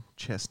old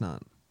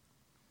chestnut.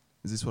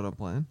 Is this what I'm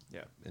playing?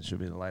 Yeah, it should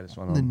be the latest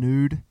one. The On.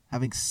 nude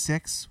having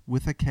sex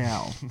with a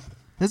cow.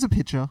 There's a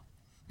picture.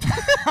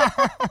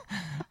 It's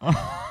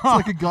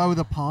like a guy with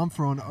a palm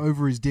thrown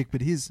over his dick, but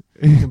he's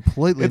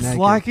completely It's naked.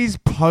 like he's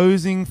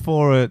posing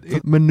for it.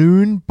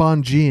 Manoon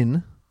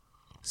Banjin,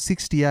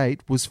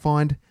 68, was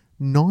fined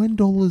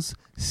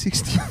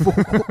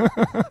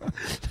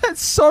 $9.64.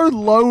 That's so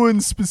low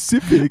and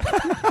specific.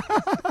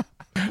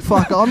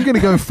 Fuck, I'm going to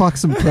go fuck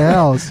some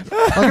cows.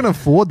 I can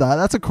afford that.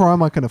 That's a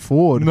crime I can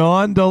afford.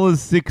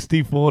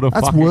 $9.64 to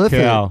That's fuck worth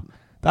a cow. it.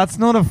 That's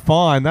not a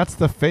fine. That's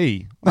the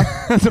fee.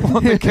 That's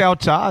what the cow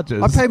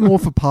charges. I pay more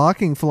for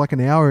parking for like an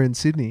hour in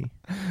Sydney.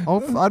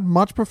 I'd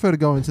much prefer to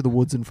go into the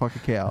woods and fuck a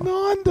cow.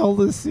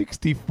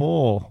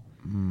 $9.64.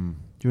 Do you want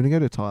to go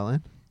to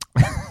Thailand?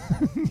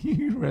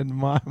 You read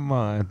my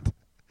mind.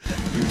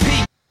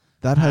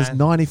 That has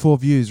 94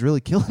 views.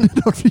 Really killing it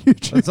on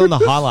YouTube. It's on the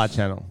highlight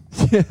channel.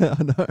 Yeah,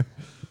 I know.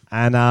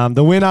 And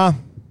the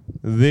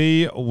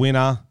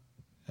winner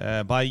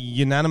by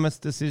unanimous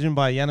decision,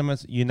 by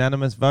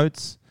unanimous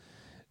votes,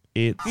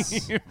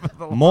 it's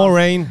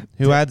Maureen,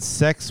 who had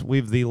sex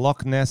with the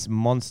Loch Ness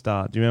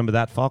Monster. Do you remember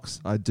that,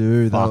 Fox? I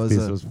do. Fuck, That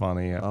this was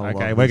funny. Yeah. I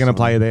Okay, love we're this going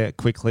to one. play a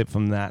quick clip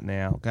from that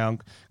now. Okay,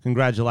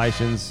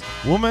 congratulations.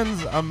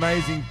 Woman's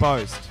amazing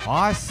boast.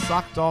 I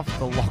sucked off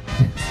the Loch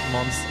Ness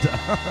Monster.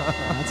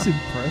 That's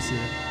impressive.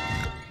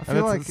 I And feel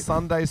it's like a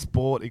Sunday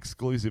Sport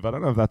exclusive. I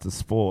don't know if that's a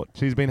sport.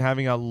 She's been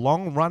having a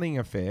long-running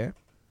affair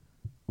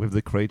with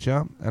the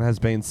creature and has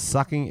been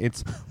sucking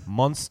its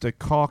monster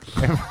cock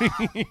every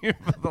year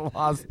for the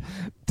last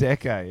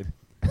decade.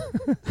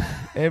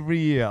 Every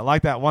year.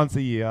 Like that once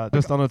a year,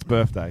 just on its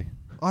birthday.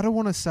 I don't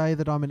want to say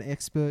that I'm an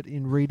expert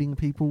in reading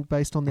people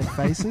based on their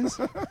faces.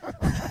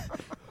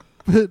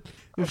 But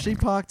if she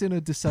parked in a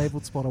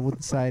disabled spot, I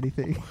wouldn't say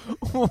anything.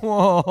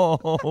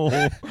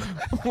 Whoa.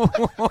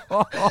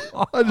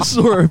 I just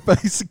saw her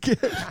face again.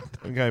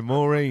 Okay,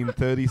 Maureen,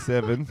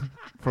 37,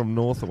 from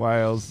North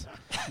Wales.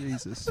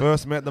 Jesus.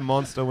 First met the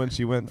monster when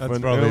she went for That's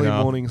an probably early enough.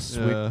 Yeah, morning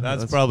swim. That's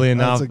that's- probably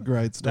enough. That's a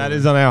great story. That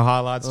is on our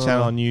highlights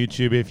channel Oh. on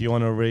YouTube if you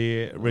want to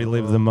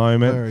relive the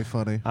moment. Very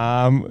funny.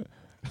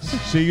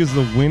 She is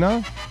the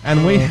winner,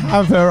 and we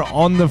have her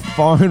on the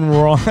phone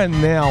right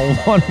now.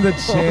 What are the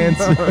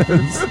chances?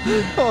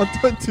 Oh,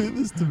 don't do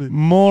this to me.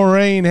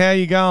 Maureen, how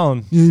you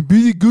going? Yeah,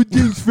 pretty good,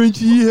 thanks,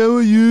 Frenchie. How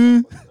are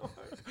you?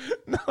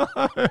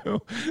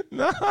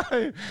 No,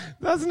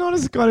 that's not a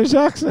Scottish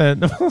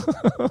accent.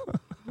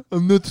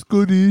 I'm not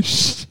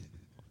Scottish.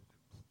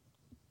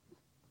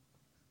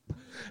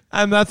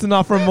 And that's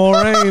enough from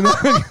Maureen.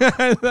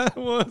 That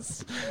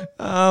was,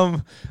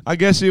 I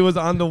guess she was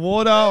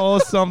underwater or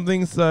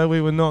something, so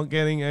we were not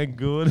getting a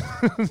good.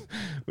 I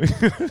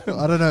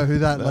don't know who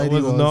that lady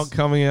was was. not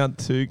coming out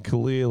too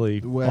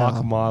clearly. Wow.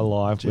 Fuck my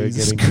life.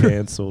 Jesus We're getting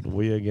cancelled.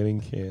 We are getting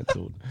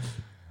cancelled.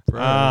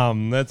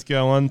 Let's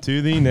go on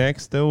to the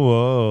next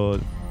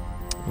award.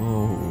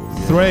 Oh,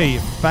 yeah. 3,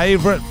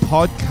 favorite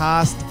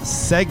podcast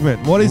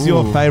segment. What is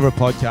your Ooh. favorite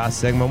podcast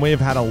segment? We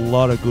have had a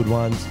lot of good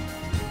ones.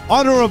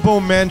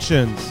 Honorable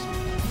mentions.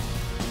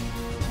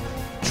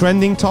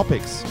 Trending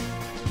topics.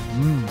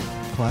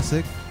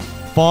 Classic.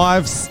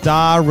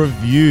 5-star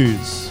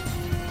reviews.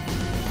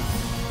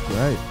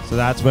 Great. So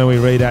that's when we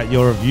read out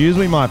your reviews.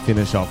 We might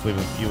finish off with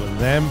a few of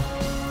them.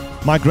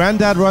 My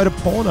granddad wrote a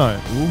porno.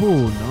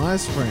 Ooh,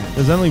 nice, friend.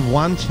 There's only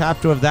one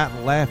chapter of that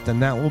left,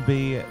 and that will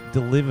be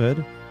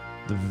delivered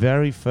the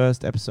very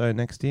first episode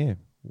next year.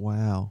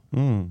 Wow.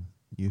 Mm.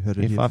 You heard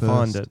it If here I first.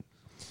 find it.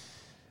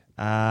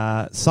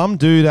 Some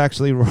dude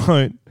actually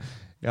wrote,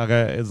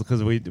 okay, it's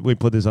because we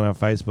put this on our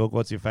Facebook.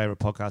 What's your favorite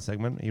podcast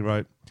segment? He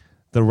wrote,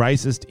 the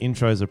racist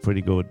intros are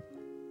pretty good.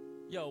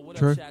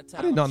 True.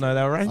 I did not know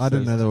they were racist. I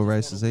didn't know they were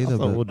racist I either,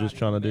 thought we were but just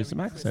trying to do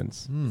some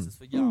accents. I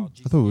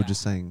thought we were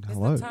just saying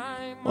hello.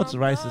 What's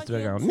racist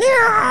about going,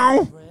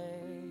 meow?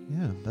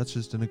 Yeah, that's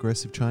just an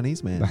aggressive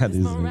Chinese man. That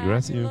is an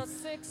aggressive.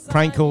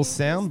 Prank call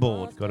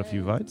soundboard got a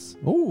few votes.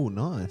 Oh,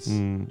 nice.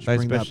 They Should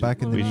bring that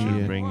back in the we new should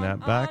year. bring that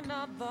back.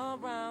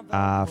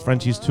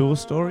 Frenchie's tour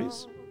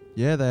stories.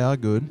 Yeah, they are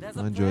good.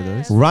 I enjoy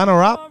those.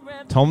 Runner up,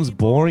 Tom's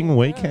boring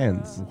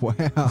weekends. Wow.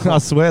 I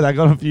swear they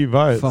got a few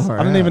votes. Far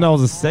I didn't even out. know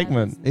it was a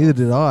segment. Either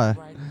did I.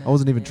 I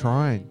wasn't even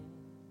trying.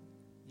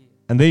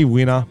 And the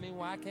winner,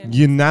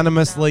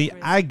 unanimously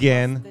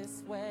again,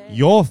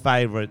 your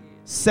favorite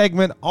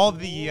segment of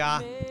the year,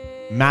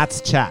 Matt's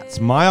Chats,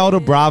 my older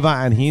brother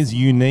and his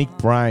unique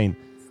brain.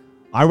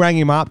 I rang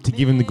him up to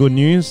give him the good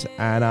news,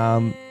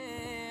 and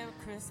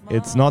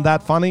it's not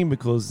that funny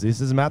because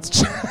this is Matt's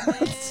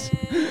Chats.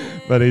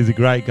 But he's a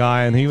great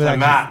guy, and he was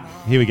Matt.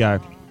 Here we go.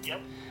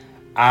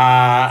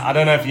 I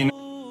don't know if you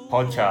know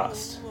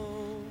podcast.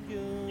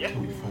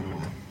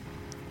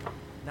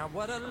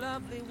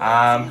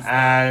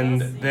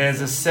 And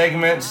there's a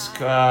segment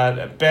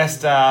called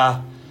best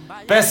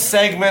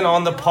segment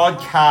on the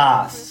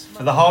podcast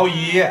for the whole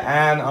year,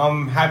 and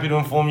I'm happy to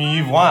inform you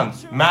you've won.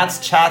 Matt's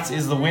Chats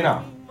is the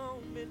winner.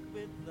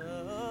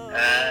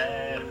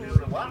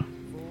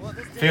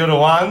 Field of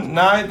one?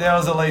 No, there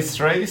was at least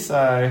 3,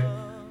 so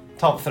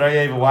top 3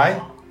 either way.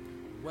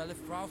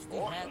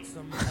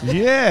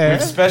 Yeah.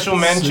 With special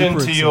mention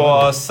Super to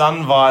your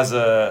sun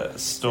visor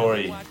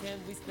story.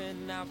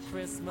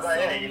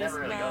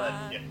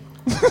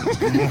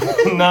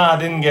 No, I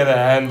didn't get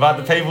it, but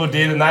the people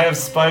did, and they have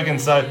spoken.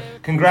 So,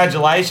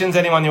 congratulations!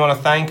 Anyone you want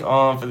to thank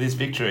for this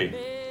victory?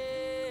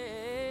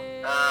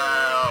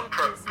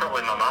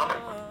 Probably my mum.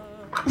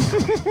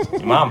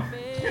 Your mum,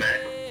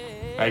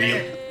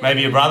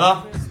 maybe your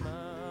brother.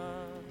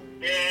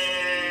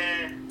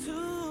 Yeah,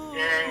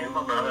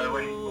 my brother.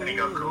 When he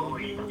got cool,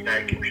 he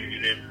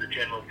contributed to the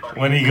general fund.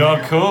 When he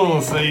got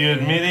cool, so you're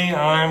admitting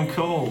I'm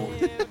cool.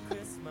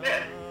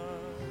 Yeah,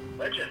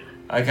 legend.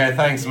 Okay,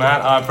 thanks,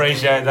 Matt. I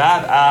appreciate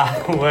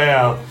that.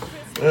 Wow,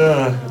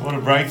 what a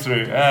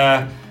breakthrough.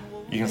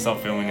 You can stop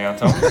filming now,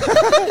 Tom.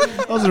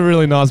 That was a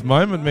really nice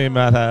moment me and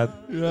Matt had.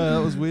 Yeah,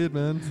 that was weird,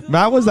 man.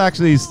 Matt was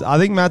actually, I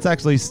think Matt's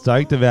actually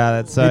stoked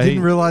about it. So He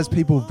didn't realize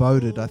people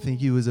voted. I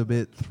think he was a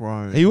bit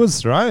thrown. he was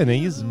thrown.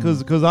 He's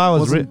because I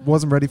was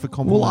wasn't ready for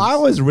compliments. well, I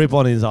always rip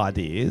on his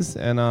ideas,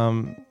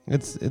 and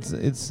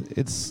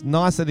it's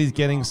nice that he's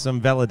getting some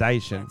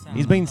validation.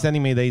 He's been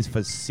sending me these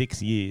for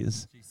 6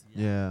 years,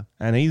 Yeah.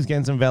 and he's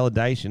getting some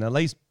validation. At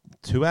least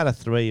 2 out of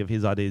 3 of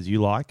his ideas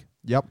you like.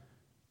 Yep.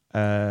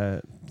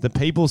 The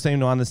people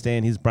seem to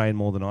understand his brain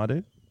more than I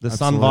do. The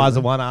sun Absolutely.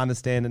 visor one, I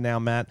understand it now,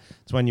 Matt.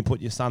 It's when you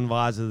put your sun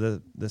visor,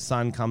 the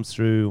sun comes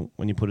through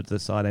when you put it to the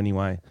side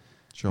anyway.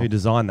 Sure. Who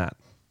designed that?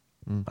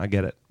 I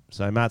get it.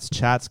 So Matt's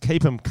Chats,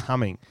 keep them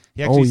coming.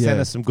 He actually sent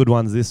us some good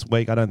ones this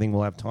week. I don't think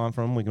we'll have time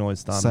for them. We can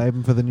always start Save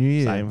him for the new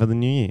year. Save 'em for the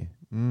new year.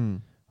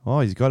 Oh,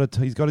 he's got it.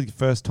 He's got it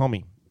first,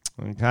 Tommy.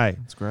 Okay.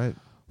 That's great.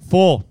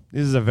 4.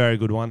 This is a very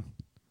good one.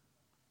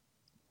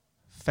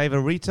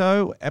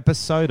 Favorito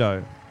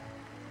episodo.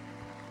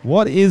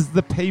 What is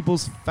the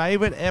people's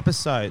favorite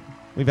episode?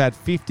 We've had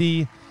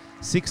 50,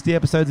 60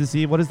 episodes this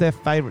year. What is their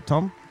favorite,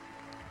 Tom?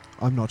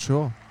 I'm not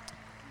sure.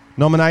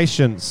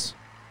 Nominations.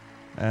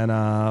 And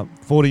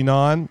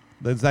 49.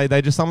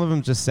 They just, some of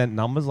them just sent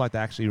numbers, like they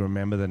actually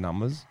remember the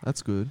numbers.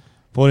 That's good.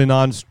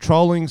 49's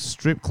trolling,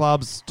 strip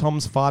clubs,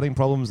 Tom's farting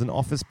problems, and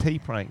office pee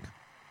prank.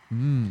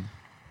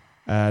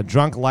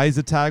 Drunk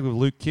laser tag with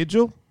Luke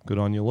Kidgel. Good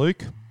on you,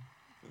 Luke.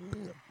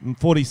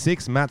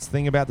 46, Matt's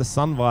thing about the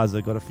sun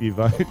visor got a few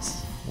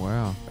votes.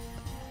 Wow.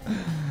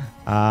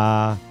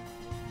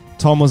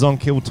 Tom was on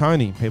Kill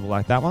Tony. People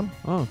like that one.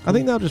 Oh, cool. I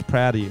think they were just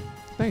proud of you.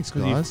 Thanks,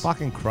 Because you guys.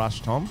 fucking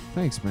crushed, Tom.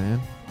 Thanks, man.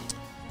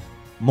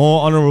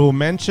 More honourable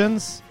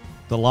mentions.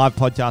 The live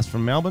podcast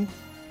from Melbourne.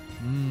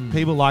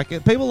 People like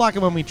it. People like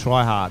it when we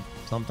try hard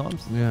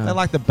sometimes. Yeah. They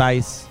like the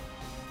base,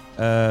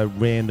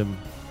 random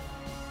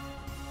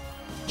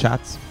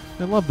chats.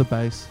 They love the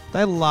bass.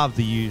 They love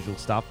the usual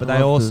stuff, but They they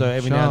love also, the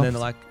every now and then, shaft. are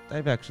like,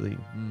 they've actually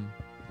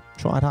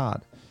tried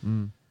hard.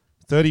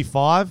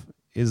 35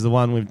 is the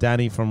one with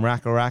Danny from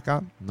Raka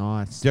Raka.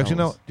 Nice. Do you actually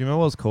know? Do you remember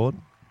what it's called?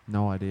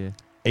 No idea.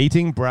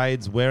 Eating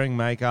braids, wearing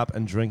makeup,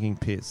 and drinking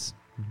piss.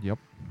 Yep.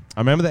 I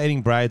remember the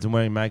eating braids and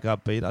wearing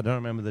makeup beat. I don't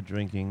remember the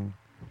drinking.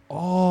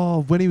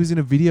 Oh, when he was in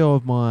a video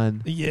of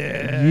mine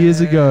Yeah.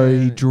 years ago,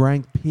 he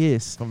drank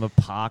piss. From the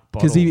park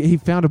bottle. Because he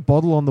found a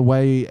bottle on the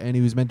way and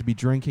he was meant to be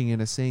drinking in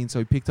a scene, so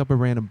he picked up a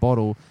random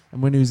bottle.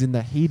 And when he was in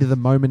the heat of the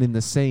moment in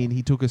the scene,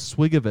 he took a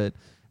swig of it.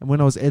 And when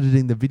I was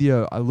editing the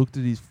video, I looked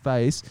at his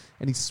face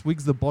and he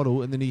swigs the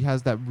bottle, and then he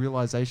has that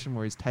realization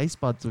where his taste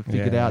buds have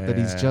figured out that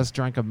he's Yeah. just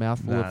drank a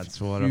mouthful That's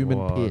what of it human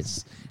was.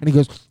 piss. And he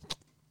goes,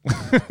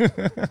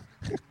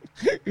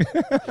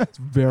 it's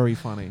very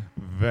funny.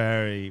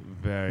 Very,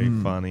 very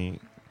funny.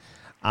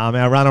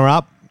 Our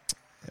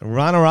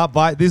runner-up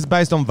by this is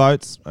based on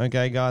votes.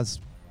 Okay, guys,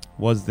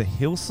 was the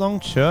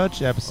Hillsong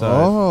Church episode.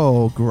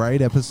 Oh,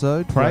 great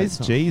episode. Praise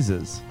Great.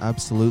 Jesus!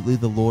 Absolutely,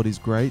 the Lord is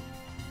great.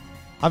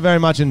 I very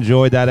much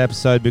enjoyed that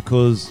episode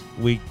because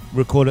we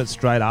recorded it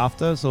straight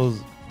after, so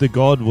the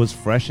God was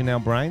fresh in our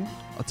brain.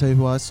 I'll tell you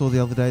who I saw the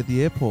other day at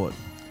the airport.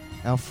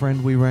 our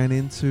friend we ran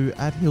into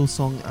at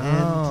Hillsong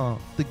and Oh.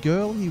 the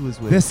girl he was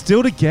with. They're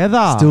still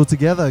together. Still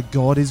together.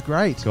 God is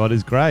great. God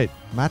is great.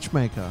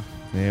 Matchmaker.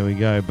 There we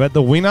go. But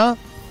the winner,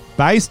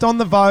 based on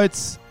the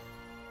votes,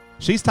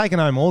 she's taken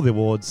home all the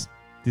awards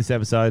this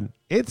episode.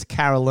 It's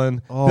Carolyn,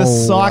 the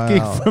Oh,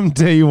 psychic wow. from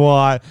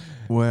DY.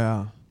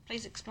 Wow.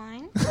 Please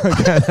explain.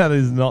 Okay, that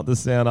is not the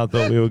sound I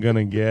thought we were going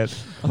to get.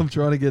 I'm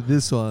trying to get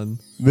this one.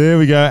 There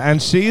we go.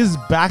 And she is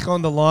back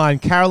on the line.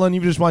 Carolyn,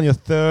 you've just won your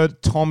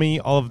 3rd Tommy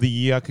of the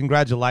year.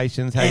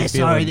 Congratulations. How you feeling?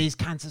 Sorry, these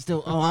cunts are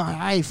still. Oh,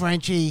 hey,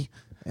 Frenchie.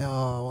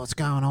 Oh, what's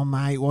going on,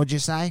 mate? What'd you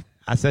say?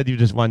 I said you've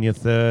just won your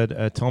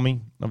 3rd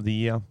Tommy of the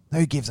year.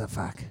 Who gives a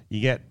fuck?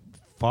 You get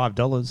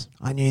 $5.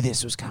 I knew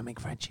this was coming,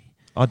 Frenchie.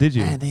 Oh, did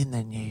you? And in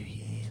the new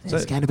year,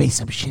 there's So- going to be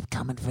some shit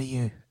coming for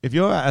you. If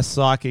you're a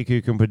psychic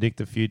who can predict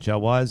the future,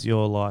 why is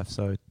your life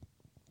so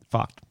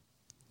fucked?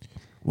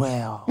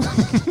 Well,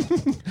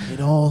 it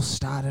all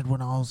started when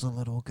I was a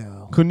little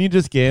girl. Couldn't you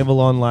just gamble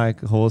on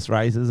like horse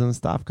races and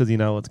stuff because you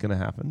know what's going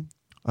to happen?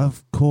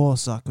 Of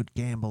course, I could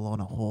gamble on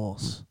a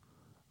horse,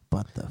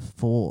 but the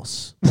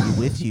force be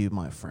with you,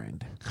 my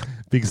friend.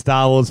 Big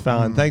Star Wars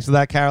fan. Thanks for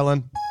that,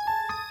 Carolyn.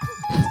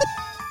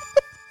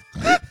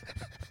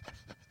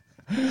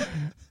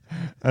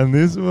 And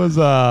this was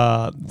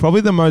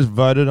probably the most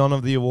voted on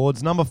of the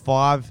awards. Number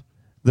 5,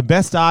 the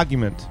best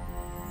argument.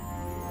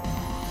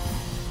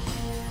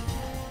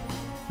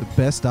 The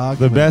best The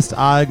argument. best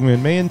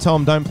argument. Me and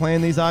Tom don't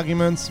plan these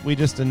arguments. We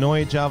just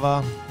annoy each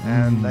other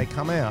and they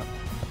come out.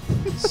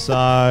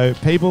 So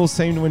people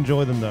seem to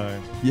enjoy them though.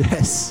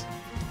 Yes.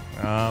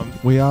 Um,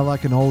 We are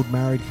like an old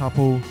married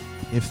couple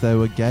if they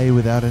were gay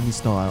without any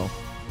style.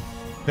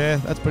 fair.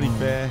 That's pretty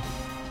fair.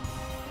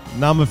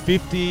 Number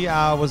 50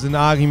 was an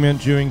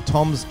argument during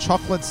Tom's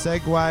chocolate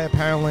segue.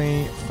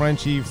 Apparently,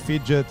 Frenchie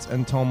fidgets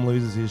and Tom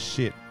loses his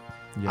shit.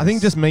 I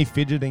think just me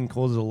fidgeting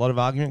causes a lot of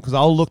argument because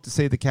I'll look to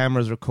see the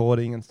cameras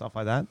recording and stuff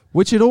like that.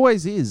 Which it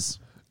always is.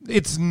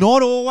 It's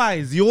not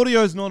always. The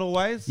audio's not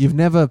always. You've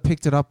never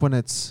picked it up when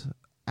it's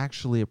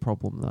actually a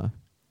problem, though.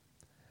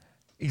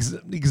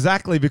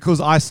 Exactly, because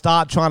I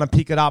start trying to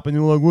pick it up and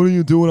you're like, what are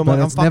you doing? I'm But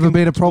like, it's I'm never fucking-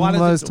 been a problem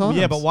why does those it-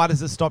 Yeah, times. but why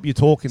does it stop you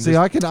talking? See,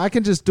 I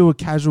can just do a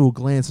casual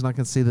glance and I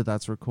can see that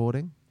that's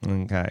recording.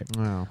 Okay.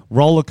 Wow.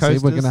 Roller See,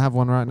 coasters. we're gonna have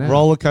one right now.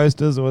 Roller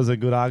coasters was a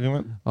good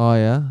argument. Oh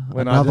yeah,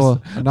 When I another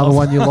just- another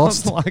one you I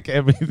was lost. like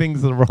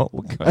everything's a roller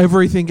coaster.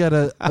 Everything at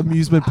a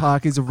amusement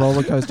park is a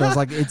roller coaster. I was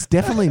like, it's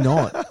definitely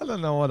not. I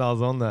don't know what I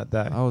was on that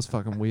day. I was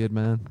fucking weird,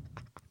 man.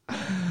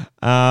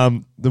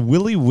 The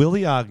Willy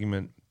Willy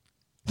argument.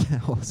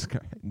 That was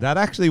great. That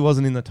actually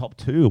wasn't in the top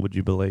 2, would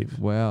you believe?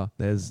 Wow.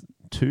 There's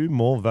 2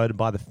 more voted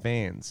by the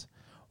fans.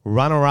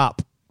 Runner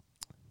up,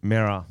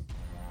 Mirror.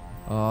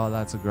 Oh,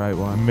 that's a great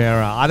one.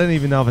 Mirror. I don't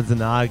even know if it's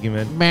an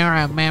argument.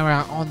 Mirror,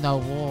 mirror on the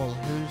wall,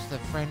 who's the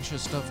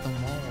Frenchest of them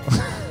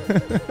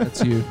all?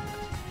 That's you.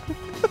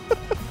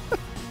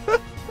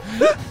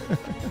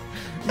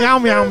 Meow,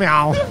 meow,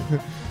 meow.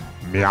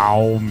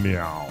 Meow, meow,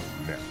 meow.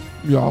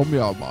 Meow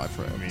meow, my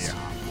friends.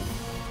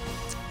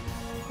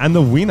 And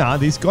the winner,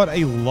 this got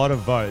a lot of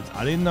votes.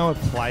 I didn't know it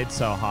played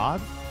so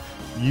hard.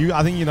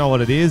 I think you know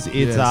what it is.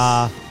 It's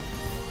Yes.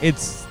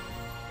 it's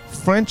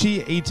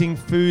Frenchie eating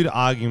food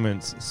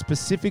arguments.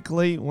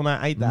 Specifically, when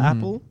I ate the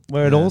apple,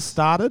 where it all Yes.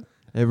 started.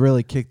 It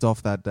really kicked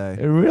off that day.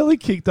 It really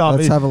kicked off.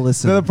 Let's have a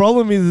listen. So the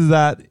problem is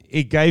that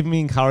it gave me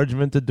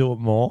encouragement to do it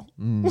more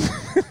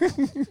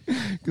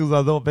because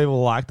I thought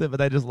people liked it, but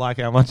they just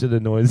like how much it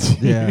annoys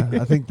you. Yeah,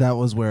 I think that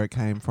was where it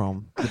came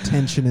from. The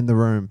tension in the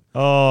room.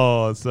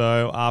 Oh,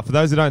 so for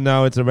those who don't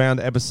know, it's around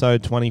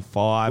episode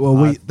 25.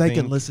 Well, I they can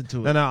think. listen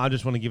to it. No, I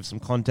just want to give some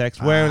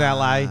context. We're in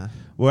LA.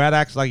 We're at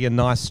actually a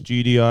nice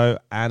studio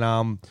and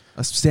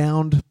A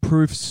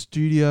soundproof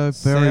studio,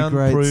 very great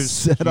soundproof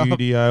setup.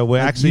 studio. We're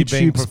A actually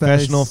being YouTube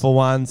professional space. for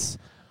once.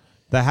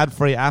 They had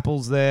free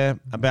apples there.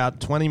 About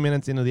 20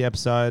 minutes into the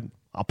episode,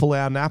 I'll pull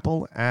out an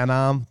apple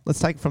and let's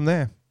take it from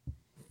there.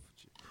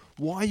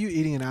 Why are you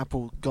eating an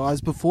apple?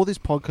 Guys, before this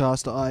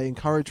podcast, I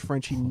encouraged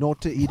Frenchie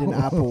not to eat an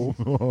apple.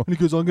 And he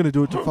goes, I'm going to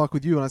do it to fuck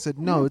with you. And I said,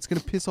 no, it's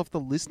going to piss off the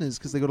listeners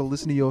because they got to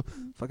listen to your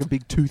fucking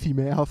big toothy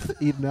mouth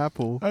eat an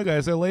apple.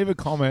 Okay, so leave a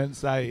comment.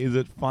 Say, is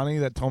it funny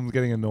that Tom's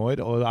getting annoyed,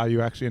 or are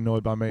you actually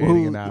annoyed by me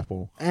eating an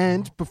apple?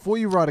 And before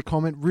you write a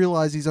comment,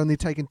 realize he's only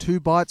taken 2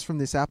 bites from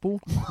this apple.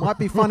 Might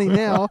be funny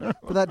now,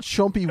 but that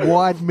chompy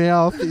wide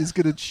mouth is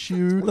going to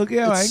chew. Look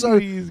how It's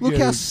angry he's Look how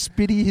getting.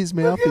 spitty his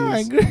mouth Look how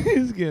is. angry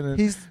he's getting.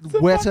 He's It's a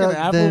fucking wetter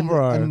apple, than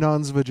bro. a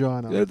nun's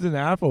vagina. It's an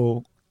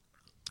apple.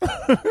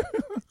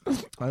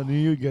 I knew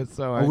you'd get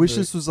so angry. I wish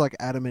this was like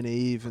Adam and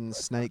Eve and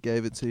Snake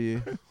gave it to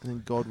you and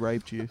then God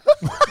raped you. Is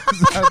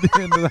that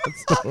the end of that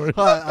story?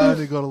 I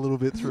only got a little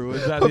bit through it.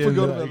 Is that I the end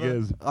forgot of that? about that.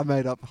 Yes. I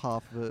made up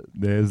half of it.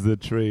 There's the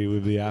tree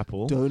with the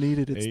apple. Don't eat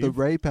it. It's the Eve.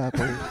 rape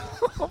apple.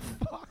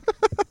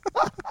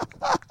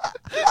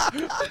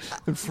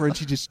 And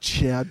Frenchie just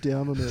chowed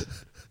down on it.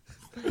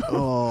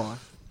 Oh,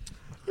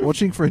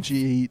 watching Frenchie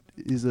eat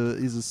is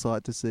a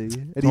sight to see,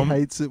 and Tom- he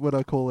hates it when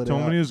I call it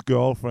Tom out. and his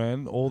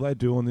girlfriend, all they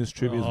do on this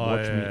trip is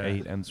watch me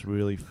eat, and it's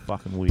really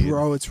fucking weird.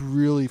 Bro, it's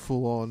really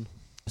full on.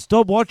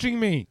 Stop watching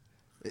me.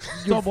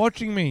 Stop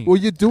watching me. Well,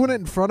 you're doing it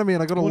in front of me,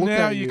 and I got to Well, look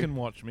now at you. you can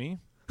watch me.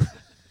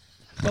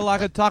 But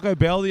like at Taco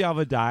Bell the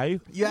other day,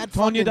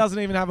 Tonya doesn't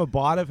even have a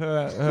bite of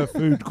her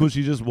food because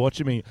she's just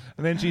watching me.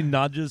 And then she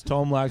nudges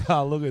Tom like,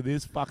 oh, look at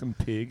this fucking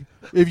pig.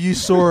 If you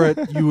saw it,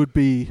 you would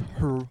be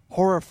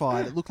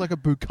horrified. It looked like a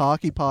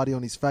bukkake party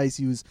on his face.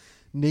 He was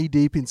knee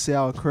deep in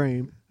sour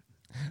cream.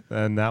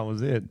 And that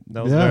was it.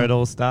 That was Yeah. where it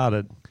all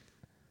started.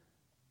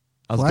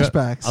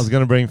 Flashbacks. I was going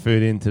to bring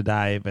food in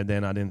today, but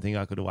then I didn't think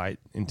I could wait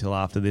until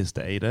after this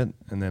to eat it.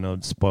 And then it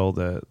would spoil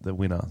the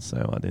winner,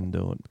 so I didn't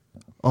do it.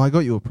 Oh, I got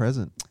you a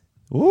present.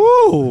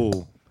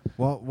 Ooh.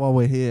 While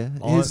we're here,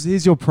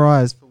 here's your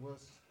prize.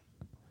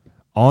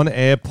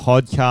 On-air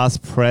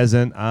podcast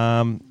present.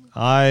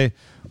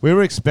 We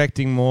were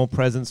expecting more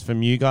presents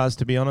from you guys,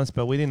 to be honest,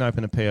 but we didn't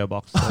open a PO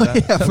box. So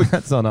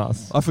that's on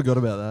us. I forgot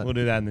about that. We'll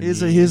do that in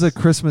the Here's a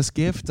Christmas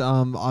gift.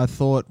 I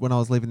thought when I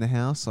was leaving the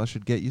house I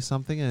should get you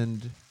something,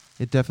 and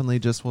it definitely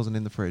just wasn't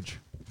in the fridge.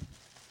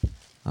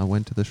 I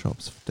went to the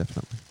shops,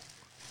 definitely.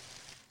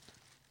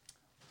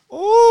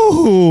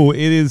 Ooh, it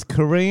is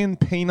Korean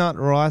peanut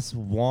rice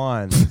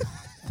wine.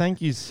 Thank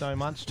you so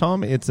much,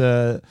 Tom. It's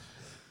our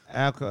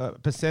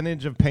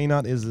percentage of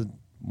peanut is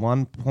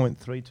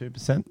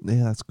 1.32%.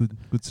 Yeah, that's good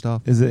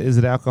stuff. Is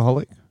it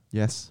alcoholic?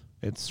 Yes.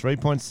 It's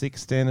 3.6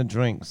 standard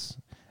drinks,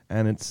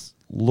 and it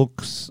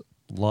looks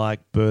like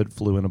bird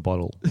flu in a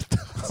bottle.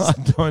 I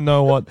don't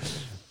know what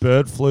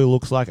bird flu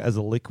looks like as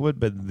a liquid,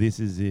 but this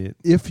is it.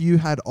 If you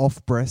had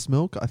off breast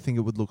milk, I think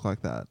it would look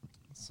like that.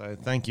 So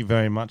thank you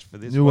very much for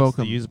this. You're What's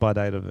welcome. the use-by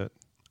date of it?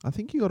 I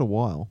think you got a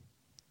while.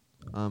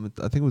 I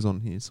think it was on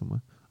here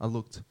somewhere. I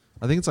looked.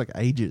 I think it's like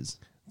ages.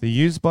 The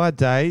use-by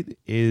date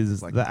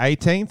is Like- the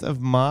 18th of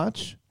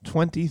March,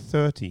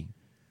 2030.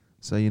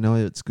 So you know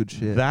it's good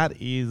shit. That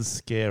is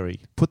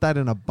scary. Put that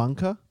in a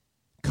bunker.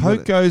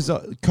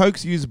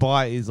 Coke's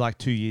use-by is like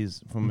 2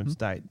 years from its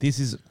Mm-hmm. date. This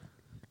is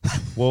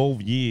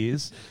 12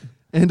 years.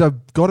 And I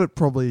got it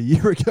probably a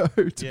year ago,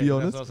 to Yeah, be that's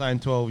honest. what I was saying,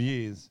 12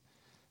 years.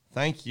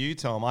 Thank you,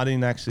 Tom. I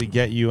didn't actually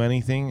get you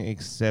anything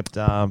except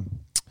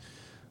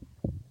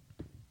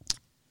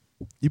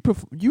You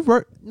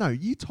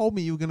told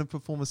me you were going to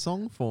perform a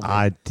song for me.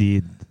 I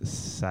did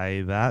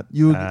say that.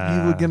 You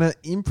were going to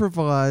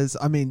improvise.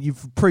 I mean,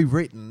 you've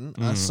pre-written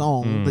a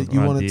song that you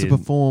I wanted to did.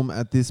 perform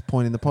at this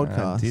point in the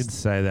podcast. I did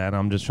say that.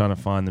 I'm just trying to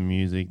find the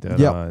music that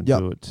Yep, I yep.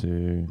 do it to.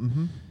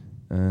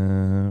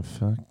 Mm-hmm.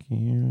 Fuck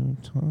you,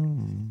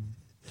 Tom.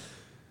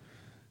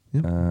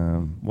 Yep.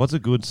 What's a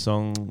good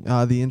song?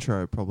 The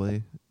intro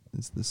probably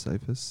is the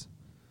safest.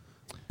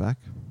 Back.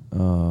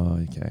 Oh,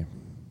 okay.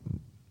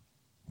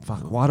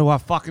 Fuck, why do I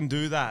fucking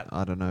do that?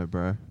 I don't know,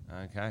 bro.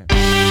 Okay.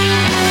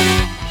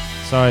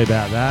 Sorry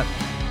about that.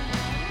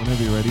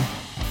 Whenever you're ready.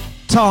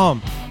 Tom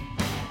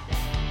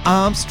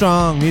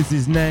Armstrong is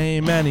his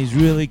name, and he's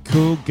really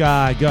cool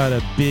guy. Got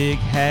a big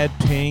head,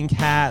 pink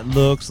hat,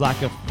 looks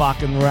like a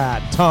fucking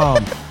rat.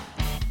 Tom,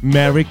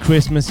 Merry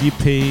Christmas, you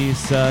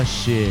piece of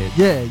shit.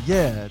 Yeah,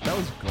 that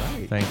was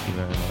great. Thank you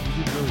very much.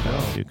 You did really well.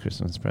 That's your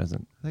Christmas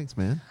present. Thanks,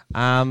 man.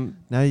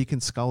 Now you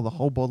can scull the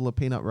whole bottle of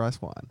peanut rice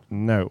wine.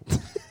 No.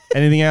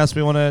 Anything else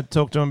we want to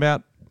talk to him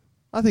about?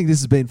 I think this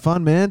has been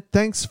fun, man.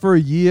 Thanks for a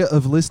year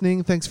of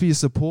listening. Thanks for your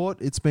support.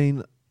 It's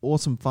been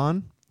awesome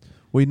fun.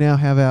 We now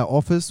have our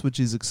office, which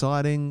is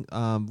exciting.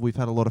 We've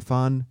had a lot of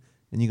fun,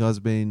 and you guys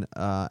have been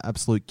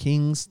absolute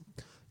kings.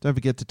 Don't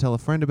forget to tell a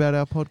friend about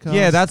our podcast.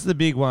 Yeah, that's the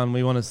big one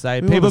we want to say.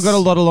 People got a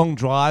lot of long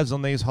drives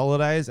on these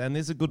holidays, and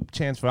this is a good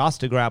chance for us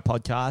to grow our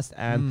podcast.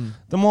 And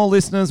the more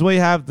listeners we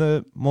have,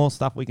 the more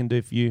stuff we can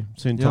do for you.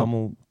 Soon, Yep.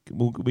 Tom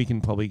we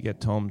can probably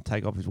get Tom to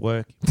take off his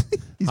work.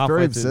 He's halfway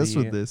very through the obsessed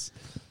with year. this.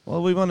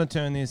 Well, we want to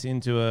turn this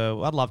into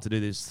I'd love to do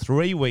this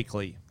 3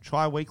 weekly.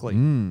 Try weekly.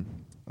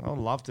 I'd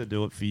love to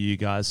do it for you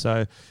guys. So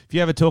if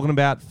you're ever talking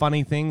about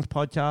funny things,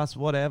 podcasts,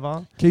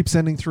 whatever. Keep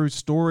sending through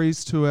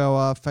stories to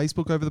our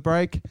Facebook over the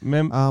break.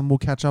 We'll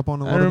catch up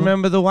on a lot And of them.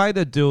 remember, the way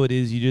to do it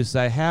is you just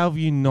say, how have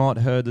you not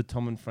heard the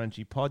Tom and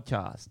Frenchie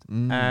podcast?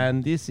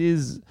 And this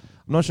is,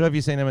 I'm not sure if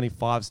you've seen how many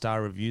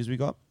 5-star reviews we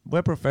got.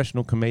 We're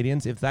professional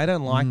comedians. If they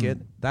don't like it,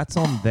 that's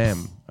on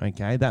them,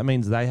 okay? That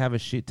means they have a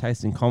shit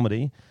taste in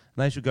comedy, and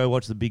they should go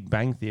watch The Big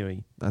Bang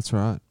Theory. That's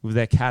right. With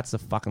their cats are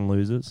fucking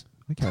losers.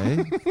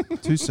 Okay.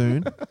 Too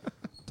soon.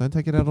 Don't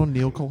take it out on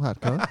Neil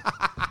Kolhatka.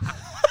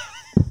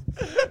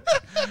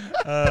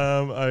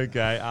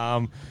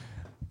 Okay.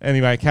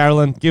 Anyway,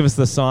 Carolyn, give us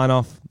the sign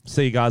off.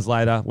 See you guys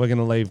later. We're going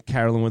to leave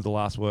Carolyn with the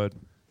last word.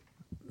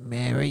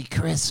 Merry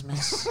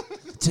Christmas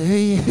to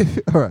you.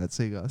 All right.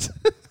 See you guys.